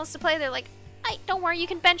 Someone else wants to play, they're like, "Ay, don't worry, you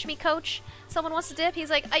can bench me, coach." Someone wants to dip, he's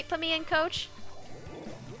like, "Ay, put me in, coach."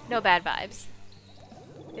 No bad vibes.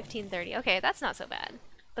 15:30. Okay, that's not so bad.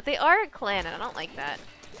 But they are a clan, and I don't like that.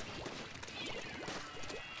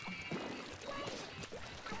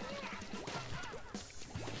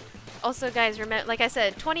 Also, guys, remember, like I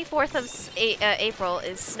said, 24th of April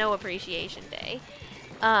is Snow Appreciation Day.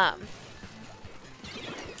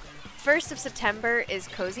 1st of September is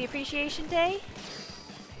Cozy Appreciation Day.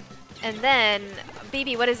 And then,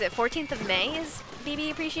 BB, what is it? 14th of May is BB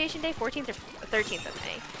Appreciation Day? 14th or 13th of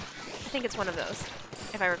May. I think it's one of those,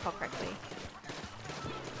 if I recall correctly.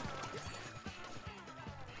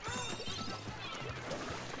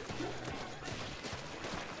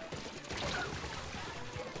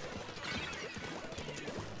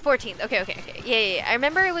 Okay. Yeah. I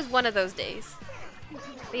remember it was one of those days.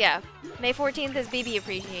 But yeah, May 14th is BB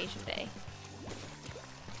Appreciation Day.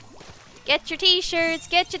 Get your t-shirts!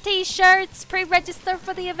 Get your t-shirts! Pre-register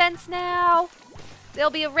for the events now!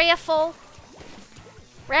 There'll be a raffle.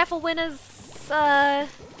 Raffle winners,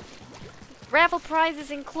 raffle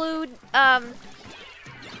prizes include, a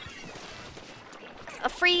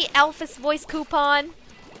free Alphys voice coupon.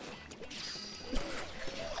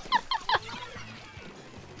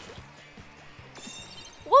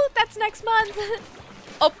 Woo, that's next month!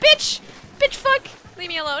 Oh, bitch! Bitch fuck! Leave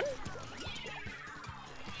me alone.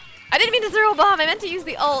 I didn't mean to throw a bomb, I meant to use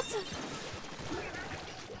the ult.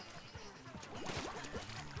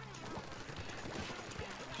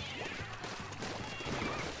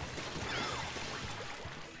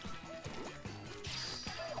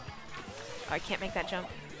 Oh, I can't make that jump.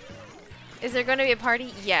 Is there going to be a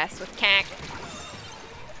party? Yes, with Cack.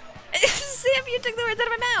 Sam, you took the words out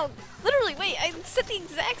of my mouth! Literally, wait, I said the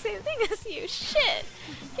exact same thing as you. Shit!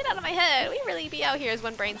 Get out of my head. We really be out here as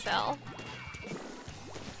one brain cell.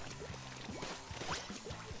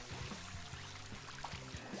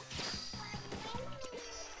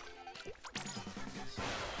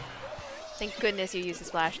 Thank goodness you used the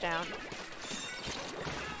splashdown.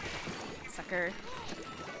 Sucker.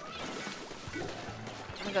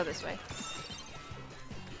 I'm gonna go this way.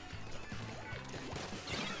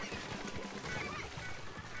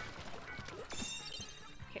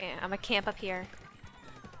 Okay, I'm gonna camp up here.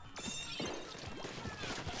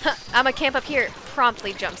 Huh, I'm gonna camp up here.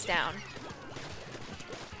 Promptly jumps down.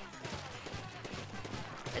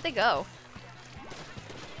 Where'd they go?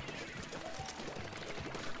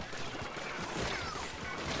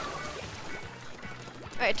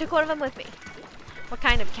 Alright, I took one of them with me. What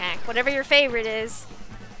kind of cack? Whatever your favorite is.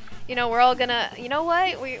 You know, we're all gonna... You know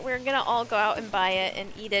what? We're gonna all go out and buy it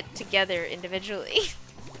and eat it together individually.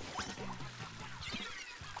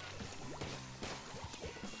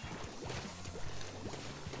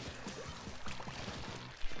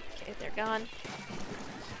 Okay, they're gone.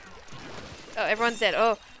 Oh, everyone's dead.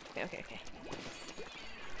 Oh. Okay.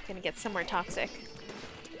 Gonna get somewhere toxic.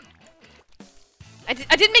 I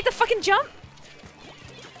didn't make the fucking jump!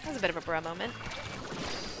 That was a bit of a bra moment.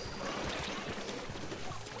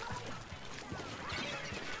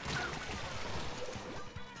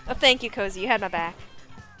 Oh, thank you, Cozy. You had my back.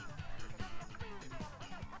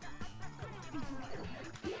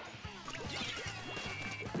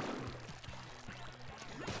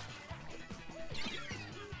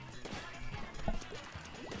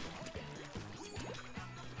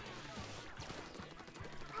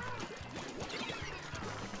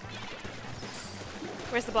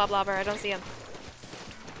 Where's the Bloblobber? I don't see him.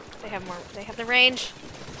 They have more. They have the range.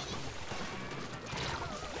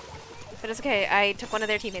 But it's okay. I took one of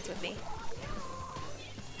their teammates with me.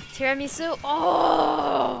 Tiramisu.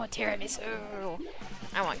 Oh, tiramisu.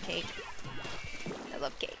 I want cake. I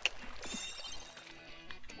love cake.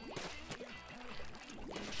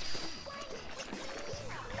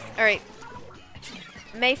 All right.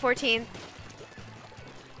 May 14th.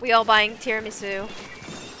 We all buying tiramisu.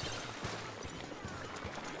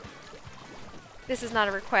 This is not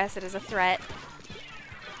a request, it is a threat.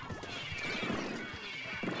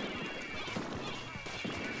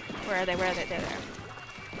 Where are they? Where are they? They're there.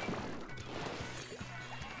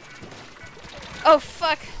 Oh,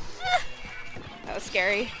 fuck! That was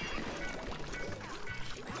scary.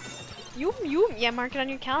 Yeah, mark it on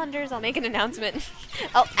your calendars. I'll make an announcement.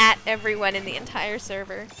 I'll at everyone in the entire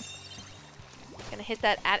server. Gonna hit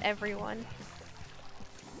that at everyone.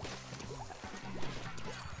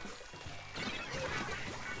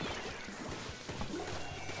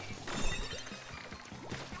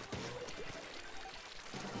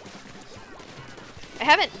 I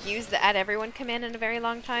haven't used the add everyone command in a very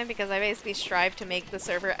long time because I basically strive to make the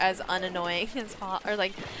server as unannoying as possible. Or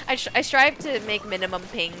like, I strive to make minimum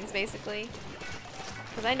pings basically.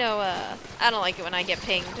 Because I know, I don't like it when I get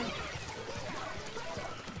pinged.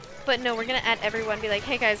 But no, we're gonna add everyone, be like,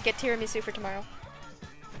 hey guys, get tiramisu for tomorrow.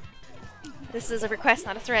 This is a request,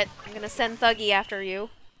 not a threat. I'm gonna send Thuggy after you.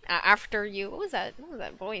 After you. What was that? What was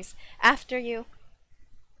that voice? After you.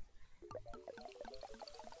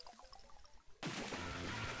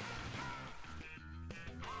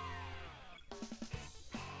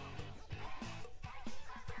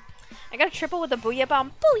 I got a triple with a Booyah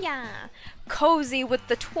Bomb. Booyah! Cozy with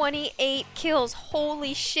the 28 kills.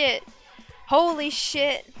 Holy shit. Holy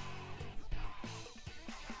shit.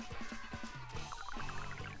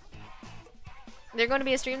 There's going to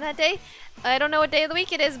be a stream that day? I don't know what day of the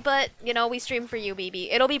week it is, but, you know, we stream for you,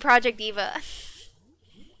 BB. It'll be Project Diva.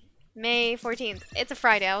 May 14th. It's a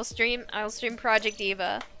Friday. I'll stream Project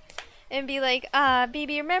Diva. And be like,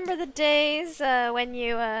 BB, remember the days when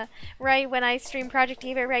you, right when I stream Project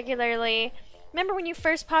Diva regularly? Remember when you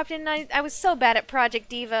first popped in? I was so bad at Project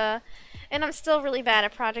Diva. And I'm still really bad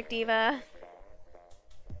at Project Diva.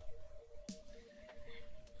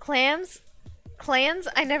 Clams? Clans?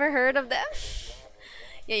 I never heard of them.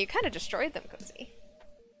 Yeah, you kind of destroyed them, Cozy.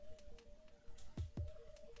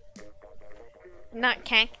 Not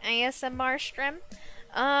Kank ASMR stream.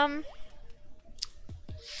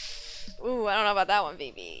 Ooh, I don't know about that one,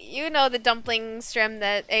 baby. You know the dumpling stream,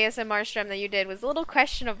 that ASMR stream that you did was a little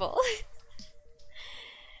questionable.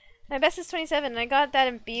 My best is 27, and I got that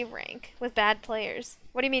in B rank with bad players.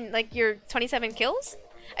 What do you mean, like your 27 kills?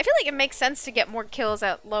 I feel like it makes sense to get more kills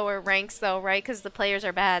at lower ranks though, right? Because the players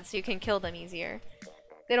are bad, so you can kill them easier.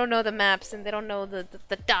 They don't know the maps, and they don't know the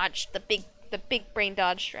dodge, the big brain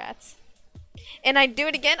dodge strats. And I do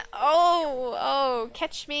it again. Oh, oh,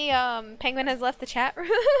 catch me. Penguin has left the chat room.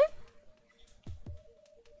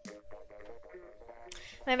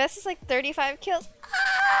 My best is like 35 kills.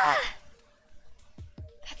 Ah!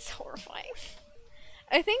 That's horrifying.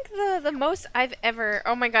 I think the most I've ever...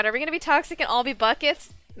 Oh my god, are we gonna be toxic and all be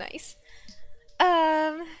buckets? Nice.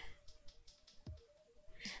 The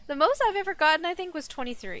most I've ever gotten, I think, was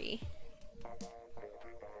 23.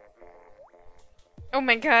 Oh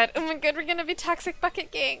my god, we're gonna be toxic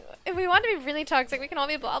bucket gang. If we want to be really toxic, we can all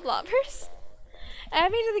be blah blobbers.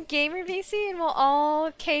 Add me to the gamer VC and we'll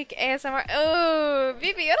all cake ASMR. Oh,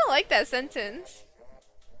 BB, I don't like that sentence.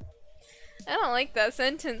 I don't like that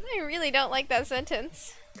sentence. I really don't like that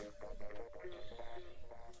sentence.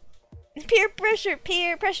 Peer pressure,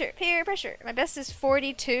 peer pressure, peer pressure. My best is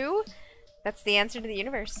 42. That's the answer to the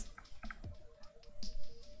universe.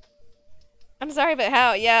 I'm sorry, but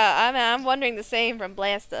how? Yeah, I'm wondering the same from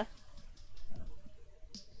Blasta.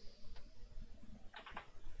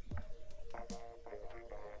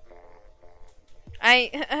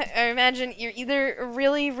 I imagine you're either a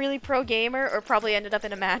really, really pro gamer or probably ended up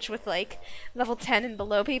in a match with like level 10 and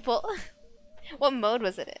below people. What mode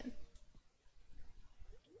was it in?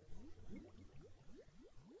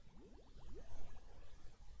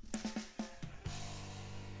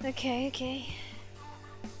 Okay, okay.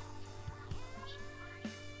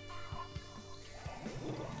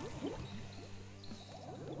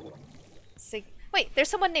 Wait, there's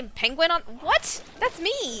someone named Penguin on- What? That's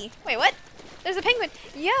me! Wait, what? There's a penguin!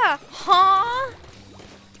 Yeah! Huh?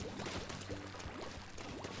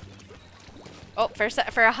 Oh,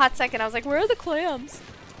 for a hot second I was like, where are the clams?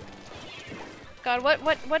 God, what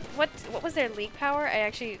was their leak power? I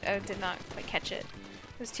actually did not quite catch it.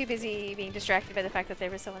 I was too busy being distracted by the fact that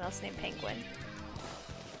there was someone else named Penguin.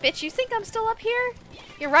 Bitch, you think I'm still up here?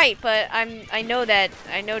 You're right, but I know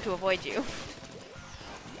to avoid you.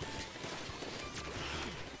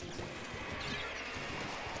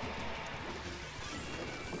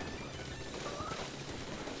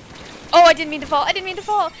 Oh, I didn't mean to fall. I didn't mean to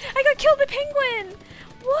fall. I got killed by Penguin.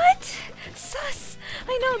 What? Sus.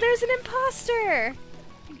 I know, there's an imposter.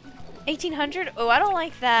 1800? Oh, I don't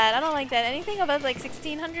like that. I don't like that. Anything above like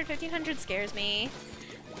 1600, 1500 scares me.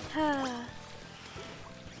 Oh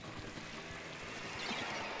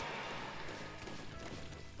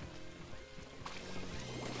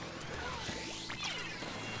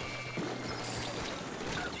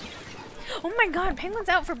my god, Penguin's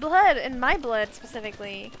out for blood, and my blood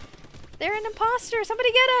specifically. They're an imposter! Somebody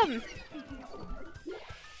get him!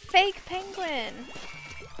 Fake Penguin!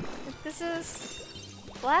 This is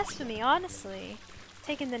blasphemy, honestly.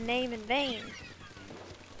 Taking the name in vain.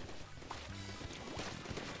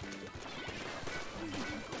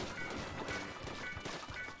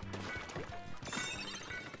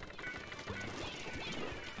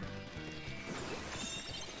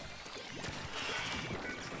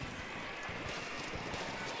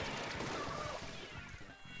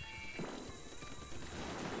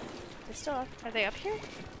 Still up. Are they up here?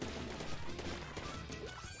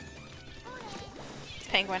 It's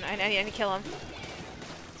Penguin. I need to kill him.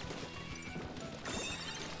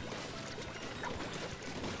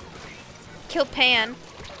 Kill Pan.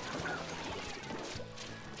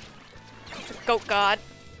 It's a goat god.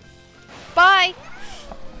 Bye!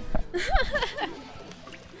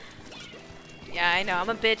 Yeah, I know. I'm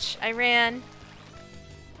a bitch. I ran.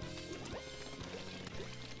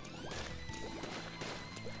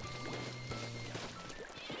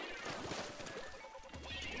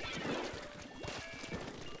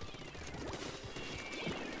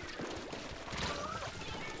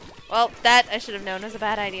 Well, that I should have known was a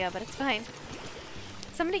bad idea, but it's fine.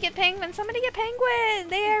 Somebody get Penguin! Somebody get Penguin!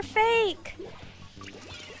 They are fake!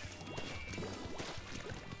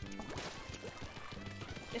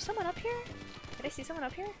 There's someone up here? Did I see someone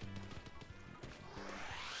up here?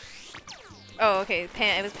 Oh, okay.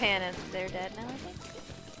 Pan. It was Pan and they're dead now, I think.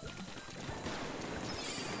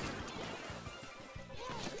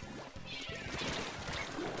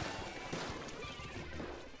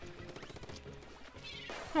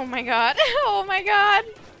 Oh my god. Oh my god.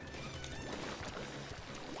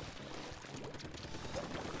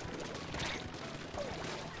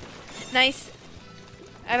 Nice.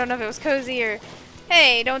 I don't know if it was cozy or...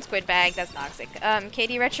 Hey, don't squid bag. That's toxic.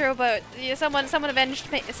 Katie Retro, but yeah, someone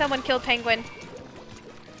killed Penguin.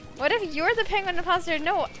 What if you're the Penguin imposter?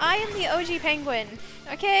 No, I am the OG Penguin.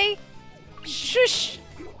 Okay? Shush!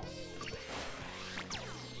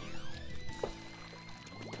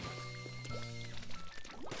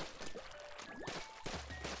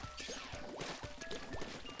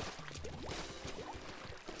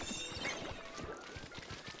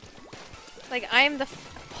 Like, I am the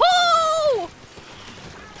Oh!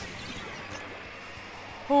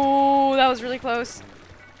 Oh, that was really close.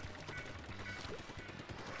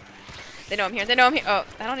 They know I'm here. They know I'm here. Oh,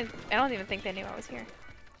 I don't even think they knew I was here.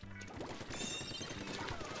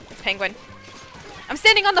 It's Penguin. I'm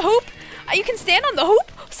standing on the hoop. You can stand on the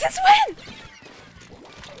hoop? Since when?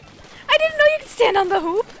 I didn't know you could stand on the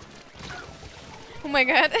hoop. Oh my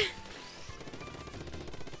god.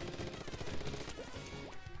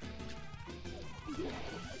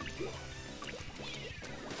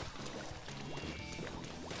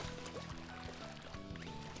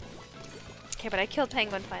 Okay, but I killed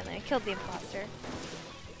Penguin finally. I killed the imposter.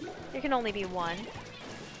 There can only be one.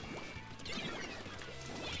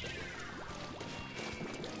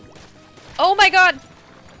 Oh my god!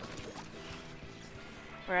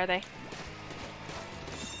 Where are they?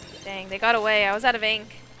 Dang, they got away. I was out of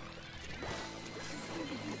ink.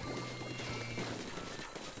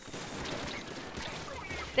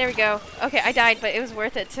 There we go. Okay, I died, but it was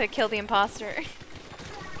worth it to kill the imposter.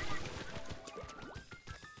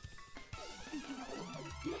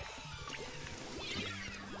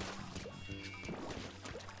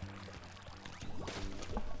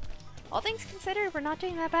 All things considered, we're not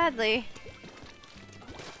doing that badly.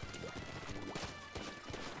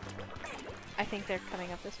 I think they're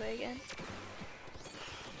coming up this way again.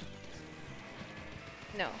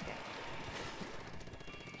 No, okay.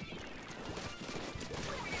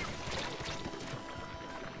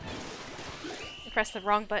 I pressed the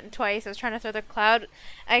wrong button twice. I was trying to throw the cloud.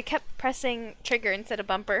 I kept pressing trigger instead of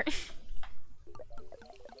bumper.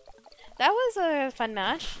 That was a fun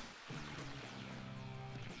match.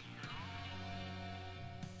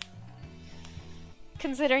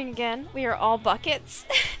 Considering again, we are all buckets.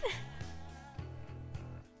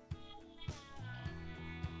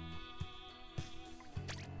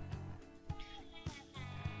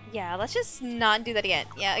 Yeah, let's just not do that again.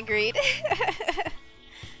 Yeah, agreed.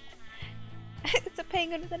 It's a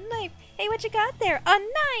penguin with a knife. Hey, what you got there? A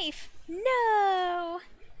knife! No!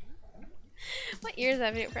 What year is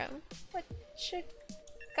that video from? What you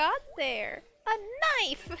got there? A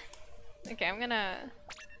knife! Okay,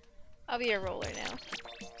 I'll be a roller now.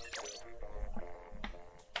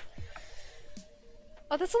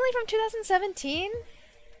 Oh, that's only from 2017?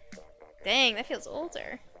 Dang, that feels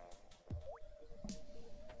older.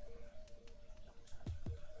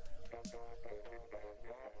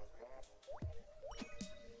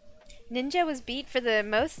 Ninja was beat for the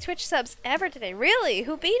most Twitch subs ever today. Really?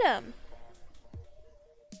 Who beat him?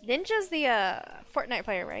 Ninja's the Fortnite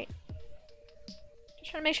player, right?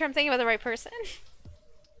 Just trying to make sure I'm thinking about the right person.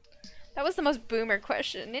 That was the most boomer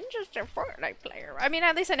question. Ninja's a Fortnite player. I mean,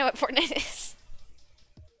 at least I know what Fortnite is.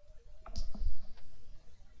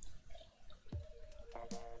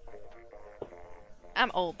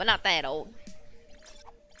 I'm old, but not that old.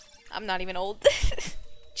 I'm not even old.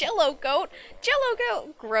 Jello goat! Jello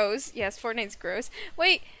goat! Gross. Yes, Fortnite's gross.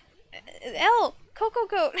 Wait! L! Coco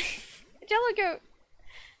goat! Jello goat!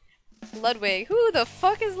 Ludwig. Who the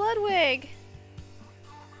fuck is Ludwig?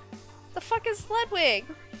 The fuck is Ludwig?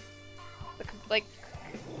 Like...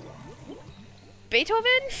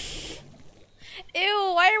 Beethoven?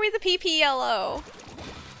 Ew, why are we the PP yellow?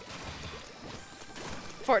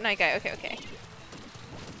 Fortnite guy, okay, okay.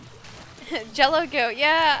 Jello goat,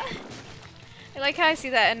 yeah! I like how I see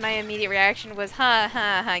that and my immediate reaction was, ha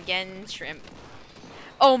ha ha, again, shrimp.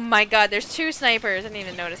 Oh my god, there's two snipers. I didn't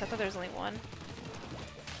even notice. I thought there was only one.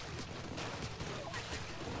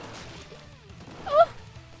 Oh!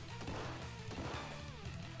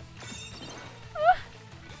 Oh!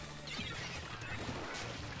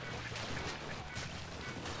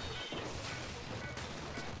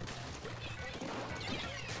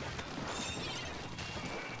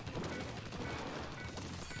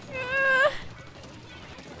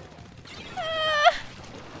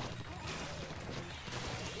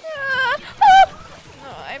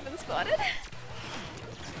 Spotted.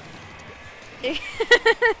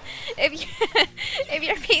 If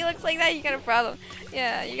your pee looks like that, you got a problem.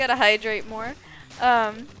 Yeah, you gotta hydrate more.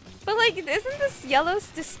 But like, isn't this yellow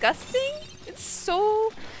disgusting? It's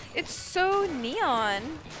so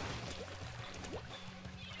neon.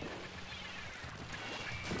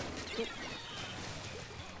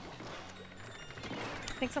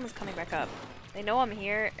 I think someone's coming back up. They know I'm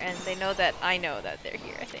here, and they know that I know that they're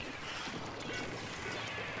here, I think.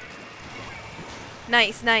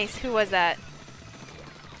 Nice, nice. Who was that?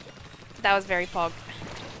 That was very pog.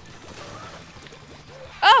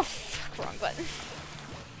 Oh, fuck, wrong button.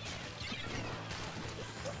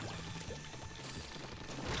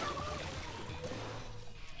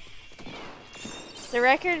 The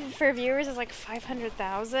record for viewers is like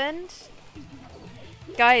 500,000.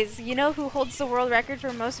 Guys, you know who holds the world record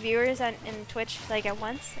for most viewers in Twitch, like, at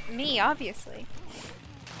once? Me, obviously.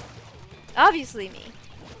 Obviously me.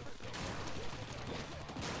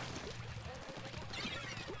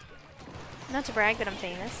 Not to brag, but I'm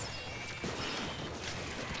famous.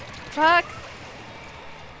 Fuck!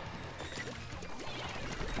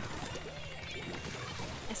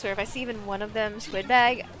 I swear, if I see even one of them squid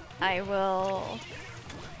bag, I will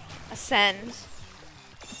ascend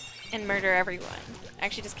and murder everyone.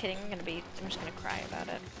 Actually, just kidding. I'm just gonna cry about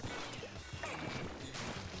it.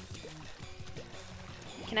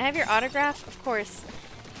 Can I have your autograph? Of course.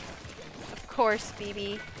 Of course,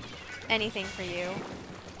 BB. Anything for you.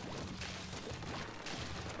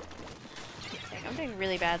 Dang, I'm doing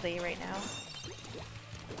really badly right now.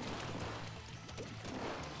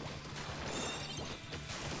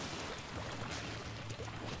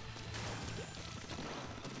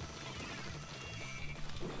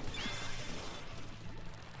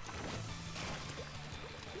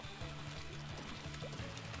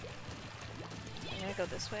 Go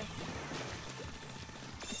this way.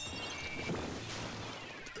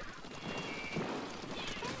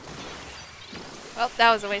 Well,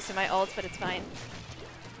 that was a waste of my ult, but it's fine.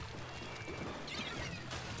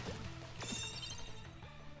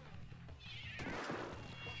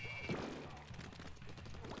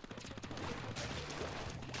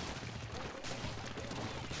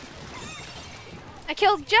 I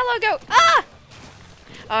killed Jello Goat! Ah!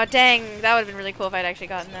 Oh dang, that would have been really cool if I'd actually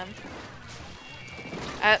gotten them.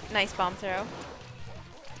 Nice bomb throw.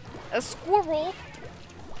 A squirrel.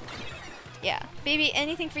 Yeah, baby,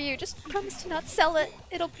 anything for you. Just promise to not sell it.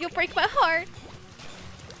 You'll break my heart.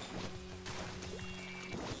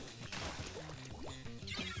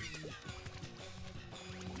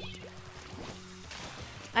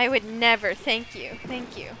 I would never. Thank you.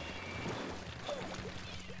 Thank you.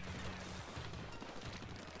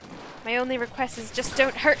 My only request is just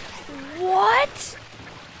don't hurt. What?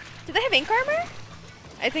 Do they have ink armor?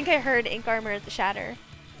 I think I heard ink armor at the shatter.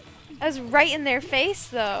 I was right in their face,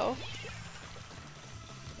 though.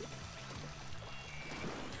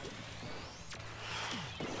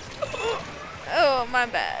 Oh, my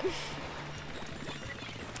bad.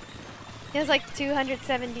 He has like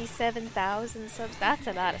 277,000 subs. That's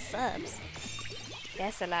a lot of subs.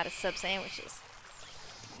 That's a lot of sub sandwiches.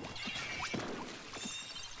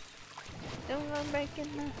 Don't run back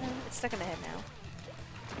in my head. It's stuck in my head now.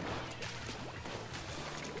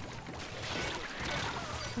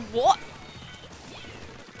 What?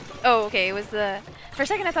 Oh, okay, it was the... For a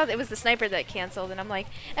second I thought it was the sniper that canceled, and I'm like,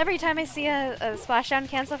 every time I see a splashdown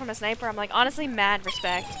cancel from a sniper, I'm like, honestly, mad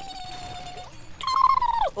respect.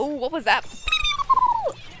 Oh, what was that?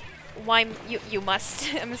 Why, you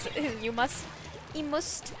must. You must. You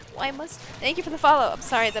must. Why must? Thank you for the follow. I'm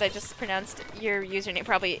sorry that I just pronounced your username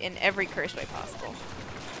probably in every cursed way possible.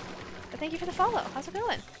 But thank you for the follow. How's it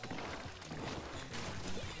going?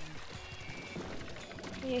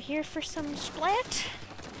 Are you here for some splat?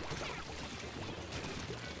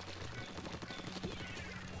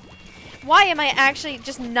 Why am I actually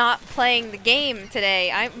just not playing the game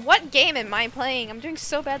today? What game am I playing? I'm doing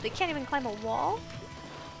so bad they can't even climb a wall?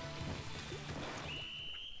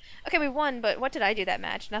 Okay, we won, but what did I do that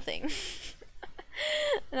match? Nothing.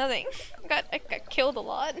 Nothing. I got killed a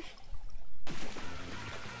lot.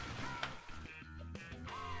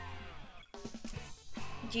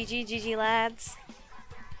 GG lads.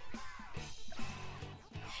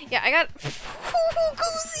 Yeah, I got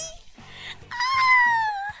cozy.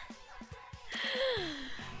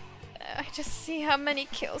 I just see how many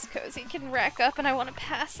kills Cozy can rack up and I want to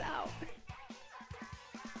pass out.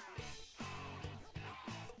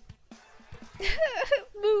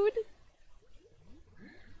 Mood.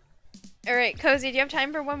 Alright, Cozy, do you have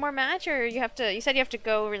time for one more match, or you said you have to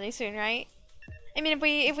go really soon, right? I mean,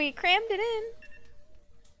 if we crammed it in.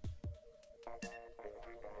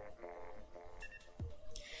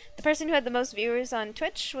 The person who had the most viewers on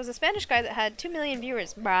Twitch was a Spanish guy that had 2 million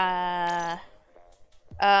viewers. Bruh.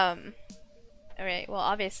 Alright, well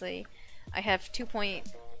obviously I have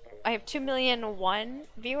 2,000,001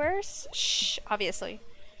 viewers. Shh, obviously.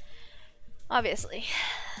 Obviously.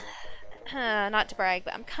 Not to brag,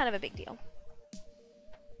 but I'm kind of a big deal.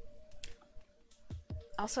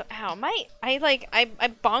 Also, ow, I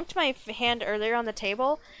bonked my hand earlier on the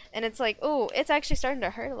table, and it's like, ooh, it's actually starting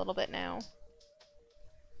to hurt a little bit now.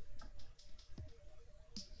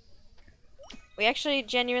 We actually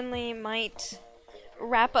genuinely might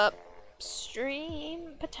wrap up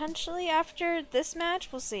stream potentially after this match.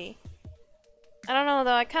 We'll see. I don't know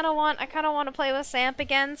though. I kind of want to play with Samp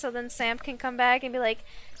again, so then Samp can come back and be like,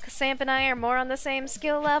 cause Samp and I are more on the same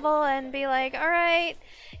skill level, and be like, all right,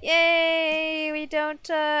 yay, we don't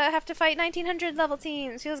have to fight 1900 level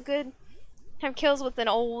teams. Feels good. Have kills with an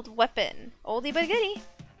old weapon, oldie but goodie.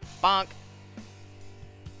 Bonk.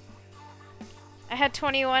 I had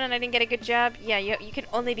 21 and I didn't get a good job. Yeah, you can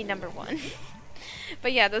only be number 1.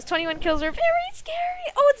 But yeah, those 21 kills are very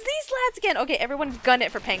scary. Oh, it's these lads again. Okay, everyone gun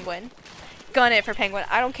it for Penguin. Gun it for Penguin.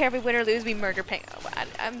 I don't care if we win or lose, we murder Penguin. Oh,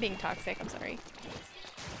 I'm being toxic, I'm sorry.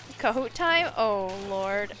 Kahoot time? Oh,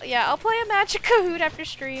 Lord. Yeah, I'll play a match of Kahoot after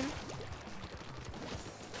stream.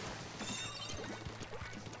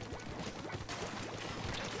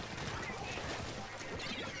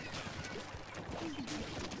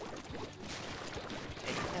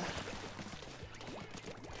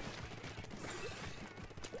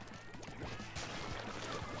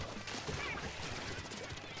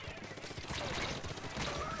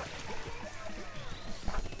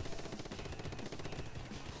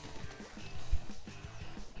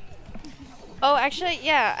 Oh, actually,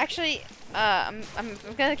 yeah, actually, I'm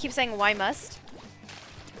gonna keep saying why must.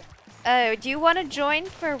 Do you want to join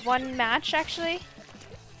for one match, actually?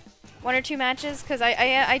 1 or 2 matches? Because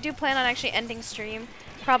I do plan on actually ending stream,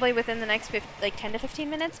 probably within the next, like, 10 to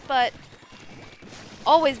 15 minutes, but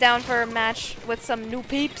always down for a match with some new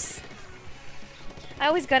peeps. I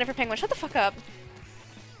always gun it for Penguin. Shut the fuck up.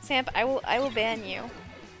 Samp, I will ban you.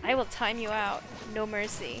 I will time you out. No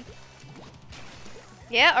mercy.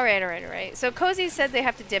 Yeah, alright. So Cozy said they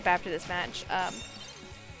have to dip after this match.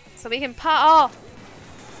 So we can pop.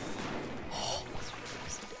 Oh!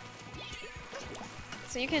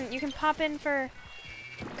 So you can pop in for.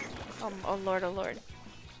 Oh lord, oh lord.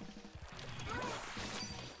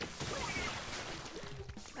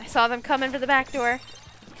 I saw them come in for the back door.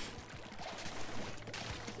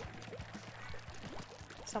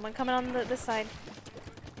 Someone coming on this side.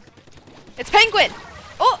 It's Penguin!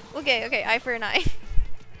 Oh! Okay, eye for an eye.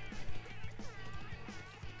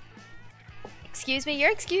 Excuse me,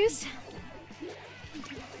 you're excused.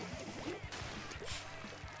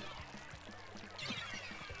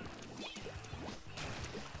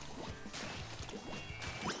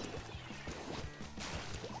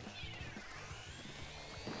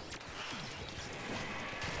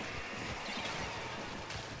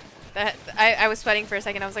 I was sweating for a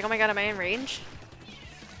second. I was like, oh my god, am I in range?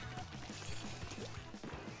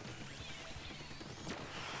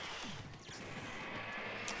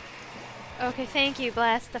 Okay, thank you,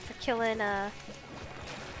 Blasta, for killing,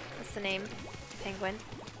 what's the name? Penguin.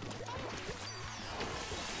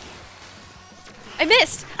 I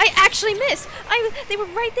missed! I actually missed! They were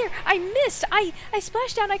right there! I missed! I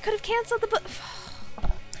splashed down, I could have canceled the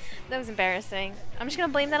That was embarrassing. I'm just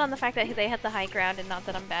gonna blame that on the fact that they had the high ground and not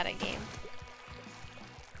that I'm bad at game.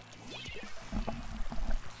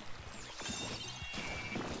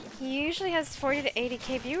 He usually has 40 to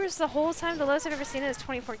 80k viewers the whole time. The lowest I've ever seen it is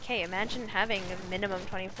 24k. Imagine having a minimum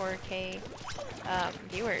 24k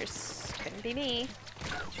viewers. Couldn't be me.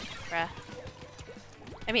 Bruh.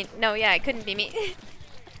 I mean, no, yeah, it couldn't be me.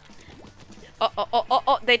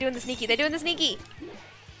 Oh, they doing the sneaky. They doing the sneaky.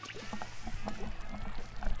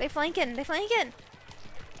 They flanking.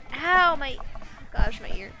 Ow, my, gosh,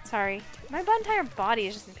 my ear. Sorry. My entire body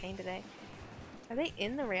is just in pain today. Are they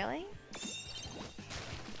in the railing?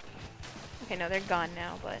 Okay, no, they're gone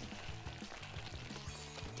now, but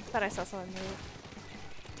I thought I saw someone move.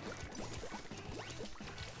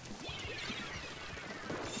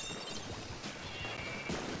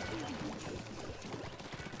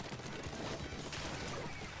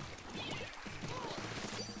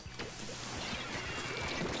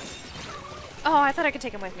 Oh, I thought I could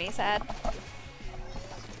take him with me. Sad.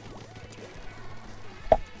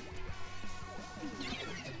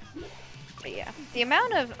 But yeah, the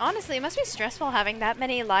amount of, honestly, it must be stressful having that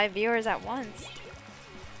many live viewers at once.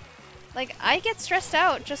 Like, I get stressed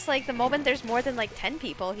out just like the moment there's more than like 10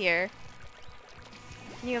 people here.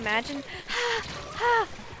 Can you imagine?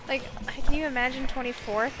 Like, can you imagine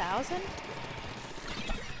 24,000?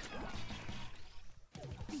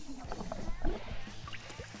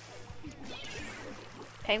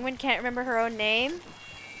 Penguin can't remember her own name?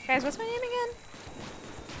 Guys, what's my name again?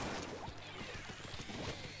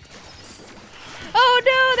 Oh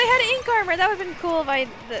no, they had ink armor! That would've been cool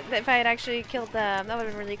if I had actually killed them. That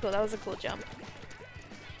would've been really cool. That was a cool jump.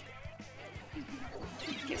 In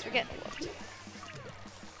case we're getting whooped.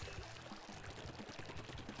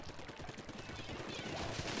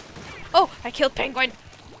 Oh, I killed Penguin!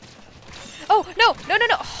 Oh, no!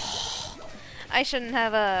 Oh, I shouldn't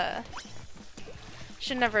have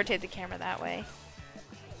rotated the camera that way.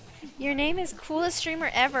 Your name is coolest streamer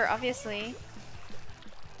ever, obviously.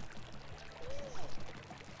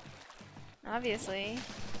 Obviously.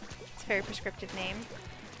 It's a very prescriptive name.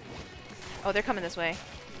 Oh, they're coming this way.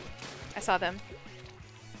 I saw them.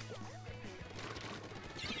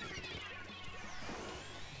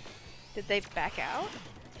 Did they back out?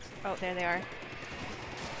 Oh, there they are.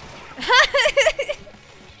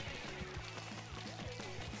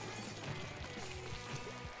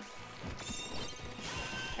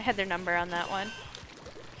 I had their number on that one.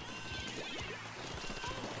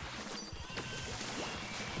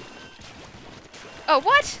 Oh,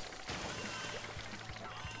 what?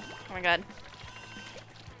 Oh my god.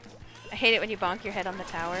 I hate it when you bonk your head on the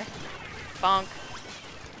tower. Bonk.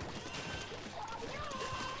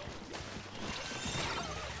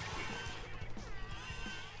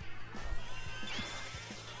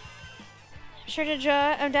 Sure to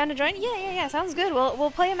I'm down to join? Yeah, sounds good. We'll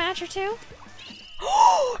play a match or two.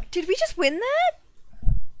 Did we just win that?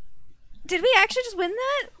 Did we actually just win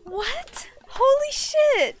that? What? Holy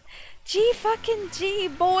shit! G fucking G,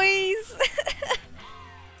 boys!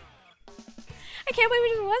 I can't believe we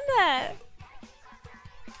just won that!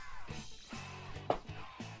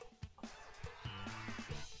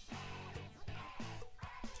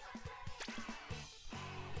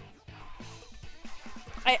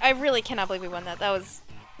 I really cannot believe we won that. That was...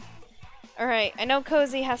 Alright, I know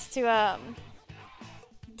Cozy has to,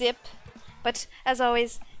 dip, but as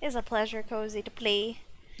always, it's a pleasure, Cozy, to play.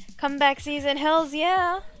 Comeback season, hells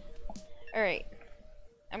yeah! Alright.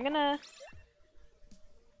 I'm gonna...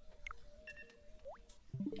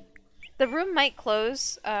 The room might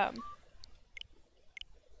close,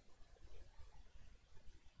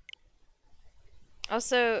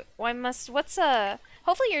 Also,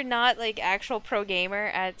 hopefully you're not, like, actual pro gamer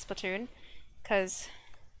at Splatoon, because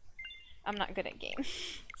I'm not good at games,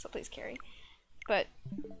 so please carry. But...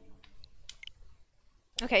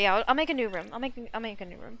 Okay, yeah, I'll make a new room. I'll make a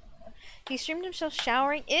new room. He streamed himself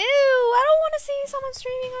showering. Ew! I don't want to see someone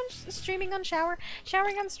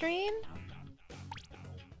showering on stream.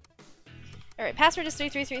 Alright, password is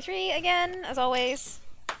 3333 again, as always.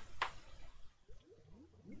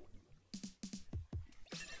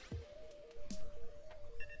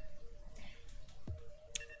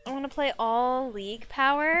 I want to play all League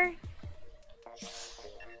Power.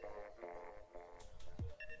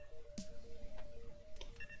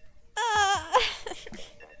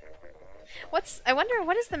 I wonder,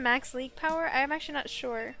 what is the max League Power? I'm actually not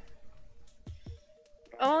sure.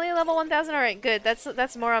 Only level 1000? Alright, good.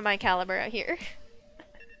 That's more on my caliber out here.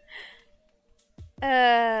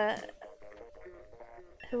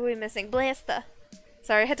 Who are we missing? Blasta.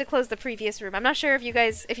 Sorry, I had to close the previous room. I'm not sure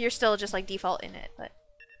if you're still just like default in it, but...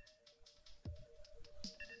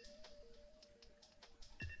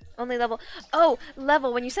 Only level. Oh,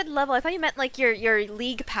 level. When you said level, I thought you meant like your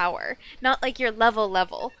league power, not like your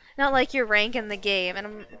level. Not like your rank in the game.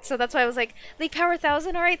 And so that's why I was like, league power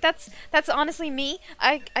 1000. All right, that's honestly me.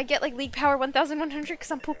 I get like league power 1100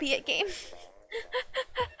 because I'm poopy at game.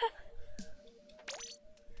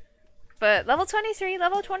 But level 23.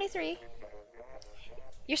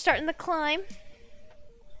 You're starting the climb.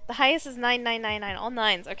 The highest is 9999. All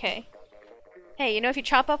nines. Okay. Hey, you know, if you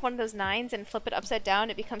chop up one of those 9s and flip it upside down,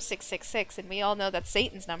 it becomes 666, and we all know that's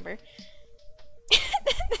Satan's number. I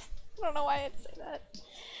don't know why I had to say that.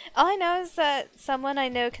 All I know is that someone I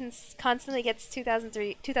know constantly gets 2000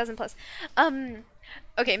 plus.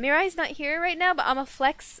 Okay, Mirai's not here right now, but I'm a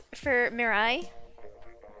flex for Mirai.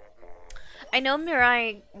 I know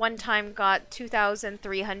Mirai one time got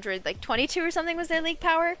 2,300, like 22 or something was their league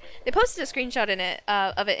power. They posted a screenshot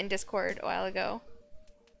of it in Discord a while ago.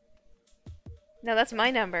 No, that's my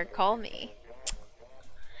number. Call me.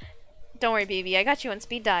 Don't worry, baby. I got you on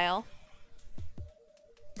speed dial.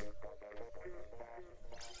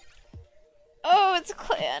 Oh, it's a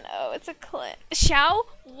clan. Oh, it's a clan. Xiao?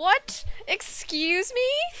 What? Excuse me?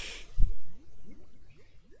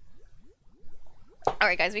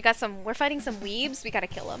 Alright, guys. We're fighting some weebs. We gotta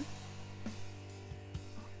kill them.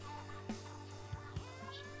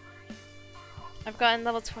 I've gotten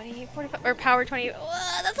level 20, 45, or power 20.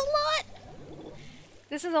 That's a lot!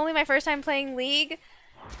 This is only my first time playing League.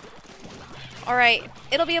 Alright,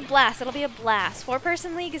 it'll be a blast,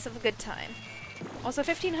 4-person League is a good time. Also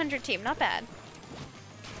 1500 team, not bad.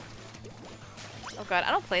 Oh god,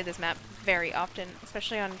 I don't play this map very often,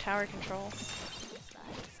 especially on tower control.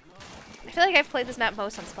 I feel like I've played this map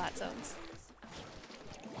most on Splat Zones.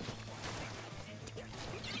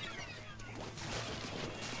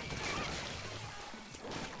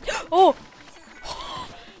 Oh!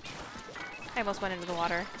 I almost went into the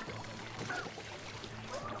water.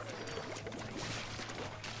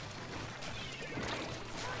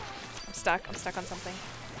 stuck. I'm stuck on something.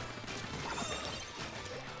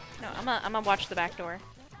 No, I'm gonna watch the back door.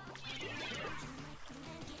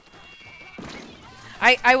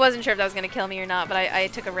 I wasn't sure if that was gonna kill me or not, but I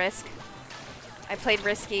took a risk. I played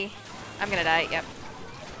risky. I'm gonna die, yep.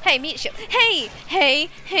 Hey, meat shield. Hey! Hey!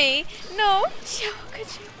 Hey! No! Could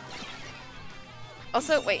you?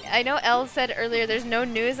 Also, wait, I know Elle said earlier there's no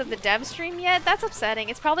news of the dev stream yet. That's upsetting.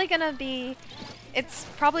 It's probably gonna be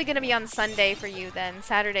on Sunday for you then.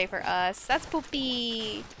 Saturday for us. That's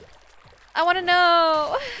poopy. I wanna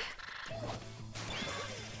know!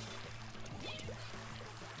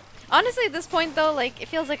 Honestly, at this point though, like, it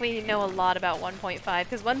feels like we know a lot about 1.5,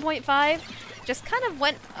 because 1.5 just kind of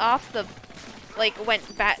went off the, like, went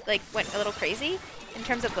a little crazy in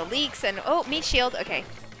terms of the leaks and, oh, meat shield, okay.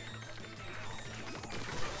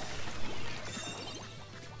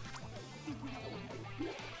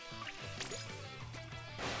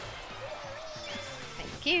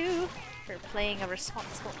 Thank you for playing a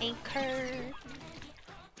responsible anchor.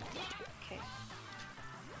 Okay.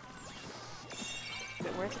 Is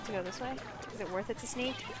it worth it to go this way? Is it worth it to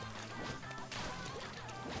sneak?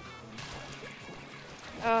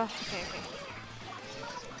 Oh, okay, okay.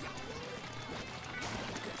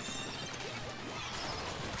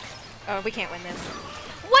 Oh, we can't win this.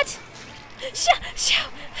 What? Shoo!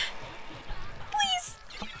 Please!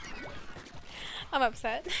 I'm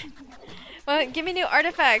upset. Well, give me new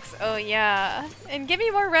artifacts. Oh, yeah. And give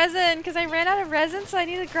me more resin, because I ran out of resin, so I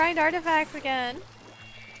need to grind artifacts again.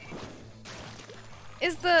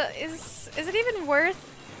 Is it even worth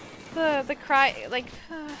the cry, like,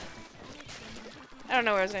 I don't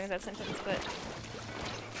know where I was going with that sentence, but...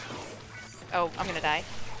 Oh, I'm gonna die.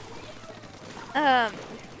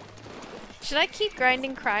 Should I keep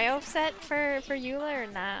grinding cryo set for Eula or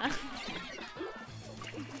nah?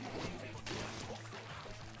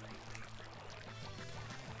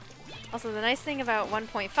 Also, the nice thing about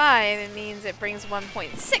 1.5, it means it brings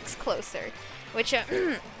 1.6 closer, which, and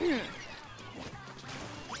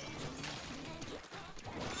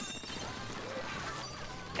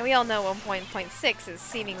we all know 1.6 is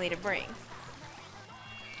seemingly to bring.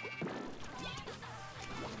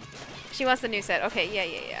 She wants the new set. Okay,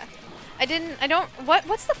 yeah.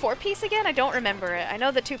 What's the 4-piece again? I don't remember it. I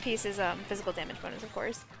know the 2-piece is physical damage bonus, of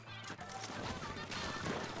course.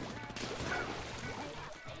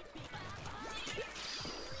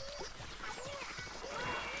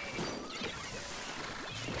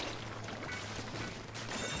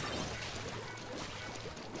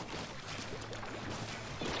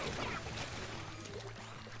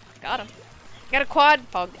 Got him. Got a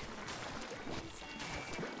quad pug.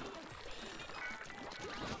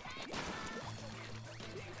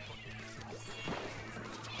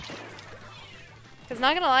 Cause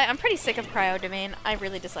not gonna lie, I'm pretty sick of Cryo Domain. I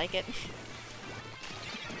really dislike it.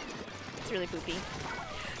 It's really poopy.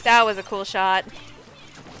 That was a cool shot.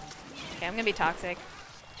 Okay, I'm gonna be toxic.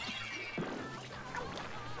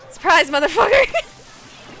 Surprise, motherfucker!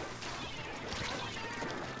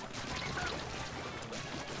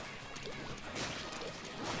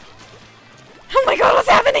 Oh my god, what's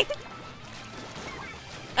happening?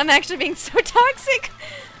 I'm actually being so toxic.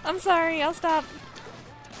 I'm sorry, I'll stop.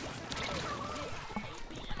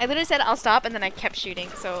 I literally said I'll stop and then I kept shooting,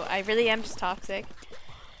 so I really am just toxic.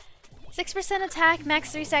 6% attack,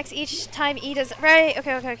 max 3 stacks each time E does. Right,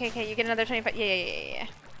 okay. You get another 25. Yeah.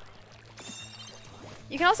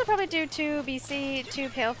 You can also probably do 2 BC, 2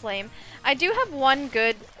 Pale Flame. I do have one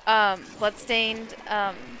good bloodstained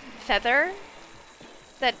feather.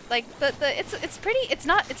 That like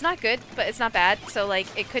it's not good, but it's not bad. So like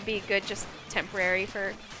it could be good, just temporary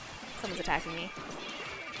for someone's attacking me.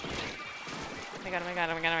 Oh my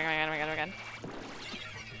god.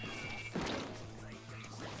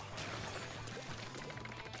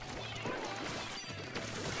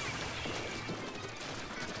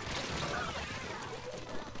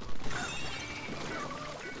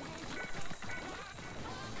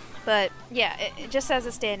 But yeah, it just has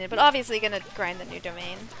a stand-in. But obviously gonna grind the new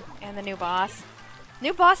domain and the new boss.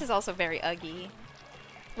 New boss is also very uggy.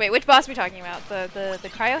 Wait, which boss are we talking about? The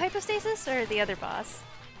cryo hypostasis or the other boss?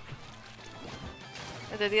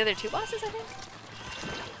 Are there the other 2 bosses, I think?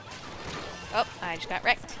 Oh, I just got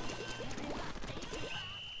wrecked.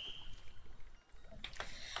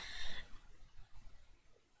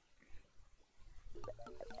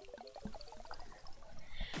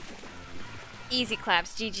 Easy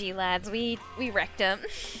claps, GG lads. We wrecked him.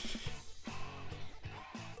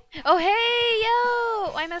 Oh hey,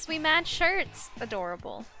 yo! IMS, we match shirts.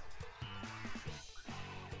 Adorable.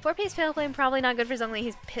 4-piece Pale Flame probably not good for Zhongli.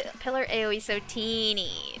 He's pillar AoE so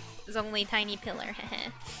teeny. Zhongli tiny pillar.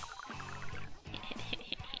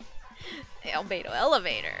 Albedo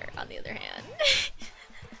Elevator, on the other hand.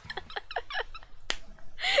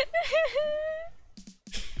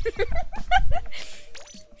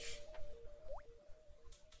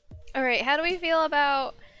 Alright, how do we feel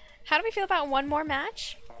about one more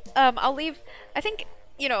match? I'll leave, I think,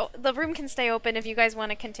 you know, the room can stay open if you guys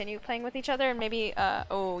want to continue playing with each other, and maybe,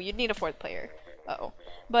 oh, you'd need a 4th player. Uh-oh.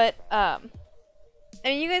 But, I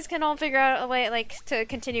mean, you guys can all figure out a way, like, to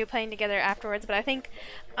continue playing together afterwards, but I think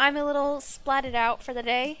I'm a little splatted out for the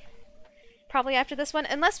day. Probably after this one.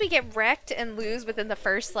 Unless we get wrecked and lose within the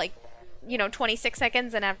first, like, you know, 26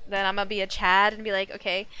 seconds, and then I'm gonna be a Chad and be like,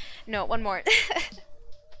 okay, no, one more.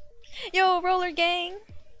 Yo, Roller Gang!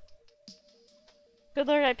 Good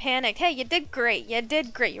lord, I panicked. Hey, you did great. You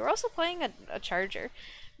did great. You were also playing a Charger.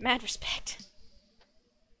 Mad respect.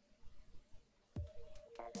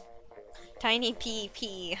 Tiny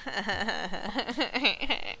PP.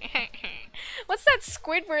 What's that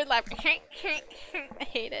Squidward laugh? I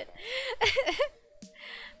hate it.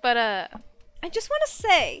 But, I just want to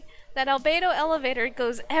say that Albedo Elevator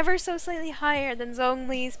goes ever so slightly higher than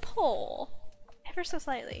Zhongli's pole. Ever so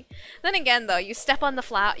slightly. Then again, though, you step on the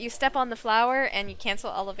flower and you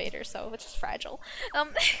cancel Elevator, so it's just fragile.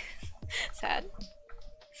 Sad.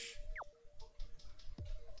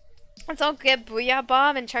 Let's all get Booyah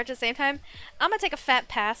Bomb and charge at the same time. I'm gonna take a fat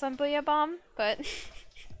pass on Booyah Bomb, but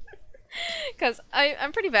because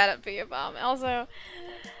I'm pretty bad at Booyah Bomb. Also,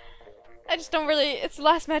 I just don't really. It's the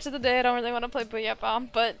last match of the day. I don't really want to play Booyah Bomb,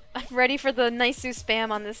 but I'm ready for the Naisu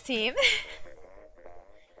spam on this team.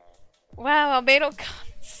 Wow, Albedo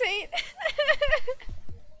compensate.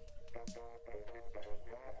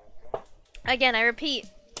 Again, I repeat,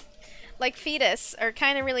 like fetus are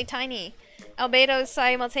kind of really tiny. Albedo is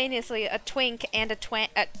simultaneously a twink and a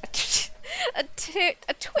twink. A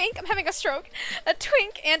twink. I'm having a stroke. A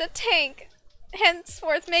twink and a tank,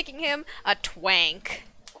 henceforth making him a twank.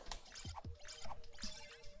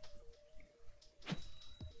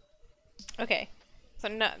 Okay, so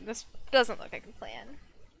no, this doesn't look like a plan.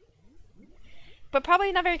 But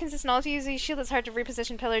probably not very consistent. Also, using shield is hard to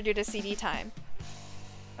reposition pillar due to CD time.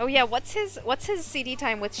 Oh yeah, what's his CD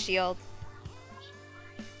time with shield?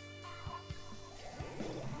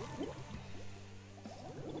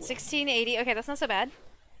 $16.80. Okay, that's not so bad.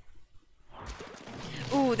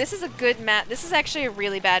 Ooh, this is a good map. This is actually a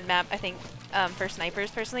really bad map, I think, for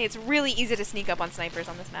snipers. Personally, it's really easy to sneak up on snipers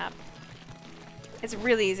on this map. It's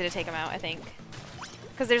really easy to take them out, I think,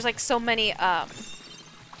 because there's like so many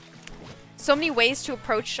ways to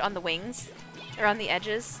approach on the wings or on the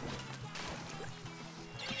edges.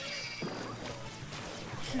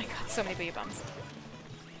 Oh my god, so many Booyah Bombs.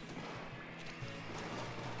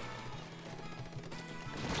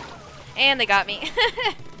 And they got me.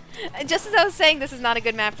 Just as I was saying, this is not a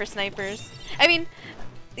good map for snipers. I mean,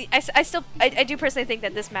 I do personally think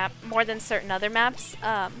that this map, more than certain other maps,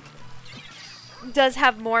 does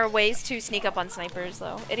have more ways to sneak up on snipers,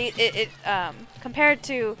 though. It compared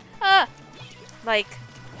to, like,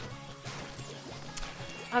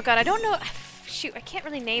 oh god, I don't know, shoot, I can't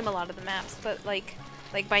really name a lot of the maps, but like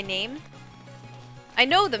by name, I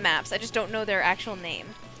know the maps, I just don't know their actual name.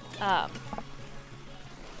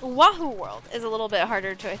 Wahoo World is a little bit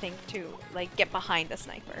harder to, I think, to like get behind a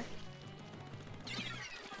sniper.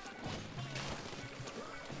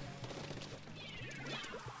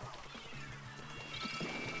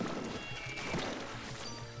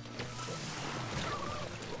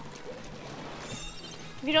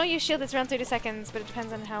 If you don't use shield, it's around 30 seconds, but it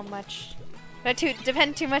depends on how much. But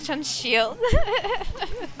depend too much on shield.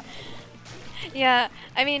 Yeah,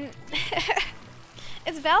 I mean,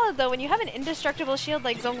 it's valid though. When you have an indestructible shield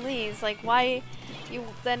like Zhongli's, like why you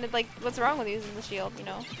then like what's wrong with using the shield? You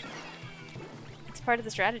know, it's part of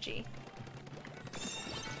the strategy.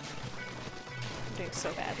 I'm doing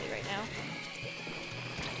so badly right now.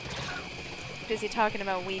 Busy talking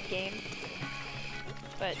about weed game.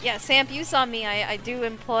 But yeah, Samp, you saw me. I do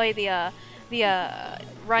employ the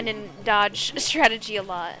run and dodge strategy a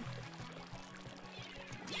lot.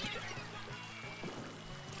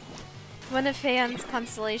 One of Fan's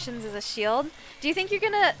constellations is a shield. Do you think you're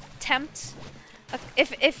gonna tempt?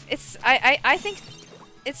 If it's I think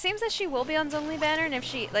it seems that she will be on Zhongli banner, and if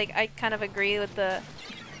she like I kind of agree with the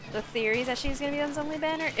theories that she's gonna be on Zhongli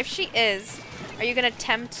banner. If she is, are you gonna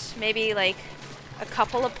tempt maybe like a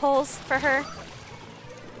couple of pulls for her?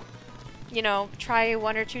 You know, try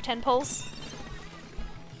 1 or 2 10 pulls.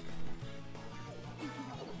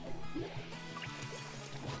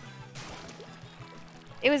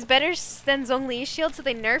 It was better than Zhongli's shield, so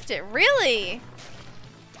they nerfed it. Really?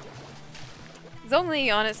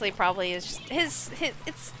 Zhongli honestly probably is just his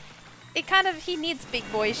it's it kind of, he needs big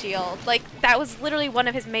boy shield. Like, that was literally one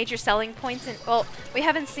of his major selling points in, well, we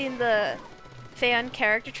haven't seen the Phaon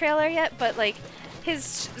character trailer yet, but like,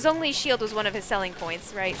 his Zhongli shield was one of his selling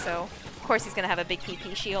points, right? So, of course he's gonna have a big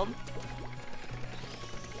PP shield.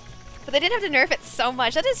 But they didn't have to nerf it so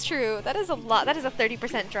much. That is true. That is a lot. That is a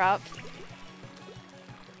 30% drop.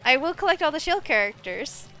 I will collect all the shield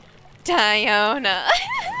characters. Diona.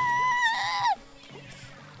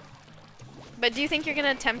 But do you think you're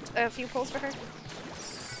gonna attempt a few pulls for her?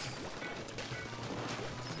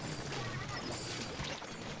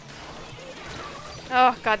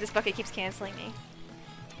 Oh god, this bucket keeps canceling me.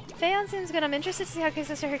 Phaon seems good. I'm interested to see how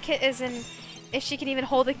consistent her kit is and if she can even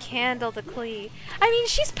hold a candle to Klee. I mean,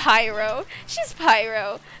 she's Pyro. She's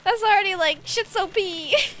Pyro. That's already like, shit's OP.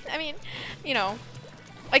 I mean, you know,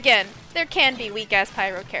 again, there can be weak-ass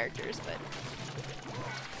Pyro characters, but...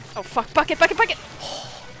 Oh fuck, bucket, bucket, bucket!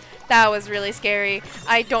 That was really scary.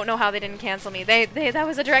 I don't know how they didn't cancel me. That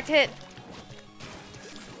was a direct hit.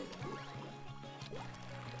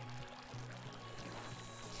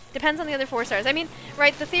 Depends on the other 4 stars. I mean,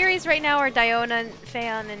 right, the theories right now are Diona,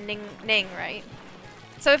 Phaon, and Ning, right?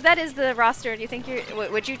 So if that is the roster, do you think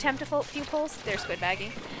you're... would you attempt a few pulls? They're squid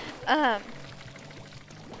bagging.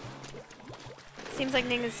 Seems like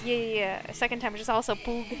Ning is... Yeah. A second time, which is also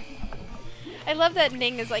Boog. I love that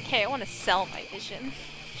Ning is like, hey, I want to sell my vision.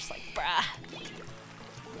 Just like, brah.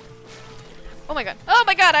 Oh my god. Oh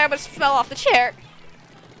my god, I almost fell off the chair.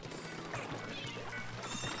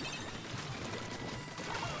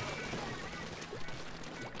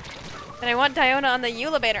 And I want Diona on the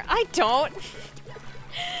Eula banner. I don't!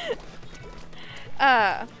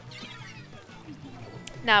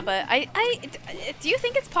 Nah, but do you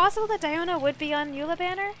think it's possible that Diona would be on Eula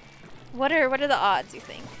banner? What are the odds, you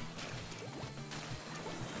think?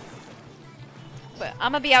 But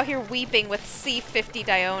I'm gonna be out here weeping with C50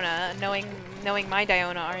 Diona, knowing my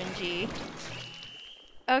Diona RNG.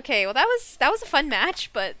 Okay, well that was a fun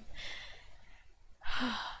match, but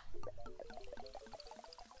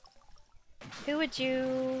who would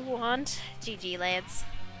you want? GG, lads.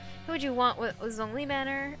 Who would you want with Zhongli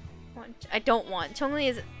banner? I don't want.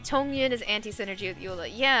 Chongyun is anti-synergy with Eula.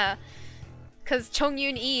 Yeah, because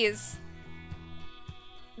Chongyun E is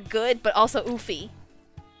good, but also oofy.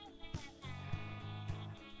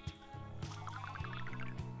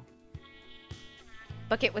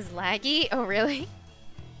 Bucket was laggy? Oh, really?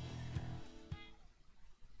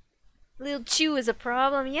 Lil Chu is a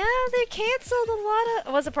problem. Yeah, they canceled a lot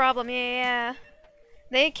of... Was a problem, yeah.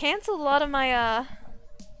 They canceled a lot of my,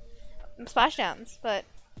 splashdowns, but...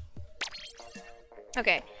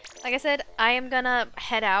 Okay, like I said, I am gonna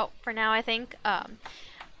head out for now, I think.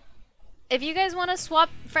 If you guys want to swap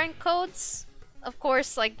friend codes, of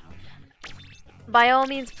course, like, by all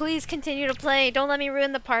means, please continue to play. Don't let me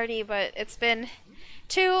ruin the party, but it's been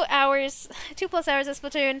 2 hours, 2+ hours of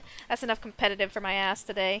Splatoon. That's enough competitive for my ass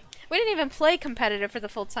today. We didn't even play competitive for the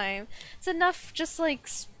full time. It's enough just, like,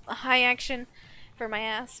 high action for my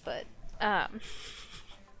ass, but,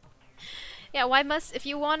 yeah, why must, if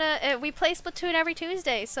you wanna, we play Splatoon every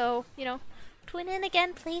Tuesday, so, you know, tune in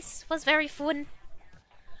again, please. Was very fun.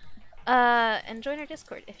 And join our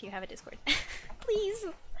Discord if you have a Discord. Please.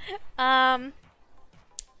 Yeah,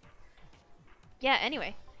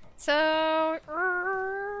 anyway. So,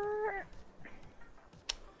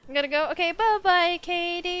 I'm gonna go. Okay, bye-bye,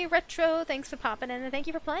 Katie Retro. Thanks for popping in, and thank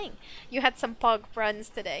you for playing. You had some pog runs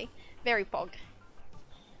today. Very pog.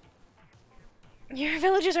 Your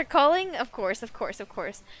villagers are calling? Of course, of course, of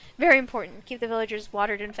course. Very important. Keep the villagers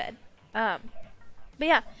watered and fed. But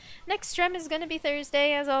yeah, next stream is gonna be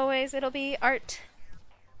Thursday, as always. It'll be art.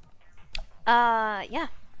 Yeah.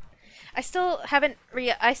 I still haven't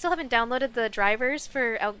downloaded the drivers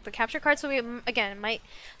for the capture card, so we again might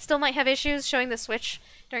have issues showing the Switch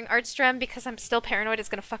during art stream because I'm still paranoid it's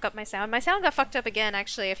gonna fuck up my sound. My sound got fucked up again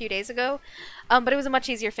actually a few days ago, but it was a much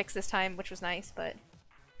easier fix this time, which was nice. But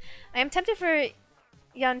I am tempted for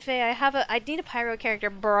Yanfei. I need a pyro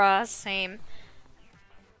character, bruh, same.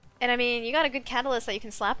 And I mean, you got a good catalyst that you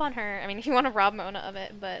can slap on her. I mean, if you want to rob Mona of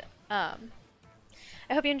it, but I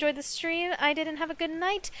hope you enjoyed the stream. I didn't have a good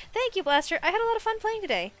night. Thank you, Blaster. I had a lot of fun playing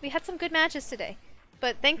today. We had some good matches today.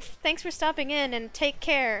 But thanks for stopping in and take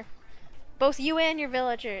care. Both you and your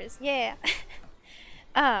villagers. Yeah.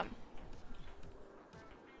 But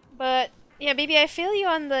yeah, baby, I feel you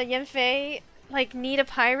on the Yanfei, like, need a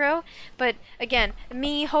pyro. But again,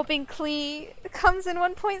 me hoping Klee comes in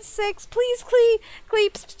 1.6. Please, Klee!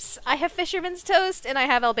 Klee, pss, pss. I have Fisherman's Toast and I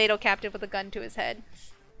have Albedo captive with a gun to his head.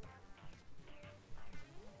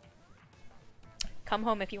 Come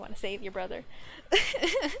home if you want to save your brother.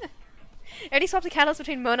 I already swapped the catalyst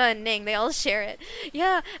between Mona and Ning. They all share it.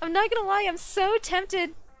 Yeah, I'm not gonna lie. I'm so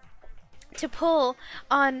tempted to pull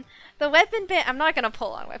on the weapon ban. I'm not gonna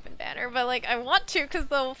pull on weapon banner, but like I want to because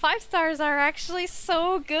the 5 stars are actually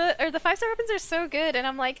so good, or the 5-star weapons are so good, and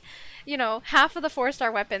I'm like, you know, half of the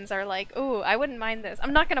 4-star weapons are like, ooh, I wouldn't mind this.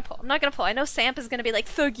 I'm not gonna pull. I'm not gonna pull. I know Samp is gonna be like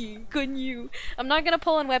thuggy, Gunyu. I'm not gonna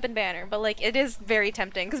pull on weapon banner, but like it is very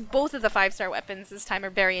tempting because both of the 5-star weapons this time are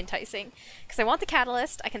very enticing. Because I want the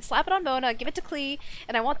catalyst, I can slap it on Mona, give it to Klee,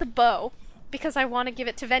 and I want the bow because I want to give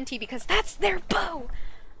it to Venti because that's their bow.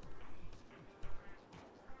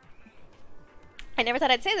 I never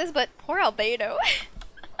thought I'd say this, but poor Albedo.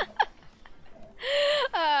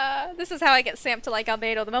 This is how I get Samp to like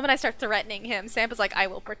Albedo. The moment I start threatening him, Samp is like, I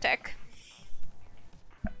will protect.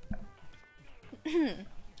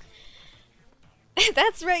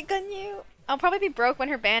 That's right, Gunyu. I'll probably be broke when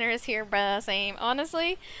her banner is here, bruh. Same.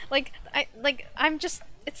 Honestly, I'm just.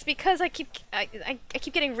 It's because I keep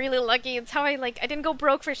getting really lucky. It's how I didn't go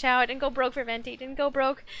broke for Xiao. I didn't go broke for Venti. Didn't go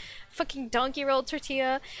broke fucking donkey rolled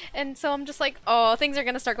tortilla. And so I'm just like, oh, things are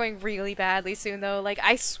gonna start going really badly soon though. Like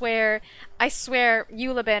I swear,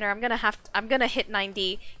 Eula banner, I'm gonna hit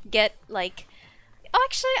 90, get like, oh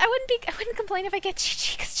actually I wouldn't complain if I get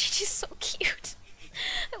Chi-Chi because Chi-Chi's so cute.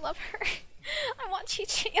 I love her. I want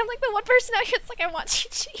Chi-Chi. I'm like the one person out here that's like I want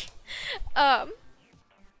Chi-Chi.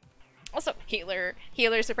 Also, healer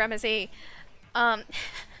supremacy. But,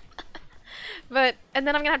 and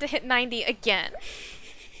then I'm gonna have to hit 90 again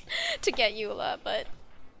to get Eula, but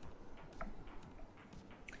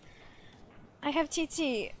I have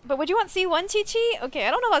Chi-Chi. But would you want C1 Chi-Chi? Okay,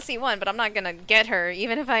 I don't know about C1, but I'm not gonna get her,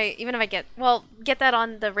 even if I get that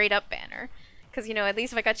on the rate up banner. Because, you know, at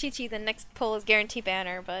least if I got Chi-Chi, the next pull is guarantee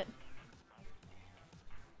banner, but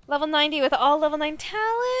level 90 with all level 9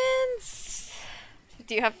 talents.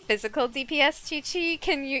 Do you have physical DPS, Chi-Chi?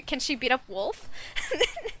 Can she beat up Wolf?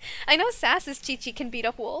 I know Sass's Chi-Chi can beat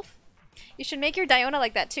up Wolf. You should make your Diona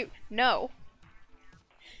like that too. No.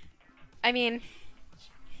 I mean...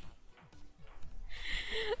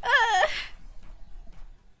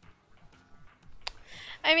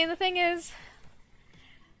 I mean, the thing is...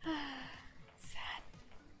 sad.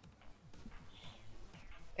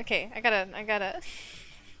 Okay, I gotta...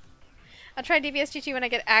 I'll try DPS Chi-Chi when I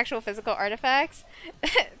get actual physical artifacts.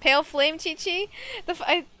 Pale Flame Chi-Chi?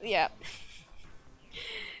 Yeah.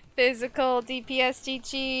 Physical DPS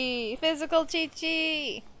Chi-Chi! Physical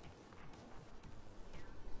Chi-Chi!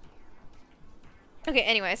 Okay,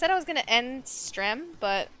 anyway, I said I was gonna end Strem,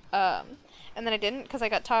 but, and then I didn't because I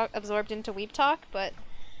got absorbed into Weep Talk, but,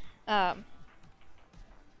 yeah,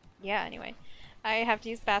 anyway. I have to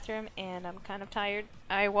use the bathroom, and I'm kind of tired.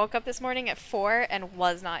 I woke up this morning at 4 and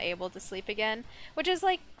was not able to sleep again, which is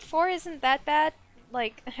like, 4 isn't that bad.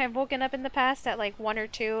 Like, I've woken up in the past at like 1 or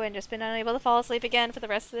 2 and just been unable to fall asleep again for the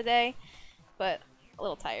rest of the day, but a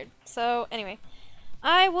little tired. So, anyway,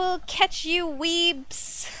 I will catch you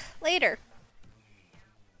weebs later.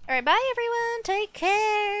 Alright, bye everyone, take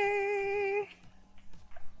care!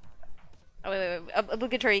 Oh, wait,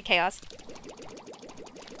 obligatory chaos.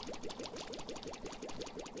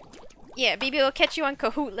 Yeah, BB will catch you on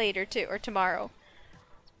Kahoot later too, or tomorrow.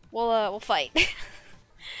 We'll fight.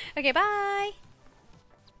 Okay, bye!